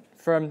present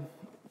from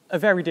a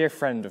very dear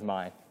friend of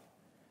mine.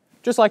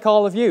 Just like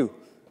all of you.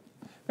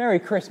 Merry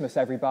Christmas,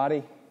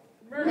 everybody.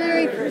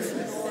 Merry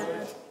Christmas.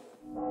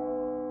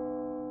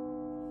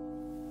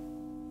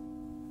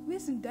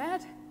 Listen,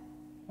 Dad.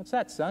 What's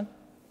that, son?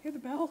 Hear the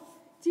bell?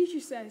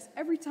 Teacher says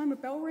every time a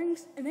bell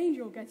rings, an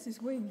angel gets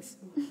his wings.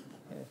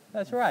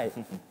 That's right.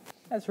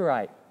 That's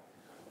right.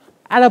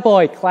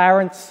 Attaboy,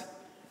 Clarence.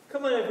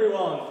 Come on,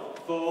 everyone.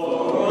 For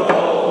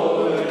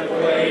old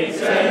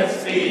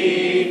acquaintance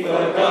be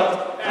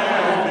forgot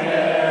and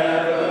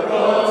never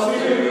brought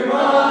to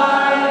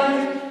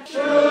mind.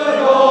 Should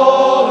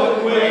old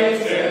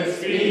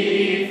acquaintance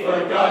be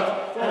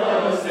forgot for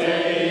the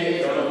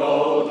sake of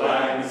old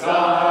lang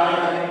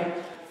syne.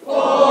 For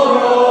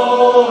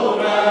old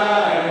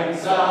lang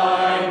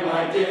syne,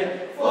 my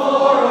dear,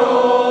 for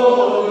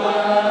old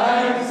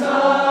lang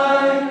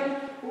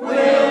syne,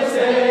 we'll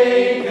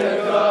take a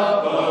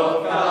cup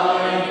of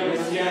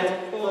kindness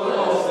yet for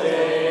the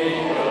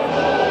sake of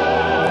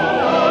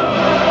old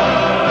lang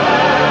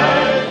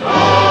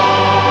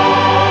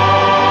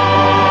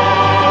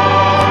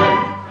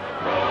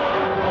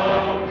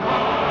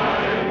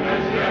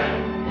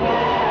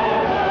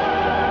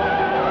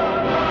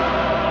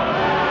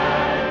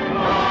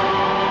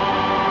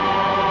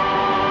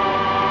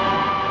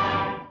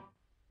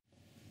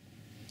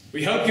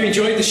We hope you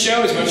enjoyed the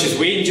show as much as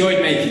we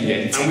enjoyed making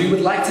it. And we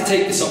would like to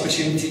take this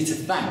opportunity to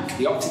thank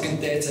the Octagon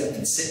Theatre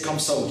and Sitcom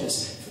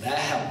Soldiers for their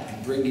help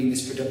in bringing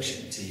this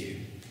production to you.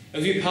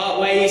 As we part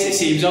ways, it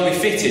seems only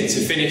fitting to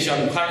finish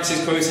on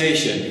Clarence's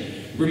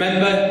quotation.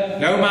 Remember,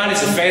 no man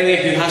is a failure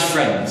who has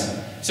friends.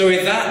 So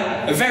with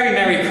that, a very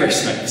Merry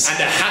Christmas. And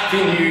a Happy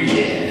New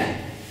Year.